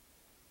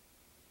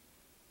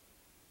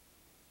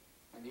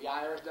 And the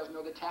IRS doesn't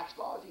know the tax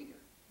laws either.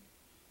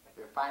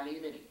 They're finally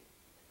admitting it.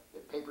 The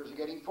papers are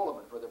getting full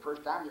of it. For the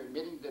first time, they're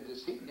admitting the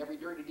deceit and every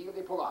dirty deal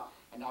they pull off.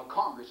 And now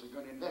Congress is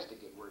going to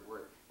investigate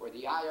where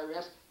the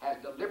IRS has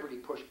deliberately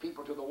pushed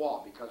people to the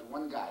wall because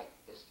one guy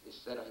is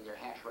settling their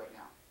hash right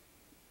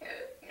now.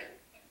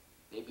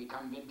 They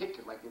become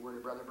vindictive like they were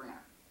to Brother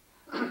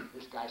Branham.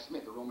 This guy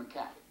Smith, a Roman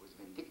Catholic, was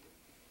vindictive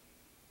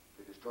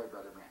to destroy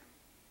Brother Branham.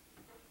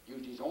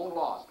 Used his own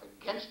laws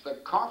against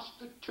the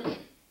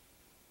Constitution.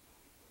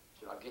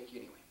 Said, I'll get you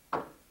anyway.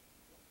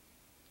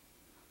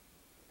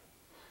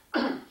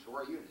 So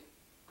where are you today?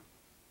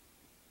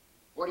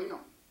 What do you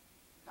know?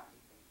 Nothing.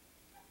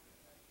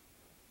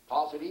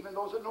 Paul said, even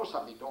those that know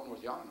something don't know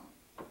as they ought to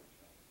know.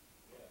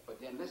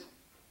 But then listen,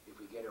 if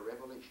we get a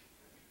revelation,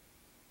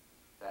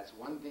 that's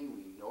one thing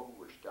we know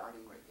we're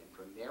starting right then.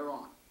 From there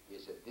on,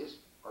 is it this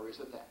or is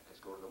it that?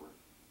 Let's go to the Word.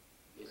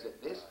 Is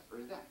it this or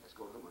is that? Let's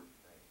go to the Word.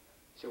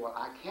 Say, well,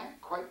 I can't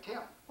quite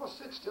tell. Well,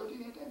 sit still till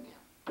you attend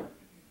to him.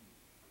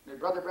 And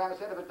Brother Branham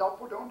said, if it's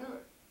doubtful, don't do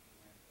it.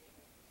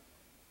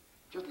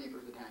 Just leave it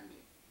for the time being.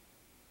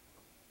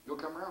 You'll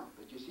come around.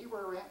 But you see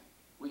where we're at?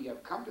 We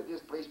have come to this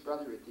place,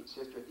 brother and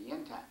sister, at the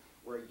end time,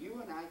 where you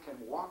and I can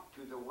walk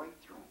to the white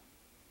throne.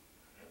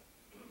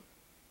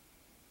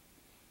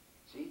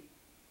 See?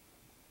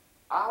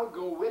 I'll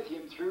go with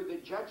him through the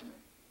judgment.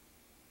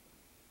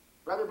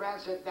 Brother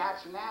Branham said,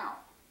 that's now.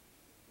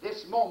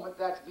 This moment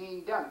that's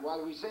being done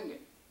while we sing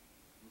it.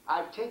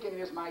 I've taken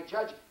him as my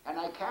judge, and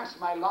I cast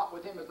my lot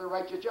with him as the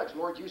righteous judge.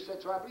 Lord, you said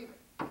so, I believe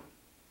it.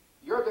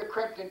 You're the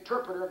correct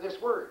interpreter of this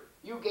word.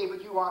 You gave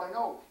it, you ought to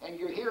know. And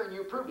you're here and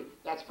you proved it.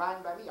 That's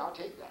fine by me. I'll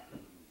take that.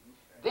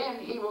 Then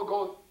he will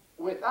go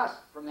with us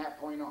from that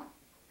point on.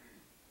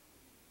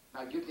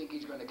 Now, do you think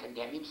he's going to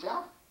condemn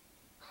himself?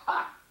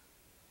 Ha!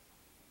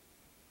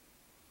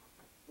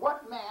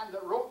 What man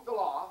that wrote the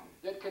law,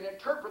 that can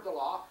interpret the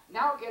law,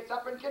 now gets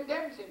up and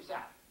condemns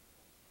himself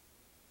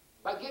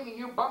by giving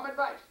you bum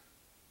advice?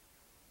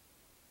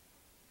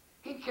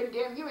 He'd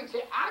condemn you. He'd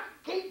say, I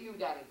gave you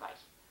that advice.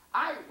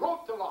 I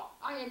wrote the law.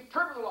 I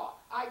interpreted the law.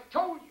 I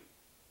told you.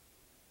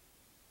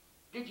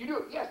 Did you do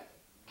it? Yes.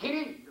 Get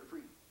in. You're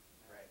free.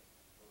 Right.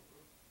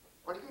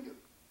 What are you going to do?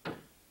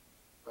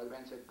 Brother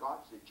Man said,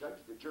 God's the judge,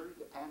 the jury,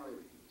 the panel,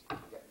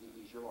 everything.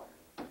 He's your lawyer.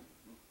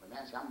 The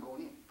man said, I'm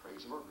going in.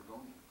 Praise the Lord, we're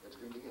going in. Let's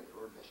go in together.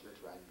 Lord bless you. Let's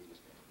ride and be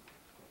dismissed.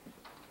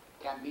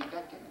 Can't beat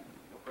that, can you?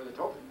 For the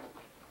token.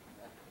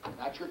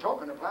 That's your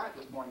token applied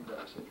this morning,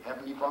 brother. So,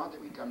 Heavenly Father,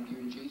 we come to you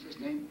in Jesus'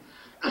 name,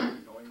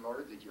 knowing,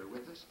 Lord, that you're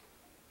with us.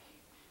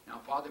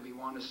 Now, Father, we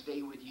want to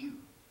stay with you.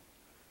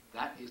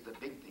 That is the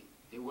big thing.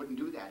 They wouldn't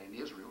do that in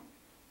Israel.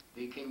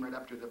 They came right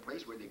up to the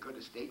place where they could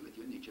have stayed with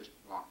you, and they just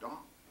walked off.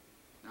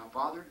 Now,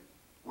 Father,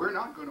 we're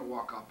not going to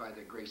walk off by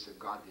the grace of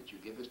God that you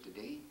give us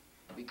today,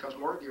 because,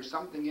 Lord, there's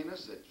something in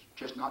us that's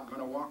just not going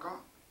to walk off,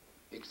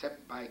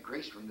 except by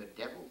grace from the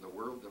devil, the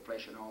world, the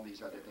flesh, and all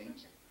these other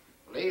things.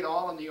 Lay it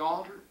all on the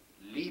altar.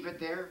 Leave it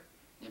there.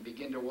 and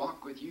begin to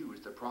walk with you,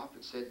 as the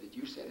prophet said that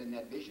you said in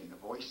that vision.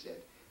 The voice said,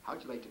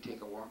 how'd you like to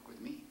take a walk with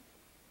me?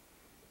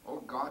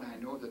 Oh God, I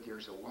know that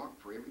there's a walk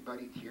for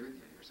everybody here.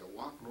 There's a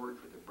walk, Lord,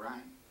 for the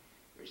bride.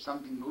 There's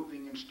something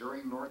moving and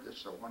stirring, Lord,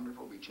 that's so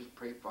wonderful. We just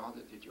pray,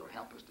 Father, that you'll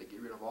help us to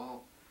get rid of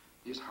all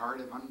this heart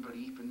of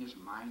unbelief and this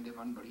mind of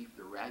unbelief,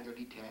 the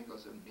raggedy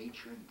tangles of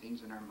nature and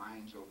things in our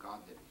minds, oh God,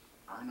 that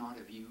are not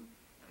of you.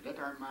 And let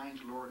our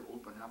minds, Lord,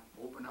 open up,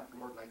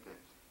 Lord,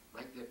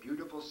 like the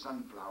beautiful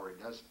sunflower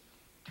does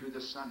to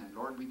the sun. And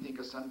Lord, we think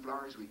of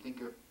sunflowers, we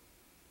think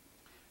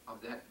of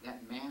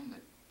that man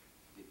that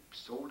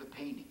sold a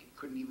painting. He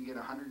couldn't even get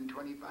 $125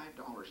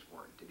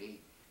 for it. Today,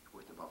 it's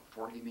worth about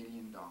 $40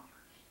 million.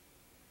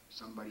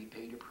 Somebody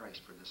paid a price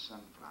for the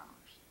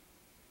sunflowers.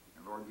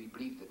 And Lord, we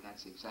believe that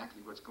that's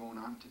exactly what's going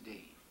on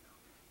today.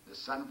 The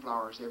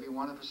sunflowers, every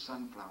one of us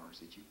sunflowers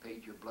that you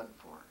paid your blood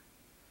for.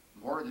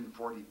 More than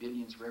 40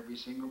 billions for every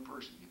single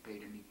person. You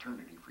paid an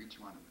eternity for each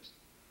one of us.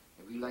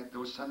 And we like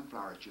those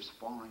sunflowers just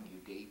fall on you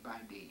day by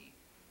day.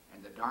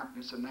 And the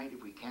darkness of night,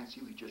 if we can't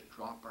see, we just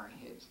drop our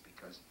heads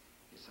because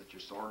it's such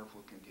a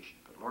sorrowful condition.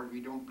 But Lord,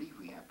 we don't believe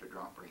we have to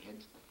drop our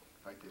heads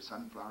like the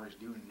sunflowers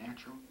do in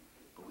natural.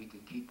 But we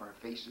can keep our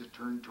faces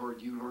turned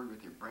toward you, Lord,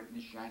 with your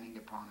brightness shining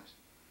upon us.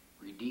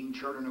 Redeemed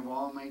children of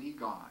Almighty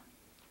God.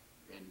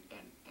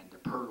 And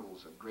the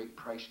pearls of great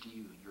price to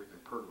you. You're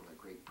the pearl of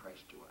great price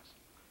to us.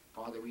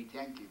 Father, we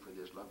thank you for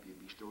this love you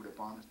bestowed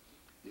upon us.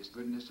 This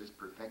goodness, this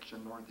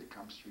perfection, Lord, that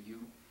comes through you.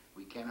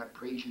 We cannot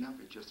praise you enough.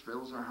 It just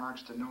thrills our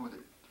hearts to know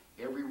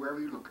that everywhere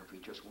we look, if we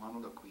just want to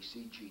look, we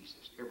see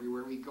Jesus.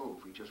 Everywhere we go,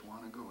 if we just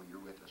want to go,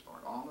 you're with us,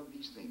 Lord. All of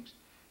these things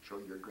show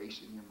your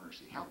grace and your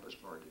mercy. Help us,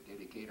 Lord, to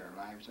dedicate our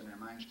lives and our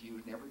minds to you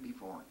as never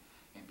before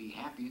and be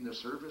happy in the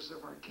service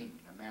of our King,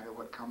 no matter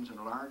what comes, and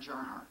enlarge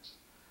our hearts.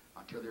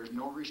 Until there's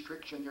no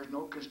restriction, there's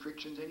no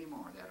constrictions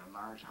anymore. That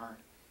enlarged heart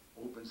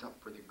opens up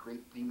for the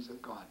great things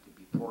of God to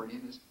be poured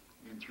in us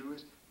and through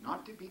us.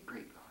 Not to be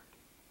great, Lord,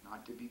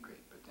 not to be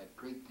great, but that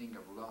great thing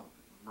of love,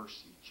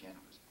 mercy,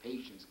 gentleness,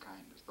 patience,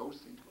 kindness, those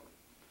things, Lord,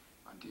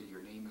 until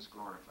your name is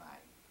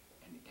glorified.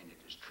 And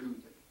it is true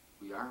that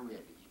we are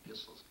read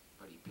epistles,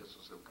 but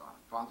epistles of God.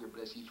 Father,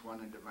 bless each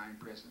one in divine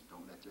presence.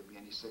 Don't let there be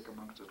any sick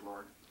amongst us,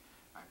 Lord.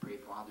 I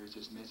pray, Father, as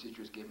this message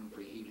was given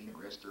for healing,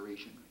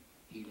 restoration.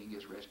 Healing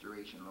is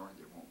restoration, Lord.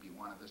 There won't be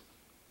one of us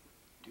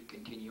to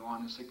continue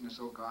on in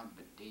sickness, oh God,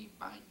 but day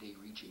by day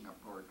reaching up,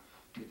 Lord,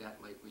 to that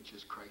light which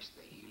is Christ,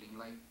 the healing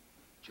light.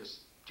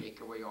 Just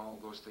take away all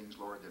those things,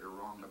 Lord, that are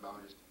wrong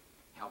about us.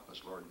 Help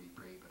us, Lord, we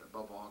pray. But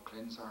above all,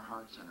 cleanse our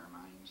hearts and our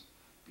minds,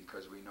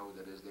 because we know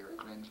that as they are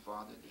cleansed,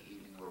 Father, the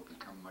healing will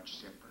become much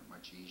simpler,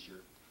 much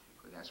easier.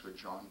 For that's what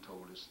John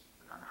told us,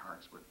 that our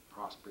hearts would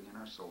prosper, and then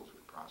our souls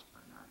would prosper,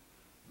 and our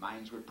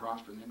minds would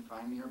prosper, and then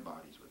finally our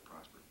bodies would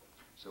prosper.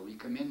 So we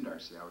commend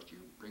ourselves to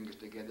you. Bring us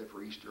together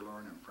for Easter,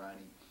 Lord, and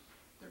Friday.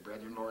 Their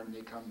brethren, Lord, and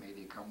may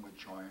they come with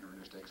joy and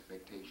earnest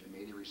expectation.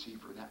 May they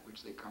receive for that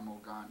which they come,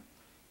 O God.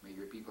 May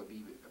your people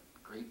be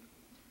great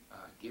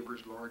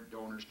givers, Lord,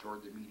 donors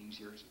toward the meetings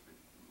here.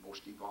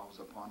 Most devolves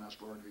upon us,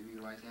 Lord. We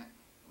realize that.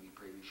 We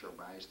pray we shall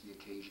rise to the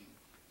occasion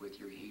with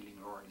your healing,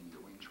 Lord, and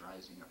your wings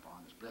rising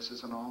upon us. Bless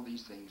us in all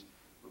these things.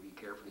 We'll be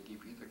careful to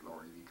give you the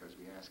glory, because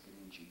we ask it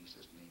in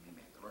Jesus' name.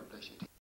 Amen. The Lord bless you.